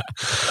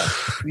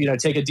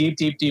take a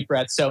deep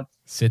breath. So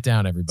sit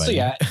down, everybody. So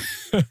yeah,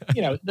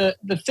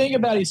 the thing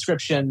about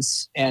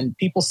Ethscriptions, and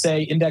people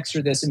say index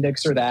or this,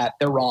 index or that,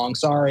 they're wrong.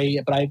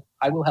 Sorry, but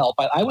I will help.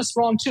 I was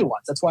wrong too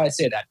once. That's why I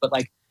say that. But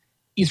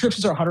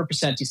Ethscriptions are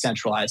 100%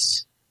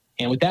 decentralized,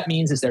 and what that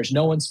means is there's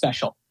no one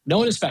special. No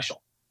one is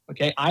special.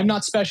 Okay, I'm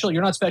not special.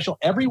 You're not special.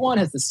 Everyone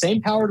has the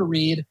same power to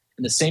read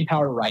and the same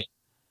power to write.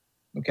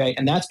 Okay,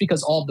 and that's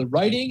because all of the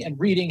writing and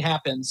reading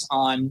happens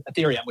on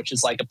Ethereum, which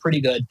is a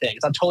pretty good thing.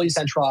 It's not totally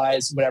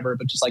centralized, whatever,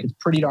 but just it's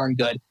pretty darn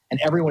good. And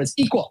everyone is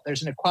equal.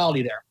 There's an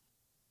equality there.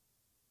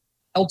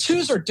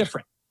 L2s are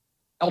different.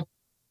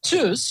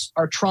 L2s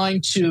are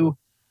trying to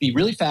be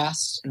really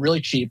fast and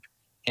really cheap.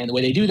 And the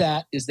way they do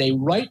that is they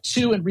write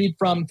to and read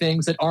from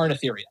things that aren't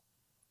Ethereum.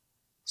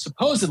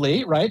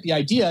 Supposedly, right, the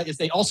idea is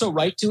they also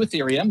write to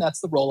Ethereum. That's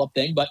the roll-up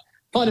thing. But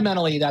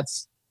fundamentally,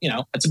 that's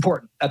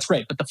important. That's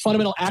great. But the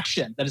fundamental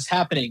action that is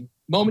happening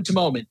moment to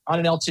moment on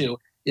an L2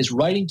 is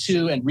writing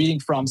to and reading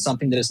from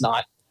something that is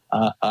not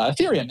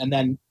Ethereum. And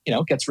then,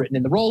 gets written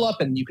in the rollup,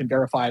 and you can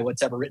verify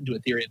what's ever written to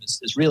Ethereum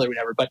is real or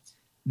whatever. But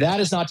that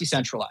is not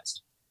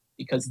decentralized,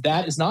 because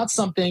that is not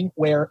something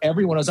where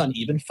everyone is on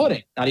even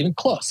footing, not even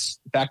close.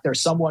 In fact, there's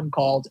someone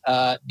called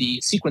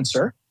the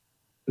sequencer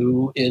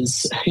who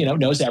is,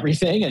 knows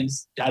everything and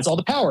has all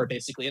the power,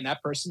 basically. And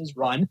that person is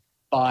run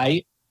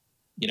by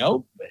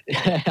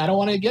I don't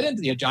want to get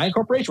into a giant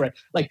corporation,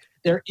 right?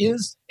 There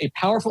is a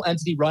powerful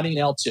entity running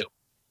an L2.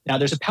 Now,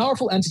 there's a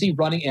powerful entity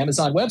running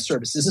Amazon Web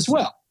Services as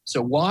well.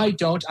 So why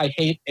don't I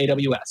hate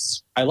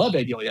AWS? I love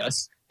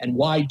AWS. And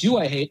why do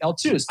I hate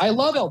L2s? I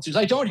love L2s.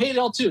 I don't hate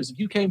L2s. If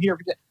you came here,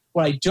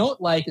 what I don't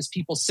like is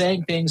people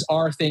saying things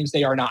are things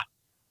they are not.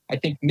 I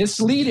think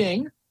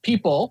misleading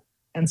people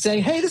and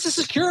saying, hey, this is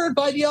secured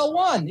by the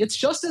L1. It's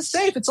just as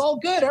safe. It's all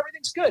good.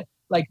 Everything's good.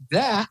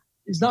 That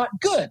is not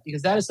good,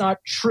 because that is not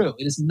true.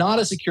 It is not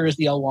as secure as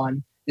the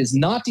L1. It is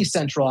not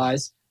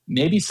decentralized.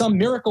 Maybe some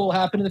miracle will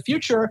happen in the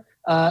future,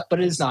 but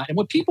it is not. And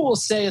what people will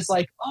say is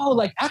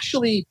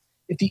actually,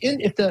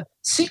 if the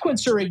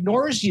sequencer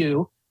ignores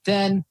you,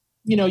 then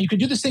you can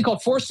do this thing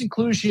called forced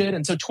inclusion.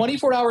 And so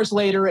 24 hours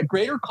later, at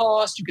greater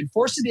cost, you can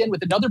force it in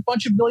with another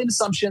bunch of million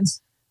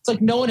assumptions.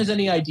 It's no one has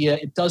any idea.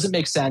 It doesn't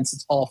make sense.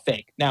 It's all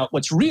fake. Now,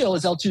 what's real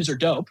is L2s are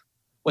dope.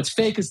 What's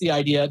fake is the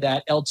idea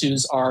that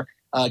L2s are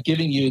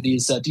giving you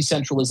these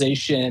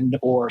decentralization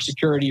or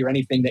security or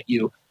anything that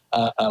you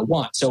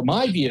want. So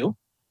my view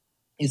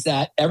is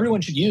that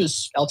everyone should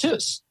use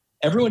L2s.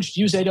 Everyone should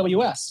use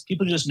AWS.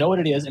 People just know what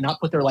it is and not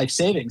put their life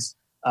savings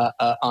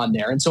on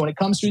there. And so when it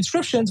comes to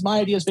Ethscriptions, my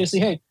idea is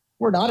basically, hey,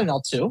 we're not an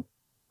L2.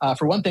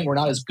 For one thing, we're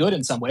not as good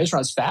in some ways. We're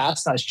not as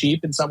fast, not as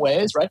cheap in some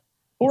ways, right?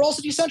 But we're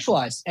also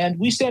decentralized. And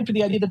we stand for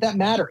the idea that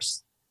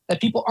matters,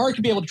 that people aren't going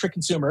to be able to trick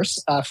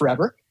consumers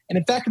forever. And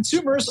in fact,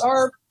 consumers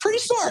are pretty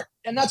smart.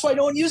 And that's why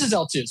no one uses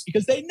L2s,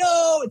 because they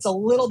know it's a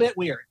little bit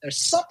weird. There's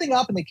something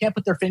up and they can't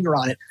put their finger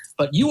on it.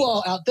 But you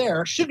all out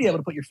there should be able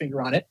to put your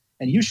finger on it.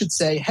 And you should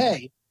say,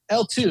 hey,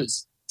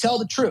 L2s, tell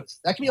the truth.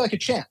 That can be like a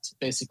chant,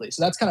 basically.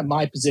 So that's kind of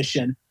my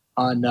position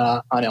on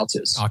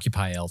L2s.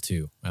 Occupy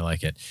L2. I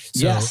like it.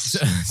 Yes.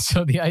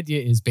 So the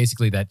idea is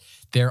basically that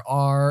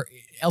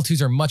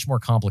L2s are much more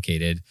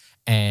complicated,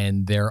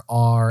 and there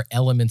are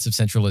elements of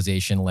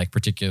centralization, like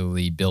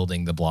particularly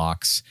building the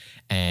blocks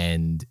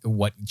and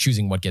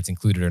choosing what gets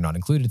included or not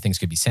included. Things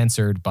could be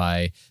censored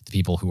by the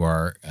people who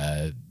are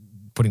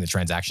putting the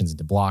transactions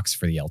into blocks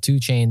for the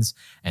L2 chains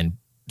and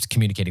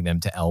communicating them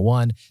to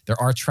L1. There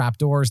are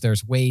trapdoors.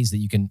 There's ways that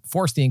you can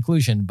force the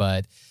inclusion,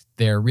 but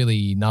they're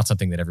really not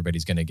something that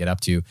everybody's going to get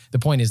up to. The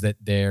point is that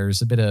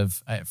there's a bit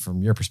of,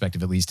 from your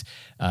perspective at least,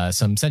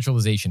 some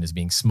centralization is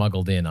being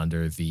smuggled in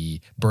under the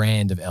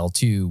brand of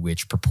L2,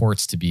 which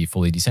purports to be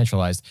fully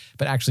decentralized,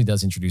 but actually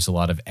does introduce a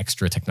lot of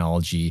extra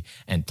technology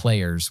and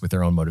players with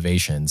their own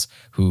motivations,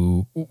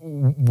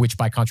 which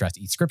by contrast,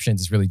 Ethscriptions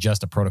is really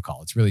just a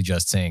protocol. It's really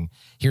just saying,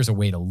 here's a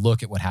way to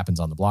look at what happens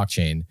on the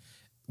blockchain.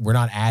 We're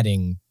not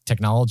adding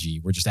technology.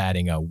 We're just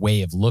adding a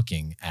way of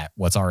looking at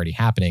what's already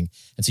happening.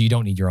 And so you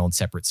don't need your own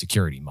separate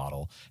security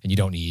model. And you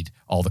don't need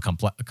all the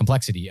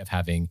complexity of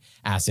having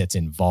assets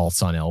in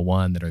vaults on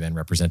L1 that are then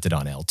represented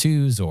on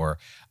L2s, or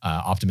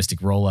optimistic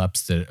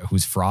rollups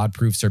whose fraud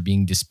proofs are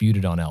being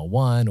disputed on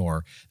L1,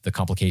 or the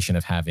complication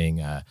of having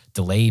a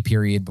delay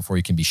period before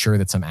you can be sure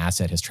that some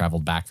asset has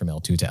traveled back from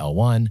L2 to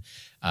L1.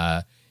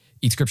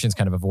 Ethscriptions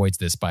kind of avoids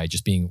this by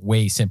just being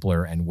way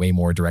simpler and way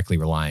more directly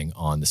relying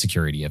on the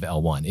security of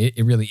L1.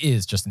 It really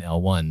is just an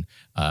L1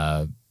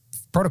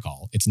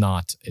 protocol. It's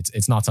not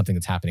something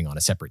that's happening on a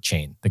separate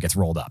chain that gets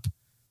rolled up.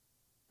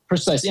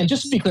 Precisely. And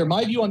just to be clear,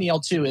 my view on the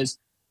L2 is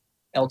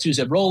L2s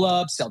have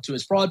rollups, L2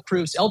 has fraud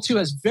proofs, L2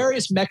 has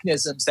various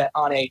mechanisms that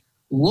on a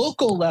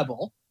local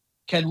level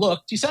can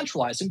look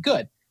decentralized and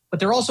good.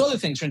 But there are also other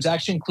things,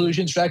 transaction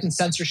inclusion, transaction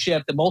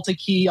censorship, the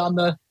multi-key on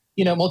the,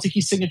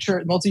 multi-key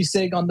signature,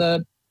 multi-sig on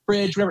the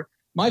bridge, whatever.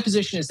 My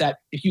position is that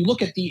if you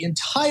look at the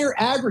entire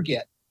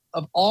aggregate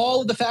of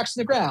all of the facts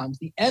on the ground,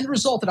 the end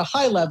result at a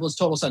high level is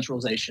total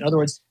centralization. In other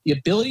words, the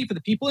ability for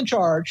the people in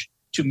charge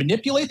to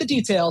manipulate the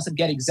details and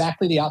get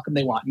exactly the outcome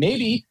they want.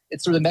 Maybe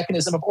it's through the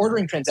mechanism of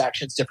ordering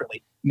transactions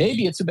differently.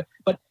 Maybe it's,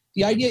 but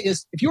the idea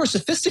is if you are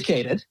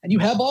sophisticated and you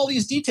have all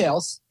these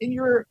details in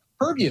your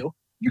purview,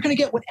 you're going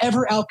to get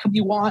whatever outcome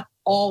you want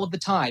all of the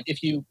time. If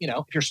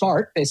if you're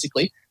smart,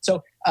 basically.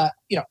 So,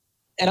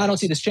 and I don't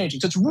see this changing.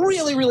 So it's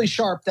really, really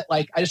sharp that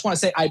I just want to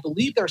say, I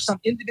believe there are some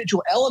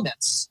individual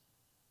elements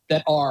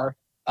that are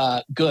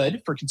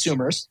good for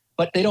consumers,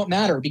 but they don't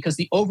matter because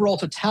the overall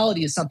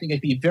totality is something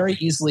that can be very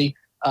easily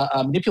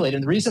manipulated.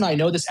 And the reason I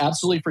know this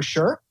absolutely for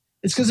sure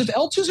is because if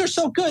L2s are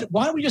so good,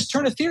 why don't we just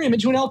turn Ethereum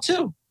into an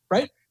L2,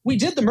 right? We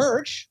did the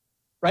merge,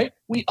 right?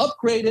 We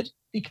upgraded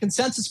the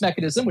consensus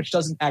mechanism, which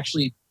doesn't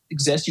actually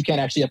exist. You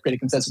can't actually upgrade a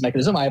consensus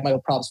mechanism. I have my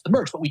own problems with the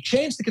merge, but we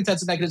changed the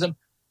consensus mechanism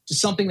to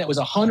something that was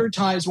 100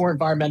 times more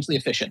environmentally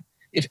efficient.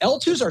 If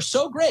L2s are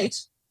so great,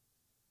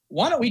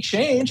 why don't we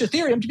change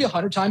Ethereum to be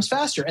 100 times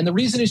faster? And the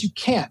reason is you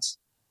can't,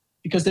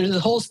 because there's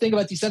this whole thing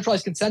about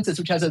decentralized consensus,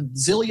 which has a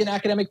zillion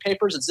academic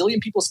papers, a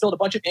zillion people spilled a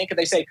bunch of ink, and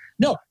they say,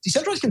 no,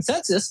 decentralized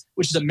consensus,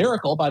 which is a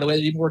miracle, by the way,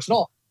 that even works at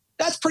all,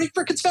 that's pretty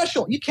freaking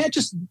special. You can't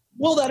just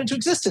will that into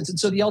existence. And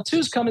so the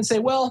L2s come and say,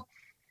 well,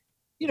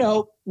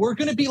 we're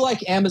going to be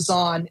like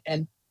Amazon,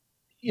 and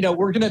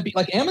we're going to be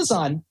like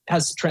Amazon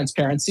has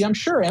transparency. I'm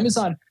sure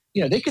Amazon,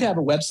 they could have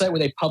a website where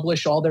they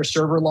publish all their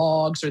server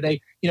logs, or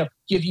they,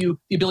 give you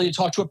the ability to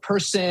talk to a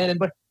person.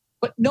 But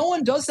no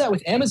one does that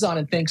with Amazon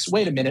and thinks,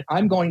 wait a minute,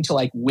 I'm going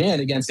to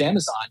win against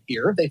Amazon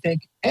here. They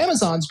think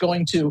Amazon's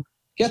going to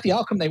get the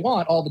outcome they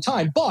want all the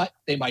time, but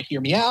they might hear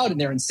me out,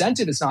 and their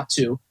incentive is not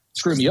to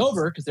screw me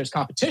over because there's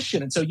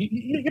competition. And so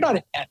you're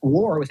not at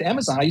war with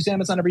Amazon. I use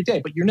Amazon every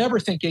day, but you're never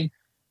thinking,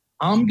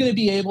 I'm going to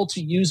be able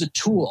to use a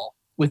tool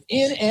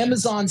within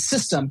Amazon's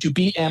system to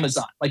beat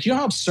Amazon. You know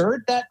how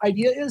absurd that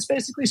idea is,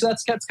 basically? So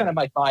that's kind of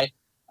my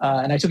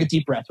and I took a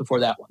deep breath before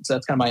that one. So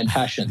that's kind of my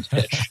impassioned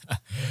pitch.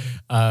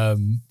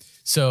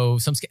 So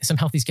some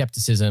healthy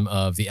skepticism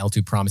of the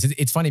L2 promise.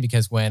 It's funny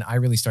because when I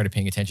really started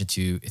paying attention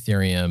to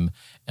Ethereum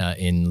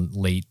in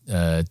late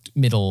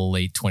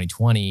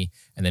 2020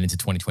 and then into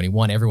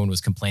 2021, everyone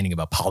was complaining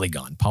about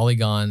Polygon.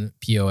 Polygon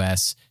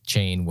POS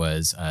chain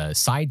was a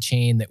side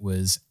chain that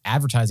was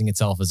advertising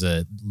itself as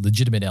a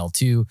legitimate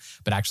L2,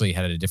 but actually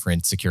had a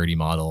different security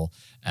model,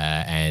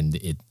 and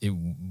it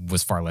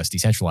was far less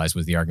decentralized,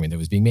 was the argument that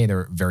was being made. There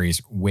are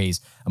various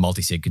ways, a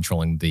multi-sig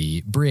controlling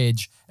the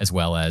bridge, as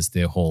well as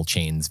the whole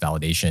chain's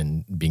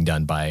validation being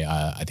done by,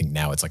 I think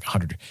now it's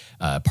 100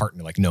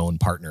 known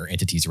partner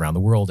entities around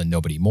the world, and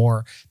nobody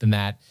more than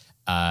that.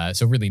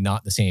 So really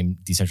not the same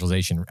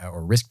decentralization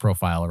or risk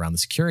profile around the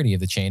security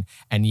of the chain.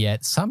 And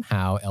yet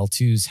somehow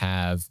L2s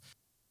have,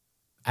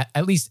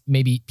 at least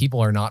maybe people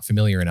are not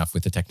familiar enough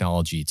with the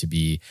technology to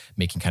be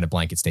making kind of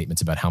blanket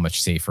statements about how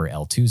much safer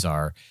L2s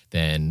are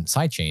than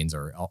sidechains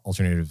or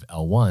alternative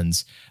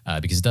L1s,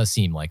 because it does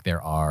seem like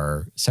there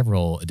are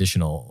several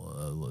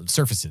additional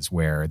surfaces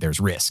where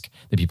there's risk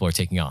that people are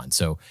taking on.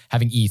 So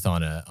having ETH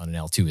on an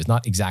L2 is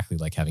not exactly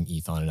like having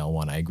ETH on an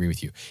L1. I agree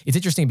with you. It's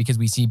interesting because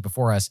we see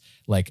before us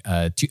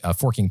a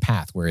forking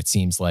path where it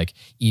seems like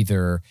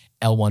either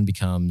L1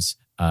 becomes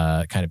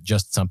kind of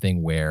just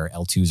something where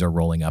L2s are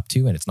rolling up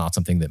to, and it's not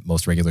something that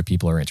most regular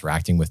people are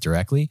interacting with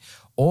directly,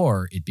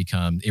 or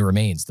it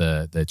remains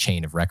the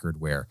chain of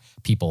record where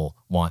people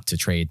want to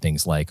trade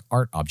things like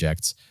art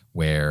objects,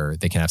 where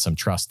they can have some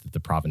trust that the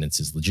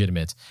provenance is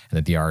legitimate and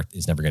that the art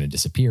is never going to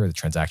disappear, the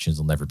transactions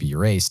will never be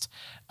erased.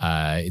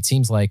 It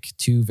seems like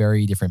two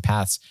very different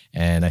paths,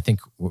 and I think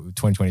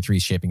 2023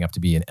 is shaping up to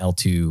be an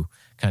L2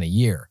 kind of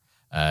year.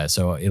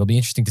 So it'll be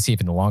interesting to see if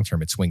in the long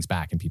term it swings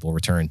back and people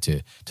return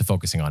to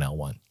focusing on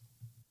L1.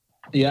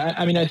 Yeah,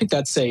 I mean, I think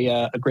that's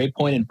a great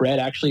point. And Brett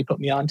actually put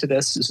me onto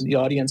this, who's in the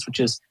audience, which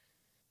is,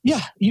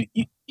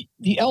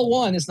 the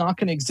L1 is not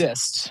going to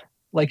exist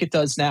like it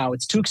does now.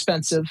 It's too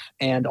expensive.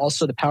 And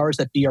also the powers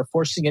that be are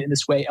forcing it in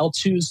this way.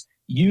 L2s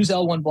use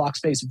L1 block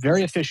space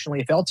very efficiently.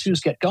 If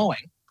L2s get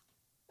going,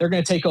 they're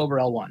going to take over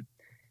L1.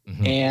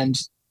 Mm-hmm. And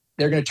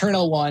they're going to turn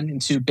L1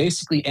 into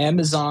basically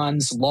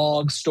Amazon's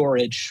log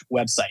storage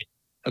website.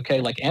 Okay,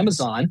 like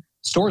Amazon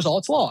stores all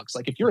its logs.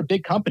 Like if you're a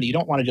big company, you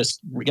don't want to just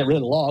get rid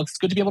of the logs. It's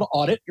good to be able to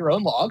audit your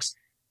own logs.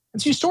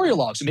 And so you store your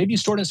logs. And maybe you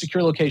store it in a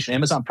secure location.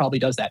 Amazon probably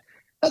does that.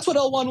 That's what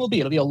L1 will be.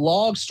 It'll be a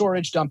log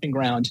storage dumping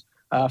ground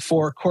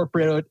for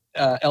corporate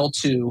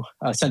L2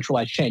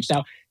 centralized change.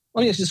 Now,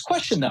 let me ask you this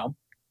question, though.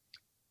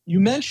 You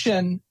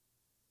mentioned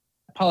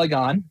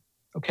Polygon,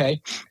 okay?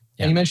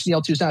 And you mentioned the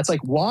L2s. Now, it's like,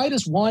 why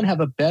does one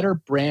have a better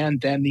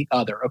brand than the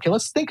other? Okay,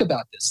 let's think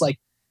about this. Like,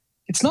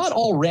 it's not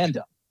all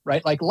random,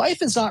 right? Like,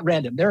 life is not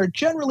random. There are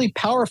generally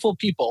powerful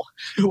people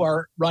who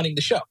are running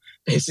the show,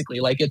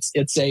 basically. Like, it's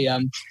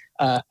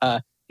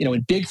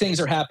when big things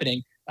are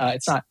happening,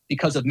 it's not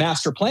because of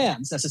master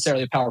plans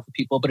necessarily of powerful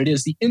people, but it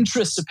is the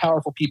interests of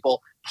powerful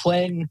people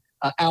playing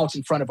out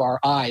in front of our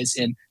eyes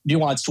in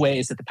nuanced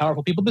ways that the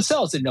powerful people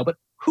themselves didn't know. But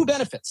who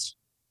benefits,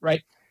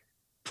 right?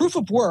 Proof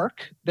of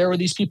work, there were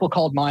these people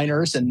called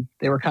miners, and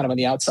they were kind of on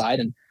the outside.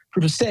 And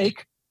proof of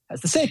stake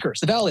has the stakers,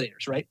 the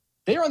validators, right?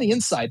 They are on the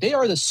inside. They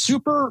are the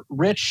super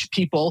rich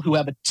people who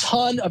have a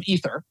ton of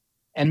ether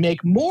and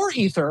make more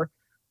ether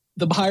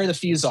the higher the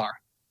fees are.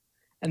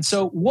 And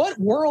so what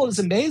world is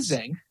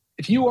amazing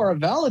if you are a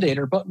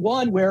validator, but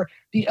one where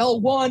the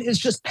L1 is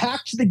just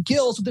packed to the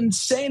gills with an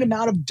insane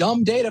amount of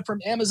dumb data from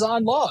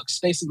Amazon logs.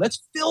 Basically,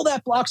 let's fill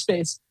that block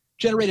space,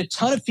 generate a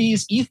ton of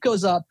fees, ETH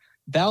goes up,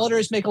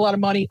 validators make a lot of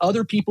money,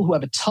 other people who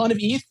have a ton of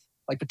ETH,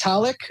 like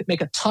Vitalik,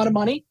 make a ton of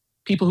money,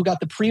 people who got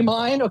the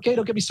pre-mine, okay,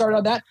 don't get me started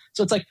on that.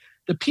 So it's like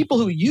the people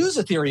who use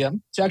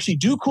Ethereum to actually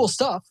do cool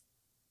stuff,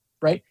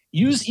 right,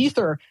 use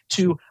Ether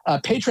to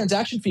pay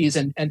transaction fees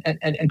and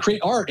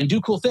create art and do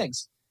cool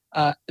things.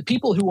 The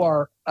people who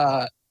are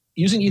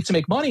using ETH to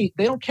make money,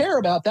 they don't care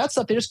about that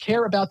stuff. They just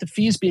care about the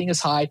fees being as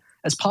high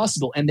as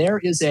possible. And there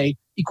is a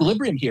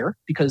equilibrium here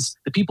because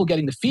the people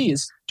getting the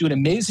fees do an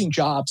amazing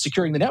job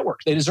securing the network.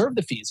 They deserve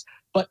the fees.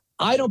 But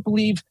I don't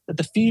believe that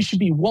the fees should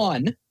be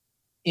won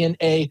in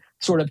a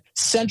sort of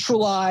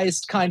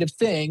centralized kind of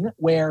thing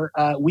where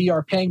we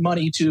are paying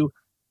money to,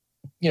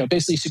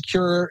 basically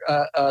secure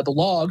the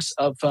logs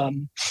of,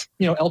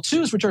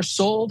 L2s, which are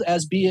sold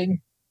as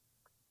being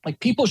like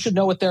people should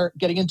know what they're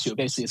getting into,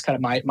 basically, is kind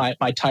of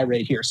my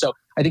tirade here. So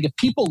I think if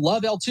people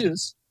love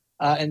L2s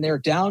and they're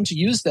down to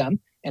use them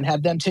and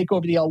have them take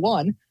over the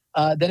L1,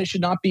 then they should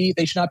not be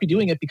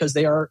doing it because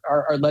they are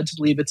led to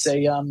believe it's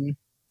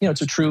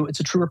a true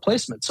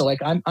replacement. So like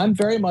I'm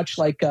very much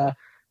like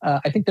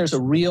I think there's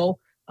a real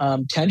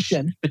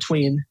tension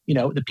between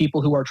the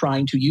people who are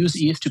trying to use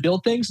ETH to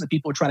build things and the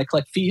people who are trying to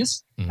collect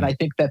fees. Mm-hmm. And I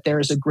think that there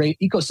is a great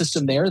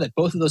ecosystem there that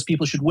both of those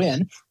people should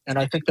win. And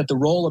I think that the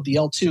role of the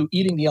L2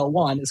 eating the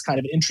L1 is kind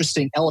of an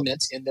interesting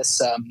element in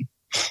this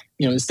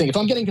this thing. If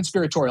I'm getting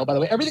conspiratorial, by the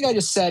way, everything I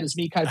just said is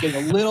me kind of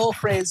getting a little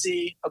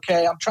crazy.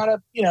 Okay, I'm trying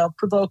to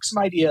provoke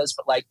some ideas,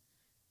 but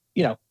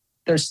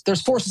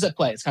there's forces at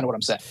play. It's kind of what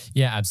I'm saying.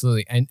 Yeah,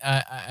 absolutely. And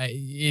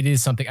it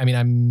is something, I mean,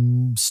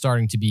 I'm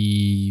starting to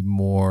be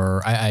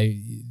more,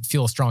 I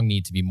feel a strong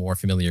need to be more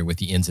familiar with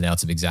the ins and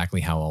outs of exactly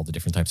how all the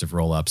different types of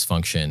roll-ups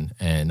function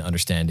and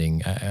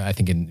understanding. I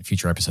think in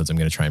future episodes, I'm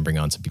going to try and bring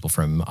on some people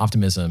from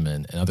Optimism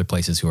and other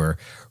places who are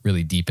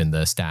really deep in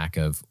the stack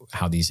of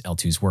how these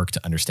L2s work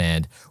to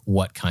understand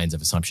what kinds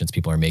of assumptions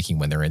people are making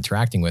when they're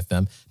interacting with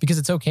them. Because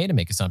it's okay to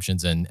make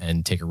assumptions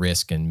and take a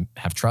risk and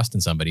have trust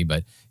in somebody,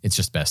 but it's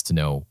just best to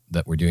know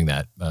that we're doing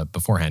that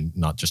beforehand,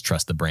 not just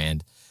trust the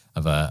brand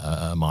of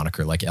a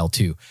moniker like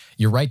L2.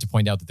 You're right to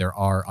point out that there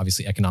are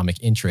obviously economic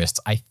interests.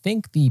 I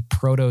think the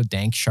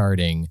proto-dank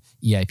sharding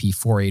EIP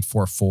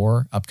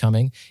 4844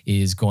 upcoming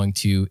is going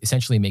to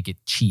essentially make it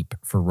cheap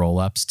for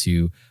rollups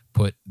to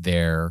put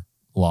their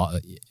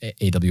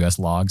AWS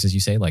logs, as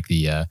you say, like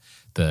the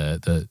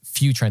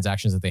few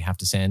transactions that they have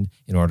to send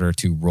in order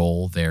to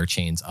roll their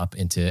chains up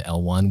into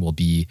L1 will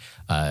be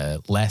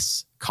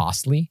less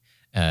costly.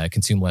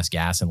 Consume less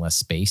gas and less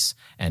space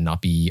and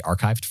not be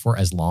archived for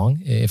as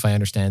long, if I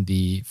understand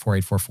the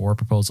 4844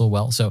 proposal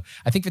well. So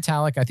I think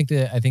Vitalik, I think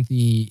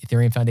the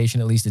Ethereum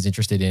Foundation at least is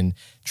interested in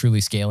truly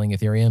scaling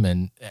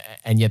Ethereum,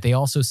 and yet they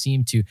also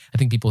seem to, I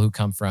think people who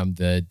come from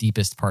the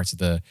deepest parts of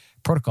the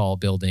protocol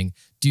building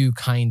do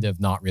kind of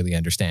not really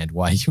understand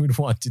why you would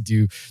want to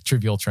do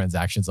trivial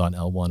transactions on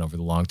L1 over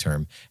the long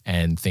term,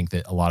 and think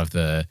that a lot of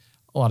the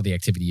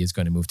activity is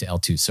going to move to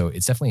L2. So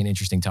it's definitely an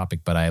interesting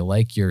topic, but I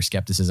like your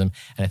skepticism.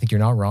 And I think you're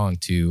not wrong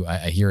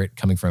I hear it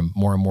coming from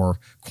more and more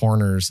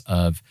corners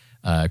of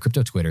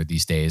crypto Twitter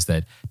these days,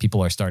 that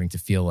people are starting to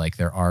feel like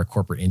there are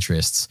corporate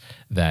interests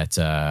that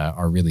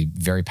are really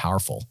very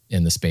powerful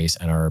in the space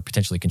and are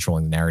potentially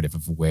controlling the narrative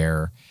of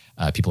where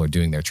people are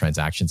doing their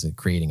transactions and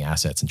creating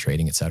assets and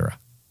trading, et cetera.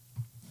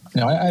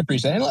 No, I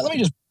appreciate it. And let me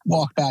just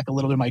walk back a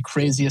little bit of my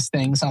craziest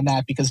things on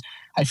that, because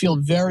I feel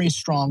very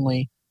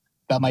strongly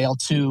about my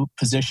L2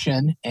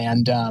 position.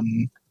 And,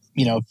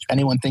 if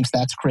anyone thinks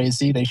that's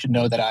crazy, they should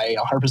know that I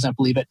 100%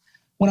 believe it.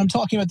 When I'm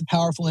talking about the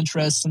powerful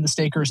interests and the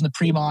stakers and the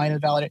pre-mine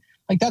and validate,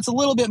 like that's a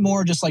little bit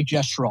more just like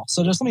gestural.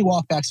 So just let me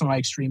walk back some of my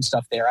extreme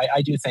stuff there.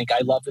 I do think I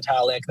love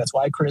Vitalik. That's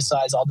why I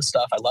criticize all the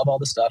stuff. I love all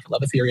the stuff. I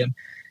love Ethereum.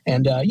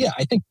 And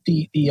I think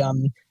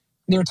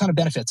there are a ton of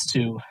benefits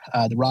to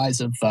the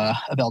rise of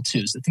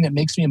L2s. The thing that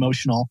makes me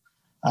emotional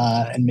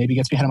and maybe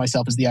gets me ahead of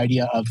myself is the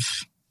idea of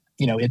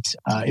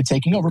it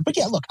taking over. But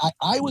yeah, look,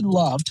 I would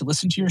love to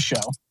listen to your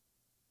show.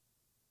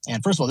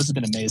 And first of all, this has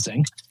been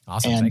amazing.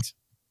 Awesome, and thanks.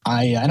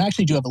 I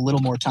actually do have a little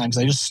more time because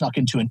I just snuck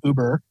into an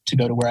Uber to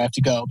go to where I have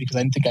to go because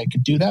I didn't think I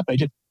could do that, but I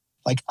did.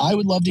 Like, I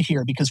would love to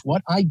hear, because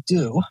what I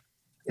do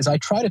is I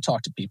try to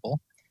talk to people,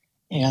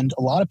 and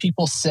a lot of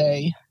people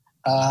say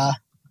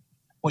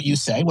what you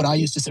say, what I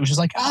used to say, which is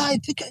like, I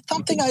think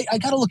something I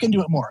got to look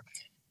into it more.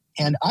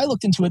 And I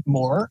looked into it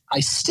more. I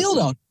still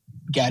don't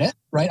get it,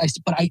 right?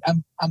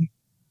 I'm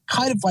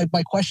kind of like,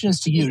 my question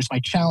is to you, just my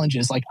challenge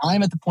is like,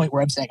 I'm at the point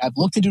where I'm saying I've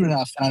looked into it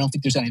enough and I don't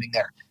think there's anything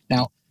there.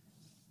 Now,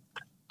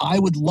 I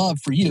would love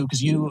for you,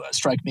 because you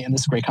strike me, and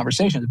this is a great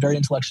conversation, a very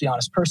intellectually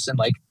honest person,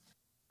 like,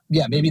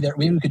 yeah, maybe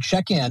we could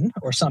check in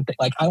or something.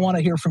 Like, I want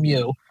to hear from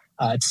you.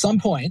 At some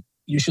point,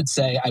 you should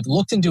say, I've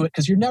looked into it,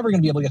 because you're never going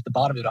to be able to get to the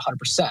bottom of it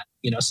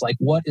 100%. So like,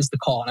 what is the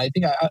call? And I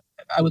think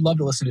I would love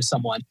to listen to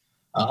someone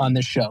on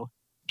this show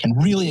can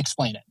really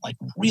explain it, like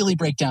really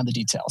break down the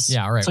details.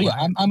 Yeah, all right. So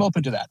yeah, I'm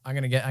open to that. I'm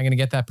gonna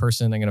get that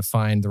person. I'm gonna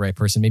find the right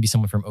person. Maybe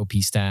someone from OP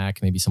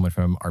Stack, maybe someone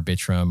from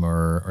Arbitrum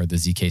or the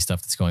ZK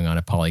stuff that's going on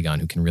at Polygon,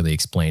 who can really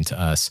explain to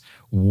us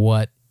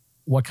what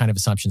kind of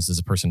assumptions does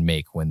a person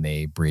make when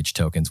they bridge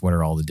tokens? What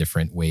are all the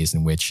different ways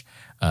in which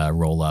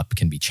roll up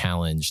can be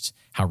challenged?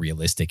 How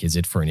realistic is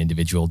it for an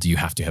individual? Do you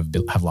have to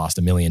have lost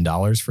 $1 million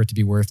for it to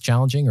be worth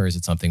challenging, or is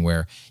it something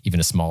where even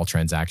a small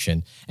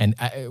transaction? And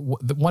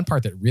the one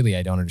part that really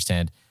I don't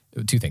understand.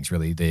 Two things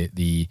really: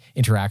 the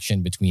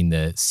interaction between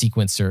the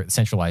sequencer,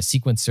 centralized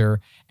sequencer,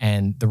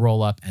 and the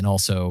rollup, and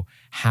also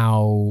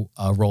how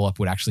a rollup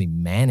would actually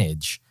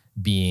manage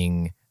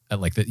being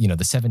like the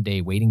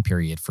 7-day waiting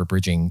period for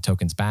bridging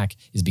tokens back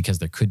is because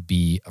there could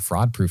be a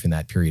fraud proof in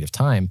that period of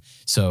time.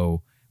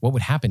 So what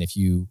would happen if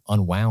you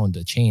unwound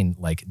a chain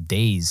like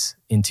days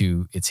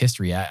into its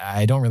history?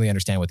 I don't really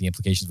understand what the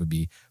implications would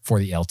be for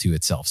the L2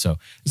 itself. So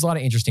there's a lot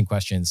of interesting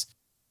questions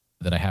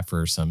that I have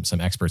for some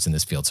experts in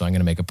this field. So I'm going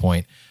to make a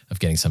point of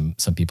getting some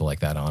people like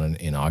that on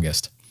in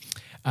August.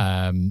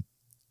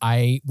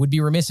 I would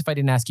be remiss if I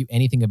didn't ask you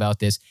anything about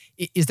this.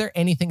 Is there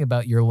anything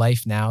about your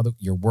life now,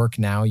 your work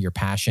now, your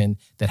passion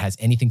that has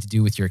anything to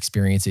do with your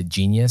experience at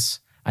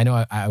Genius? I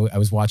know I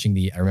was watching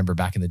I remember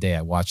back in the day,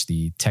 I watched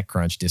the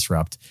TechCrunch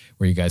Disrupt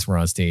where you guys were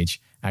on stage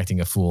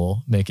acting a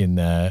fool, making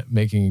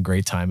a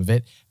great time of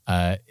it.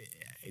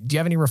 Do you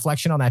have any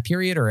reflection on that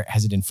period, or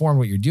has it informed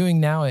what you're doing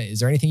now? Is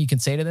there anything you can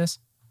say to this?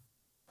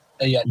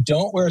 Yeah,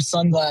 don't wear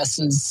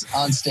sunglasses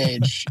on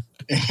stage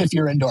if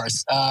you're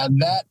indoors.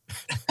 That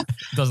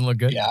doesn't look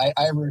good. Yeah,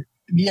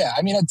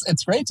 I mean,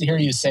 it's great to hear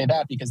you say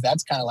that, because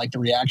that's kind of like the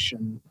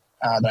reaction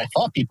that I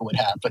thought people would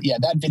have. But yeah,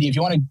 that video, if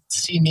you want to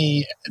see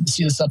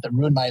the stuff that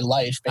ruined my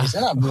life,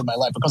 basically, not ruined my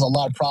life, but caused a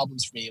lot of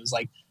problems for me. It was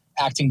like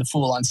acting the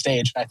fool on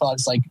stage. And I thought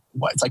it's like,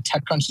 what? It's like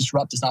TechCrunch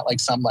Disrupt is not like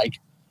some like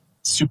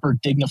super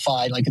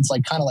dignified, like it's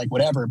like kind of like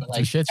whatever, but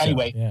like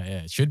anyway, yeah,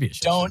 it should be a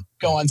shit don't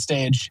go on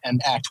stage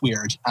and act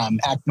weird.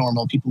 Act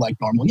normal. People like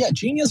normal. Yeah,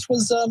 Genius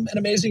was an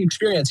amazing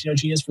experience.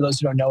 Genius, for those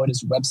who don't know it,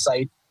 is a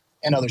website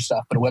and other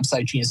stuff, but a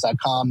website,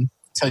 genius.com,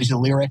 tells you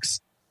the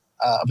lyrics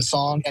of a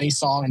song, any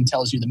song, and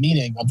tells you the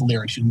meaning of the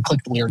lyrics. You can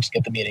click the lyrics to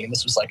get the meaning. And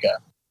this was like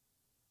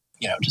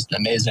just an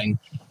amazing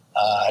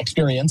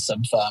experience of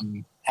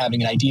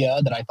having an idea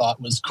that I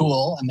thought was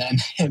cool, and then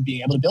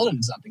being able to build it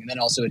into something, and then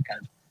also it kind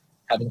of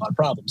having a lot of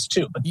problems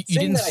too. But you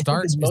didn't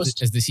start as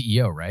the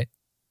CEO, right?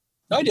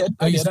 No, I did.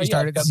 You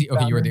started as the CEO.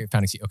 Okay, you were the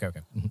founding CEO. Okay.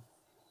 Mm-hmm.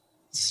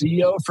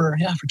 CEO for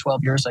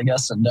 12 years, I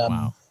guess, and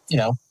wow.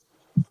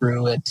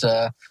 Grew it.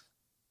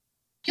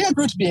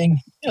 Grew to being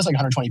it's like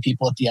 120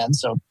 people at the end,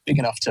 so big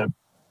enough to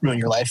ruin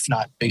your life,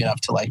 not big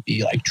enough to like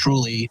be like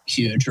truly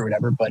huge or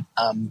whatever. But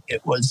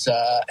it was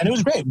and it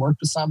was great. Worked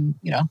with some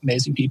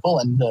amazing people,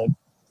 and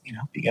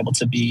being able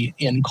to be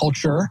in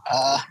culture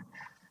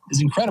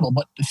is incredible.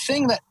 But the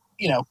thing that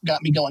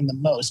got me going the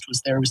most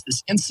was there was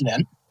this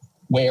incident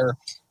where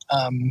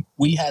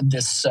we had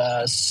this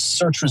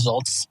search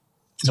results.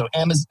 So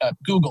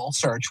Google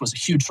search was a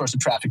huge source of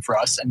traffic for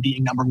us, and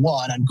being number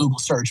one on Google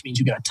search means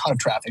you get a ton of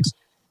traffic.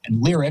 And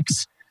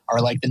lyrics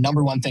are like the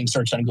number one thing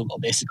searched on Google,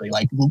 basically.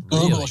 Like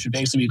Google should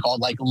basically be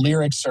called like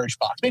lyric search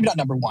box. Maybe not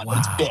number one, but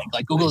it's big.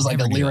 Like Google is like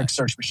a lyric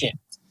search machine.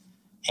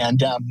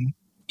 And,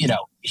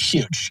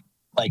 huge.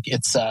 Like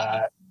it's,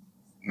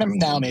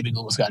 now maybe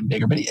Google's gotten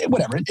bigger, but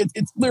whatever.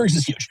 It's lyrics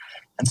is huge.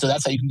 And so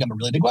that's how you can become a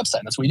really big website.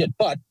 And that's what we did.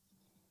 But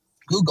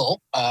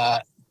Google,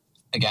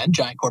 again,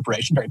 giant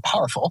corporation, very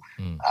powerful.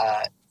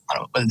 I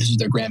don't know whether this is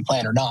their grand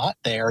plan or not,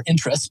 their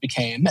interests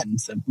became, and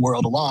the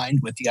world aligned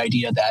with the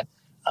idea that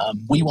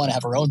we want to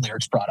have our own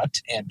lyrics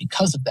product. And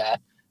because of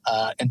that,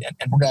 and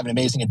we're going to have an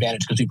amazing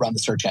advantage because we run the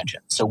search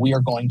engine. So we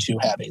are going to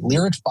have a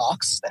lyrics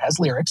box that has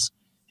lyrics,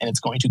 and it's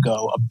going to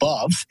go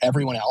above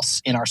everyone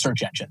else in our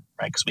search engine,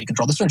 right? Because we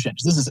control the search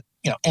engines. This is,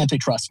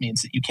 antitrust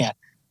means that you can't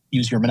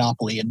use your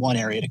monopoly in one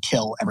area to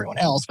kill everyone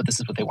else, but this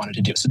is what they wanted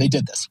to do. So they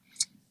did this.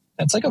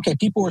 And it's like, okay,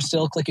 people were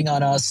still clicking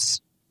on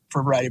us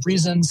for a variety of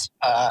reasons.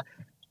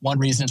 One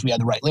reason is we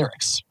had the right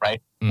lyrics,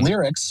 right?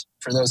 Lyrics,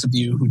 for those of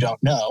you who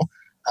don't know,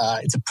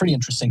 it's a pretty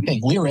interesting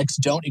thing. Lyrics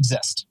don't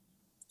exist.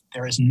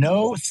 There is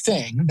no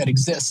thing that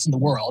exists in the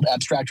world,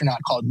 abstract or not,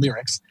 called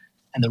lyrics.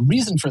 And the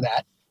reason for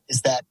that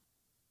is that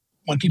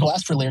when people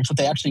ask for lyrics, what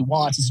they actually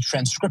want is a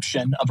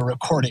transcription of a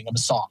recording of a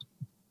song.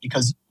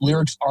 Because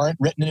lyrics aren't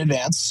written in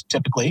advance,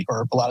 typically,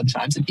 or a lot of the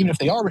times. And even if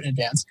they are written in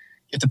advance,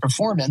 if the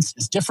performance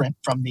is different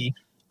from the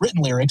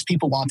written lyrics,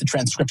 people want the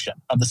transcription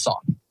of the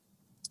song.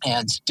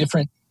 And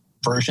different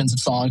versions of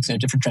songs,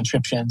 different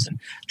transcriptions, and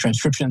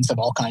transcriptions have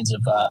all kinds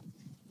of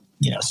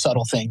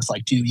subtle things,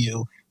 like do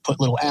you put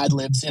little ad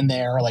libs in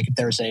there, like if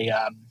there's an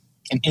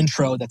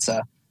intro that's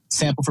a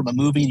sample from a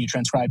movie and you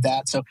transcribe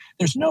that. So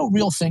there's no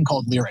real thing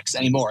called lyrics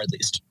anymore, at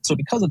least. So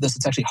because of this,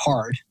 it's actually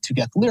hard to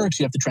get the lyrics.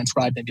 You have to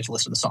transcribe them, you have to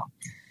listen to the song.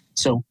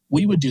 So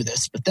we would do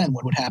this, but then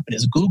what would happen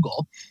is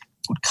Google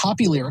would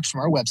copy lyrics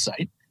from our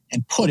website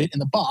and put it in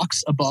the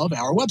box above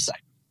our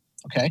website.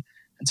 Okay.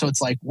 And so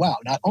it's like, wow,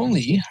 not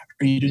only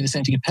are you doing this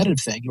anti-competitive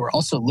thing, you are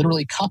also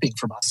literally copying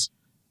from us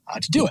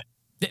to do it.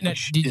 Now,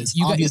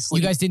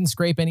 you guys didn't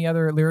scrape any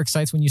other lyric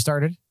sites when you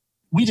started?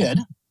 We did.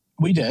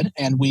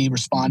 And we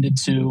responded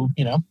to,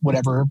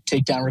 whatever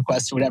takedown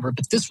requests or whatever.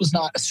 But this was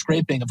not a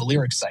scraping of a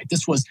lyric site.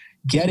 This was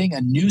getting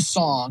a new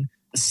song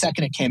the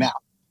second it came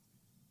out.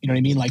 You know what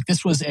I mean? Like,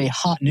 this was a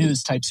hot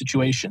news type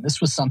situation. This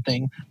was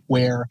something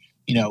where,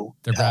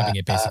 they're grabbing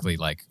it basically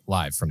like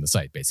live from the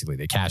site. Basically,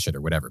 they cache it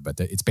or whatever. But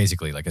it's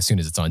basically like as soon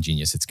as it's on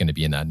Genius, it's going to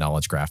be in that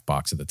knowledge graph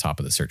box at the top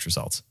of the search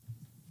results.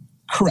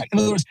 Correct. In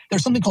other words,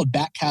 there's something called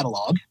back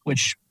catalog,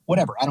 which,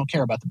 whatever, I don't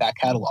care about the back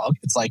catalog.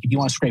 It's like, if you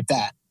want to scrape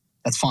that,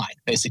 that's fine,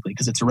 basically,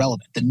 because it's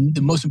irrelevant.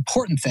 The most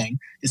important thing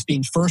is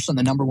being first on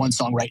the number one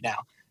song right now.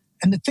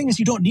 And the thing is,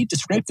 you don't need to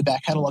scrape the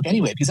back catalog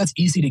anyway, because that's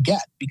easy to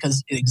get,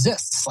 because it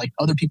exists. Like,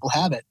 other people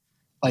have it.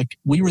 Like,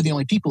 we were the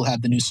only people who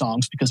had the new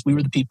songs because we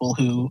were the people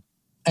who,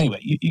 anyway,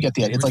 you get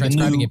the idea. It's like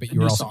transcribing it, but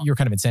you're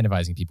kind of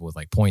incentivizing people with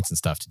like points and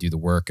stuff to do the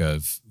work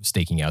of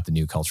staking out the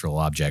new cultural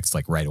objects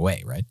like right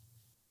away, right?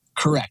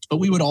 Correct. But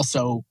we would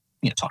also,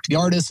 talk to the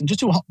artists and just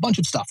do a bunch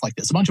of stuff like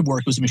this, a bunch of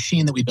work. It was a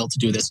machine that we built to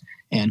do this.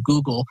 And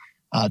Google,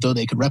 though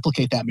they could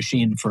replicate that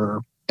machine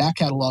for back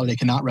catalog, they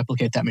cannot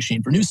replicate that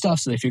machine for new stuff.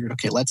 So they figured,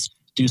 okay, let's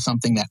do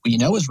something that we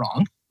know is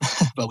wrong,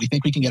 but we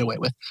think we can get away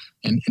with,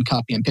 and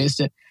copy and paste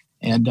it.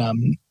 And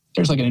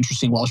there's like an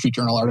interesting Wall Street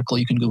Journal article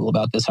you can Google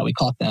about this, how we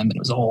caught them. And it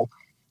was a whole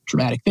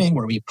dramatic thing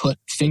where we put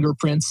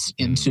fingerprints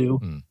into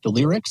the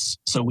lyrics.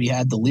 So we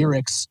had the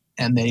lyrics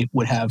and they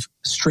would have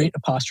straight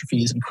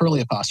apostrophes and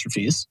curly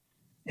apostrophes.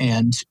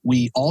 And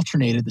we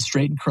alternated the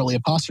straight and curly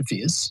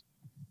apostrophes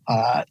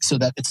so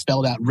that it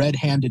spelled out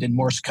red-handed in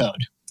Morse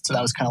code. So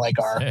that was kind of like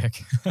our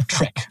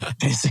trick,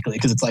 basically,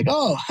 because it's like,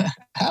 oh,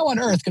 how on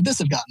earth could this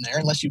have gotten there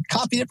unless you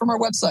copied it from our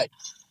website?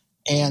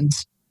 And,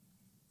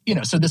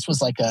 so this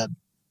was like a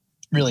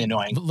really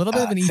annoying a little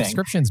bit of an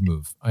Ethscriptions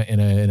move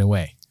in a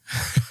way.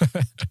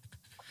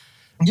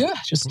 Yeah,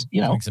 just,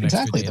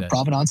 exactly, the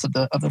provenance of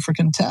the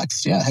freaking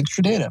text. Yeah,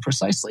 extra data,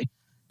 precisely.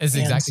 It's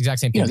the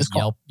exact same thing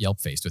that Yelp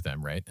faced with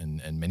them, right?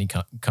 And many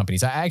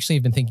companies. I actually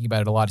have been thinking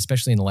about it a lot,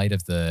 especially in light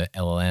of the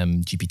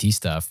LLM GPT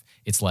stuff.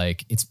 It's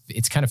like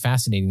it's kind of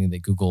fascinating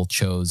that Google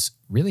chose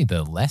really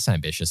the less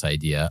ambitious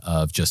idea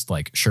of just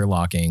like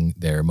Sherlocking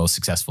their most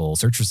successful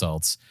search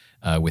results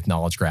with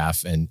knowledge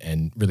graph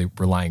and really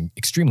relying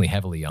extremely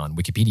heavily on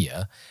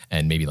Wikipedia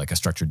and maybe like a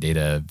structured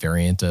data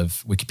variant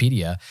of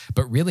Wikipedia,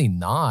 but really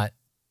not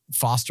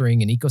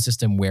fostering an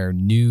ecosystem where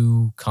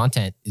new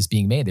content is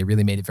being made. They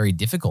really made it very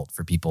difficult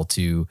for people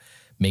to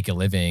make a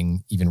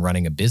living, even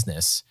running a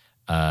business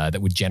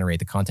that would generate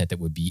the content that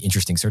would be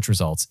interesting search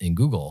results in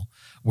Google.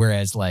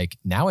 Whereas like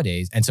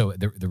nowadays, and so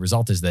the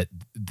result is that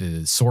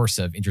the source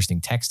of interesting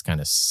text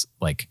kind of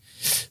like,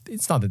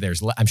 it's not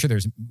that I'm sure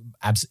there's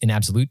in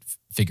absolute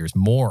figures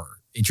more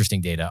interesting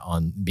data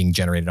on being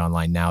generated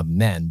online now than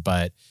then,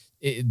 but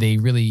they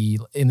really,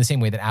 in the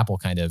same way that Apple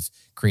kind of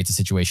creates a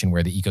situation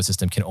where the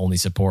ecosystem can only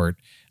support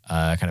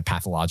kind of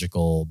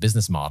pathological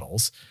business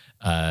models,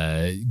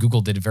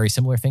 Google did a very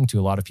similar thing to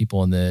a lot of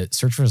people in the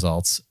search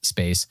results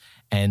space.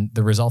 And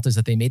the result is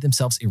that they made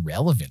themselves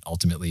irrelevant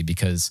ultimately,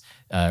 because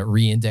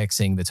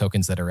re-indexing the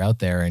tokens that are out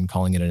there and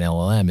calling it an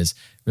LLM is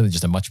really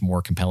just a much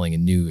more compelling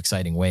and new,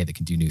 exciting way that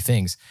can do new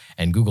things.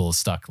 And Google is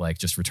stuck like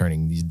just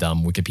returning these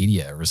dumb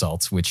Wikipedia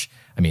results, which,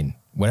 I mean,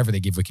 whatever they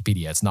give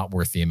Wikipedia, it's not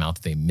worth the amount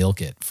that they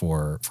milk it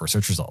for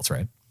search results,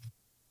 right?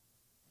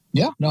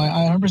 Yeah, no,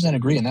 I 100%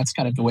 agree. And that's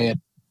kind of the way it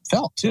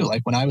felt too.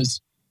 Like when I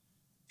was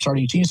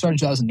starting in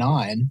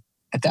 2009,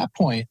 at that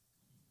point,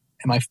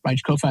 my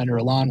co-founder,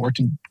 Alon, worked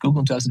in Google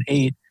in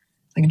 2008.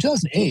 Like in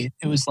 2008,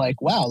 it was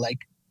like, wow, like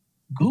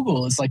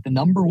Google is like the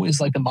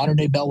modern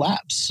day Bell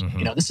Labs.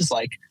 Mm-hmm. This is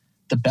like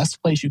the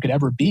best place you could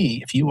ever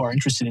be if you are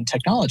interested in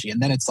technology.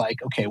 And then it's like,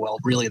 okay, well,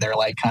 really, they're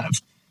like kind of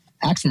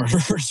axe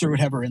murderers or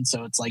whatever. And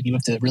so it's like you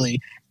have to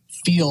really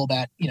feel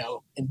that,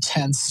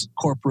 intense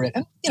corporate,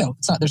 and,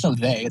 there's no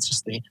they, it's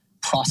just the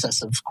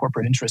process of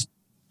corporate interest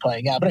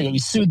playing out. But anyway, we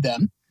sued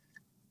them.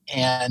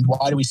 And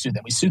why do we sue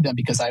them? We sued them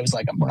because I was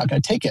like, we're not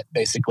going to take it,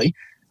 basically.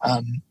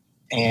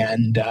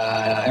 And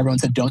everyone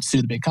said, don't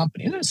sue the big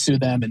company. And I sue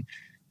them. And,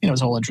 it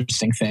was a whole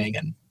interesting thing.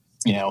 And,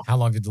 how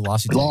long did the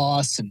lawsuit take?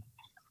 Lost. And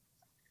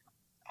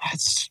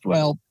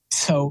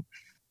so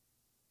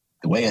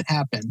the way it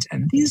happened,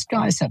 and these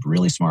guys have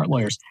really smart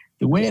lawyers.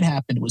 The way it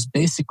happened was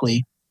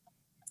basically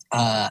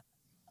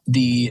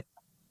they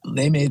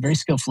made very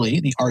skillfully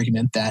the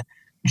argument that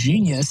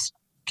Genius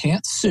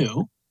can't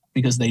sue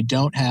because they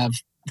don't have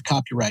the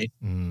copyright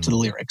to the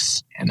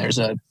lyrics. And there's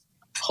a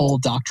whole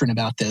doctrine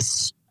about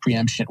this,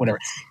 preemption, whatever.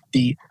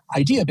 The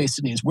idea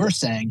basically is we're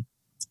saying,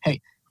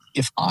 hey,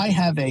 if I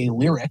have a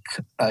lyric,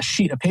 a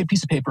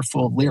piece of paper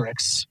full of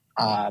lyrics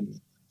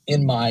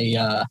in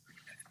my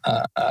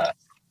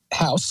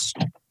house,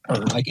 or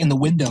like in the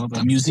window of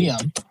a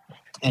museum,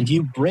 and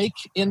you break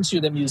into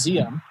the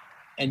museum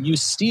and you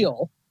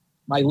steal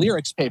my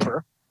lyrics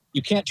paper,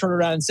 you can't turn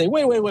around and say,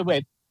 wait.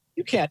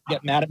 You can't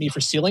get mad at me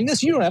for stealing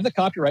this. You don't have the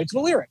copyright to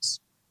the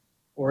lyrics.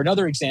 Or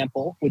another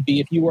example would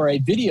be if you were a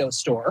video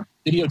store,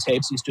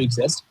 videotapes used to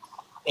exist,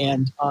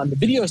 and on the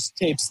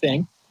videotapes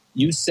thing,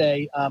 you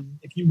say,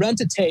 if you rent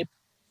a tape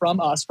from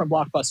us, from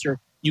Blockbuster,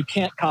 you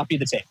can't copy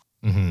the tape,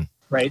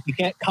 right? You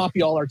can't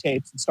copy all our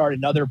tapes and start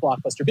another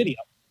Blockbuster video.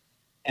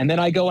 And then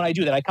I go and I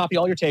do that. I copy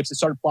all your tapes and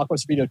start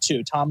Blockbuster Video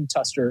 2, Tom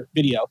Tuster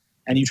Video,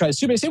 and you try to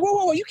sue me. I say,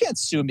 whoa, you can't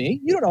sue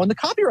me. You don't own the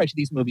copyright to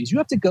these movies. You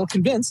have to go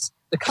convince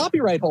the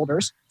copyright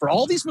holders for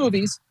all these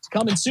movies to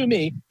come and sue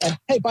me. And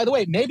hey, by the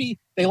way, maybe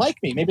they like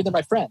me. Maybe they're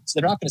my friends.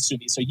 They're not going to sue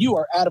me. So you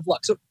are out of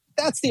luck. So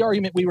that's the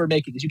argument we were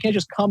making, is you can't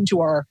just come to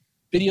our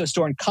video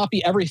store and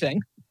copy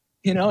everything,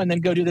 and then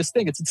go do this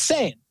thing. It's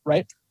insane,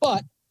 right?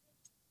 But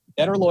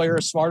better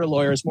lawyers, smarter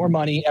lawyers, more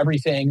money,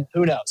 everything,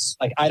 who knows?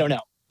 Like, I don't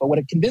know. But what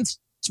it convinced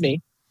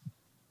me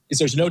is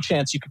there's no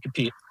chance you could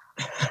compete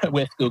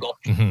with Google.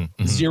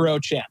 Zero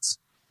chance.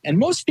 And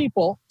most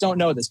people don't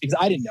know this because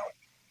I didn't know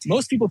it.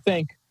 Most people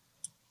think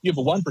you have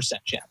a 1%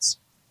 chance.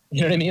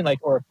 You know what I mean? Like,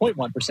 or a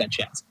 0.1%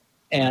 chance.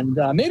 And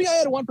maybe I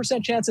had a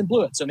 1% chance and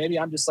blew it. So maybe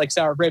I'm just like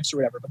sour grapes or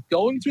whatever. But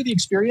going through the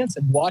experience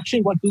and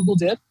watching what Google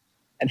did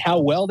and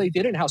how well they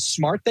did it and how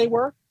smart they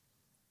were,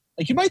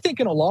 like you might think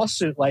in a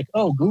lawsuit, like,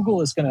 oh,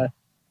 Google is going to,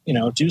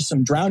 do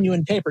some drown you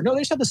in paper. No, they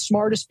just have the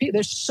smartest people.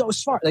 They're so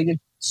smart. They're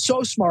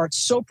so smart,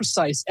 so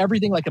precise,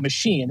 everything like a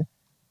machine.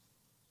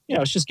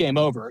 It's just game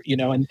over,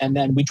 and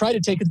then we tried to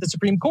take it to the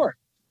Supreme Court,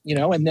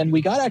 and then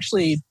we got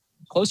actually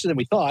closer than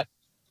we thought.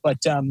 But,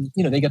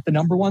 they get the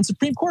number one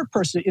Supreme Court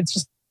person.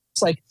 It's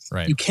like,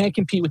 right. You can't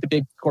compete with the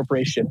big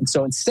corporation. And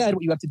so instead,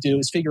 what you have to do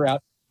is figure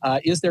out,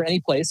 is there any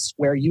place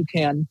where you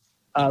can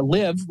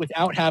live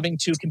without having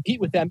to compete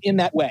with them in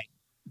that way,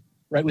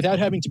 right? Without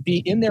having to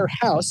be in their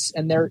house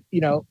and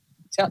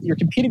you're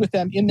competing with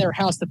them in their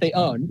house that they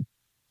own.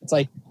 It's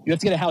like you have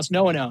to get a house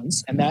no one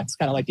owns. And that's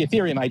kind of like the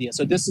Ethereum idea.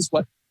 So this is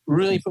what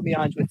really put me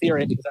onto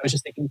Ethereum, because I was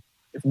just thinking,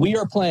 if we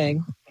are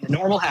playing in a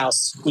normal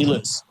house, we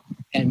lose.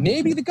 And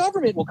maybe the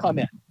government will come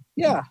in.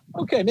 Yeah,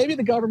 okay, maybe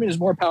the government is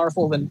more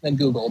powerful than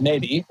Google,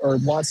 maybe, or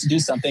wants to do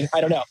something. I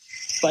don't know.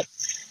 But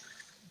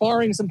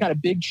barring some kind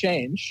of big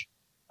change,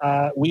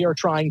 we are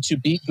trying to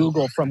beat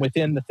Google from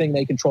within the thing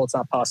they control. It's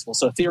not possible.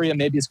 So Ethereum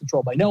maybe is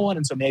controlled by no one,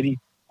 and so maybe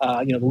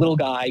the little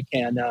guy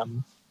can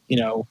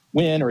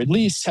win, or at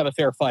least have a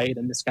fair fight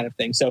and this kind of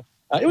thing. So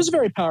it was a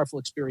very powerful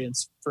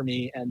experience for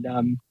me,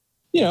 and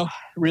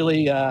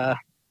really,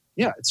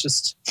 it's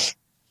just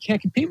you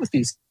can't compete with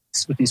these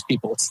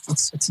people.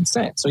 It's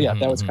insane. So yeah,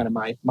 that was kind of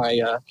my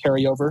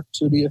carryover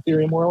to the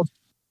Ethereum world.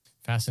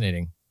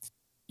 Fascinating.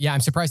 Yeah,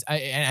 I'm surprised.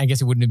 I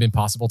guess it wouldn't have been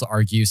possible to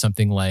argue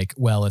something like,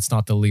 well, it's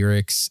not the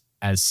lyrics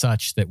as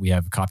such that we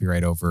have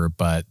copyright over,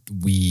 but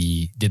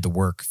we did the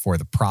work for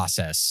the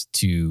process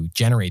to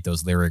generate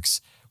those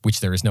lyrics, which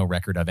there is no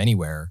record of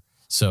anywhere.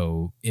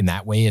 So in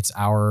that way, it's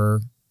our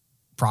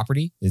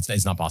property.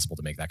 It's not possible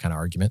to make that kind of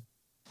argument.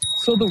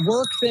 So the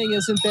work thing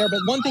isn't there,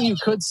 but one thing you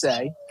could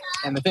say,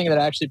 and the thing that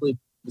I actually believe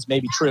is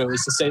maybe true,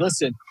 is to say,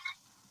 listen,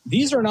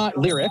 these are not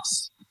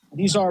lyrics.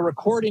 These are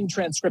recording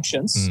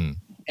transcriptions.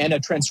 And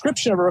a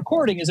transcription of a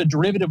recording is a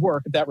derivative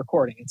work of that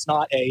recording. It's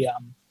not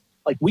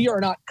we are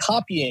not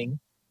copying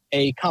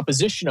a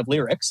composition of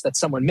lyrics that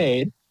someone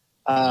made.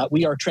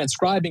 We are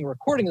transcribing a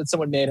recording that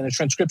someone made, and a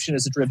transcription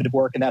is a derivative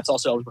work, and that's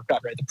also eligible for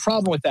copyright. The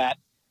problem with that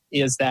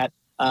is that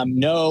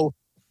no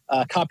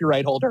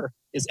copyright holder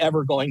is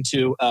ever going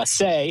to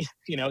say,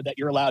 that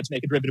you're allowed to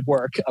make a derivative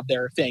work of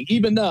their thing,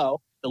 even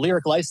though the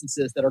lyric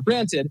licenses that are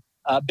granted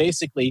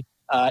basically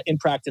in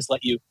practice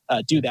let you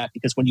do that,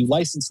 because when you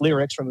license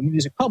lyrics from a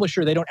music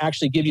publisher, they don't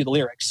actually give you the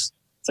lyrics.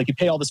 It's like you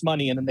pay all this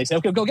money and then they say,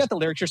 okay, go get the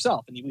lyrics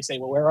yourself. And we say,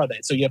 well, where are they?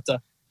 So you have to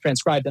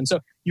transcribe them. So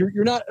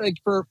you're not like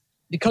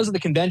because of the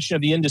convention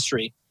of the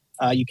industry,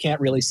 you can't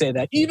really say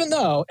that, even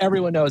though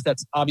everyone knows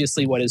that's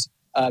obviously what is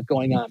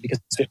going on. Because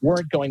if it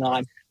weren't going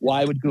on,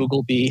 why would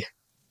Google be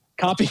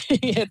copying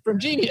it from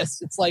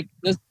Genius? It's like,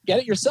 just get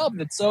it yourself.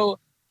 It's so,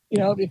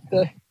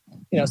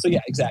 so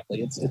yeah,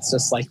 exactly. It's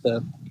just like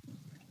the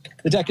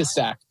deck is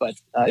stacked, but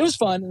it was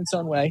fun in its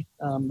own way.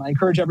 I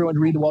encourage everyone to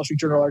read the Wall Street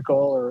Journal article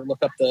or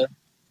look up the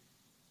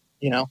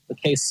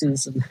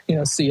cases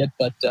and, see it,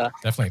 but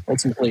definitely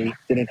ultimately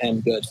didn't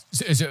end good.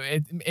 So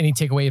any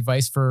takeaway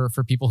advice for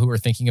people who are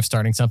thinking of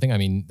starting something? I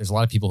mean, there's a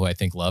lot of people who I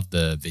think love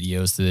the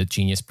videos that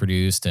Genius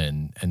produced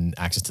and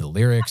access to the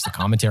lyrics, the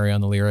commentary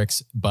on the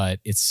lyrics, but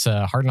it's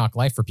a hard knock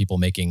life for people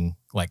making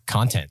like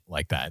content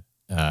like that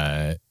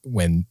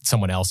when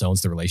someone else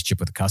owns the relationship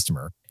with the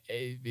customer.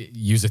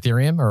 Use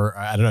Ethereum, or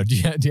I don't know, do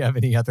you have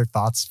any other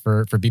thoughts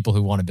for people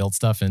who want to build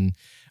stuff and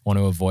want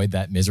to avoid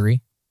that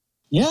misery?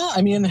 Yeah,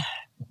 I mean,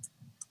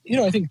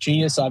 I think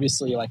Genius,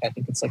 obviously, I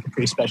think it's like a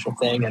pretty special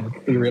thing, and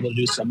we were able to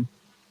do some,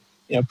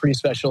 pretty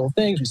special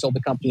things. We sold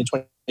the company in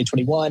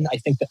 2021. I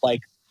think that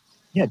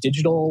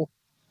digital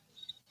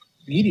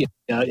media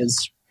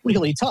is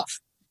really tough.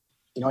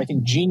 I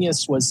think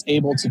Genius was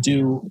able to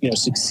do,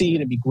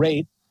 succeed and be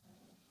great,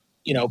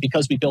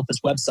 because we built this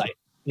website.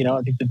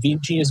 I think the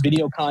Genius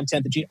video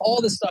content,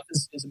 all this stuff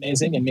is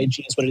amazing and made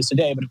Genius what it is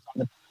today, but it's on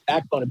the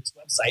backbone of this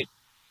website.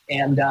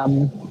 And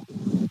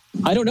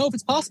I don't know if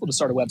it's possible to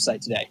start a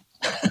website today.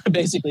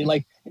 Basically,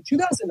 in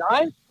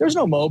 2009, there's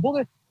no mobile.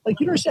 You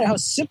don't understand how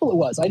simple it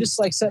was. I just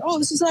said, oh,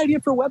 this is an idea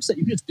for a website.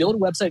 You can just build a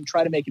website and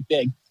try to make it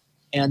big.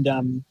 And,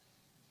 I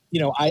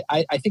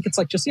think it's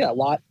a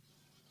lot.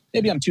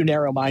 Maybe I'm too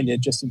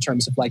narrow-minded just in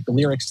terms of the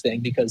lyrics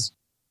thing, because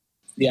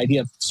the idea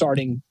of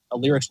starting a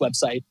lyrics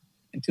website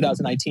in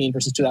 2019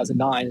 versus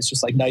 2009 is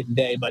just night and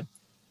day. But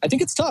I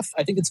think it's tough.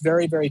 I think it's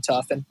very, very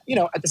tough. And,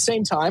 at the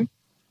same time,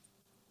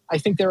 I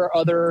think there are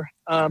other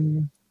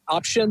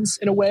options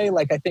in a way.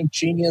 I think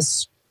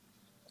Genius,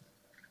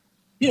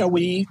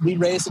 we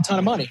raised a ton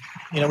of money.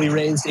 We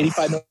raised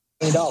 $85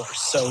 million.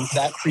 So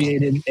that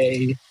created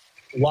a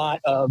lot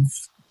of,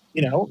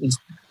 it was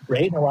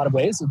great in a lot of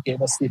ways. It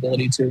gave us the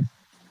ability to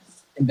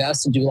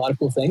invest and do a lot of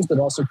cool things, but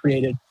also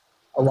created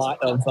a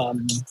lot of,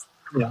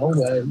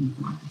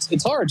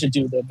 it's hard to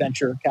do the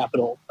venture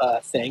capital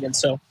thing. And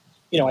so,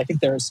 I think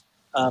there's,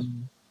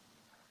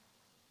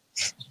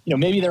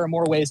 maybe there are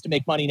more ways to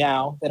make money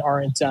now that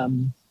aren't,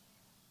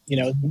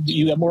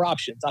 you have more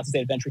options. Not to say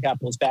that venture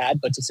capital is bad,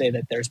 but to say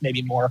that there's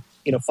maybe more,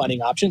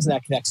 funding options, and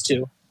that connects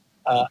to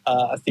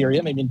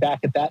Ethereum. I mean, back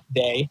at that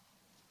day,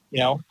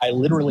 I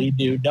literally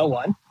knew no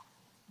one.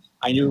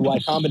 I knew Y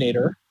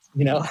Combinator,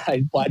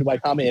 I applied to Y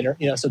Combinator,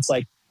 so it's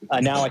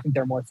now I think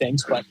there are more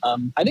things, but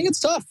I think it's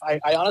tough.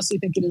 I honestly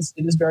think it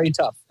is very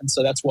tough. And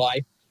so that's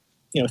why,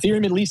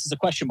 Ethereum at least is a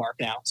question mark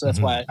now. So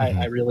that's why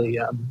I really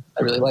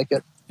like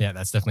it. Yeah,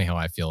 that's definitely how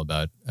I feel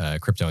about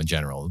crypto in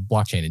general,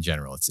 blockchain in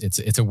general.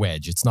 It's a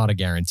wedge. It's not a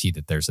guarantee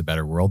that there's a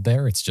better world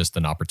there. It's just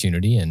an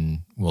opportunity,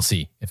 and we'll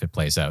see if it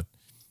plays out.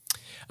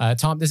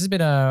 Tom, this has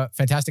been a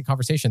fantastic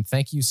conversation.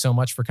 Thank you so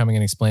much for coming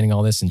and explaining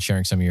all this and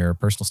sharing some of your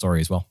personal story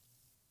as well.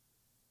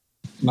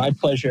 My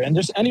pleasure. And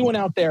there's anyone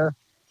out there,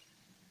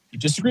 you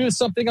disagree with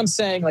something I'm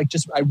saying, I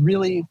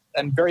really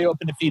am very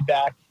open to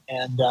feedback.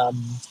 And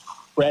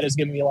Brad has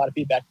given me a lot of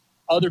feedback.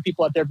 Other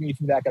people out there giving me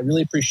feedback. I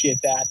really appreciate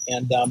that.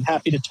 And I'm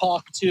happy to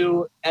talk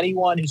to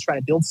anyone who's trying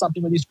to build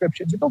something with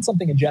Ethscriptions or build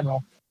something in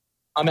general.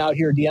 I'm out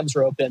here. DMs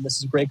are open. This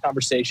is a great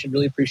conversation.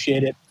 Really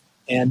appreciate it.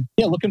 And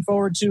yeah, looking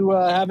forward to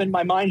having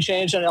my mind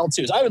changed on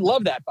L2s. I would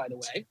love that, by the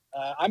way.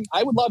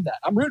 I would love that.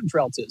 I'm rooting for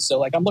L2s.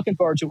 So I'm looking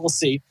forward to it. We'll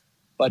see.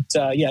 But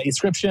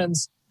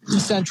Ethscriptions,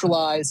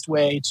 decentralized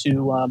way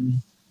to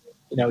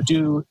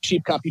do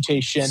cheap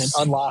computation and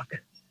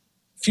unlock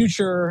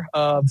future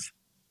of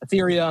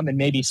Ethereum and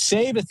maybe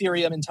save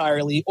Ethereum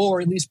entirely,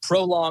 or at least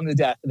prolong the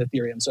death of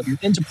Ethereum. So if you're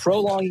into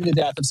prolonging the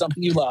death of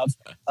something you love,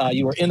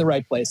 you are in the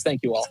right place.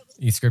 Thank you all.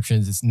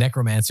 Ethscriptions is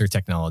necromancer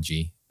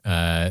technology.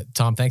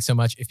 Tom, thanks so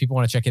much. If people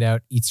want to check it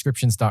out,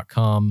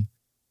 ethscriptions.com,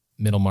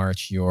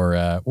 Middlemarch.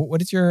 Your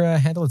what is your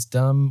handle? It's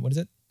dumb. What is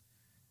it?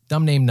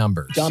 Dumb name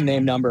numbers. Dumb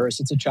name numbers.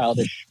 It's a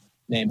childish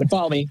name, but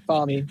follow me,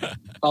 follow and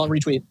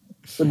retweet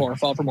for more.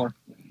 Follow for more.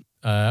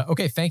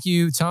 Okay. Thank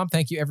you, Tom.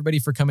 Thank you, everybody,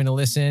 for coming to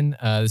listen.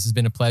 This has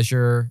been a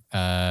pleasure.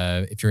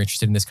 If you're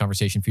interested in this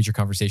conversation, future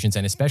conversations,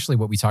 and especially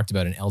what we talked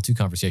about in L2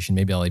 conversation,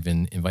 maybe I'll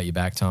even invite you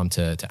back, Tom,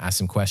 to ask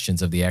some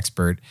questions of the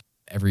expert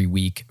every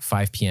week,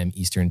 5 p.m.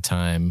 Eastern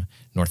Time,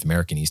 North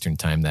American Eastern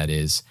Time, that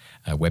is,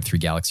 Web3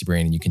 Galaxy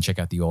Brain. And you can check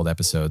out the old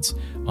episodes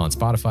on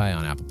Spotify,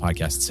 on Apple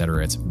Podcasts,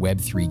 etc. It's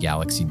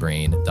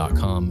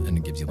web3galaxybrain.com, and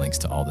it gives you links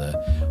to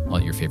all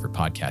your favorite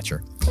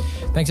podcatcher.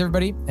 Thanks,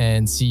 everybody,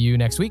 and see you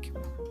next week.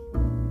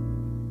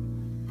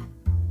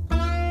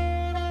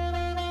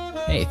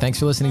 Hey, thanks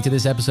for listening to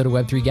this episode of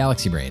Web3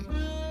 Galaxy Brain.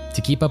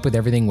 To keep up with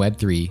everything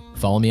Web3,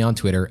 follow me on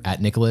Twitter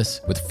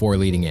 @Nicholas with 4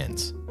 leading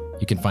N's.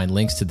 You can find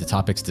links to the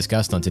topics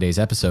discussed on today's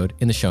episode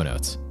in the show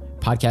notes.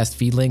 Podcast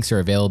feed links are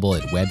available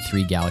at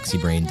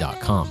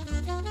web3galaxybrain.com.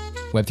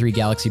 Web3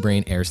 Galaxy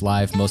Brain airs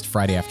live most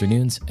Friday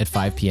afternoons at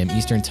 5 p.m.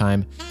 Eastern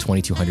Time,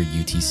 2200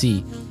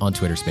 UTC on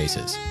Twitter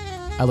Spaces.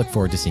 I look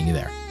forward to seeing you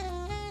there.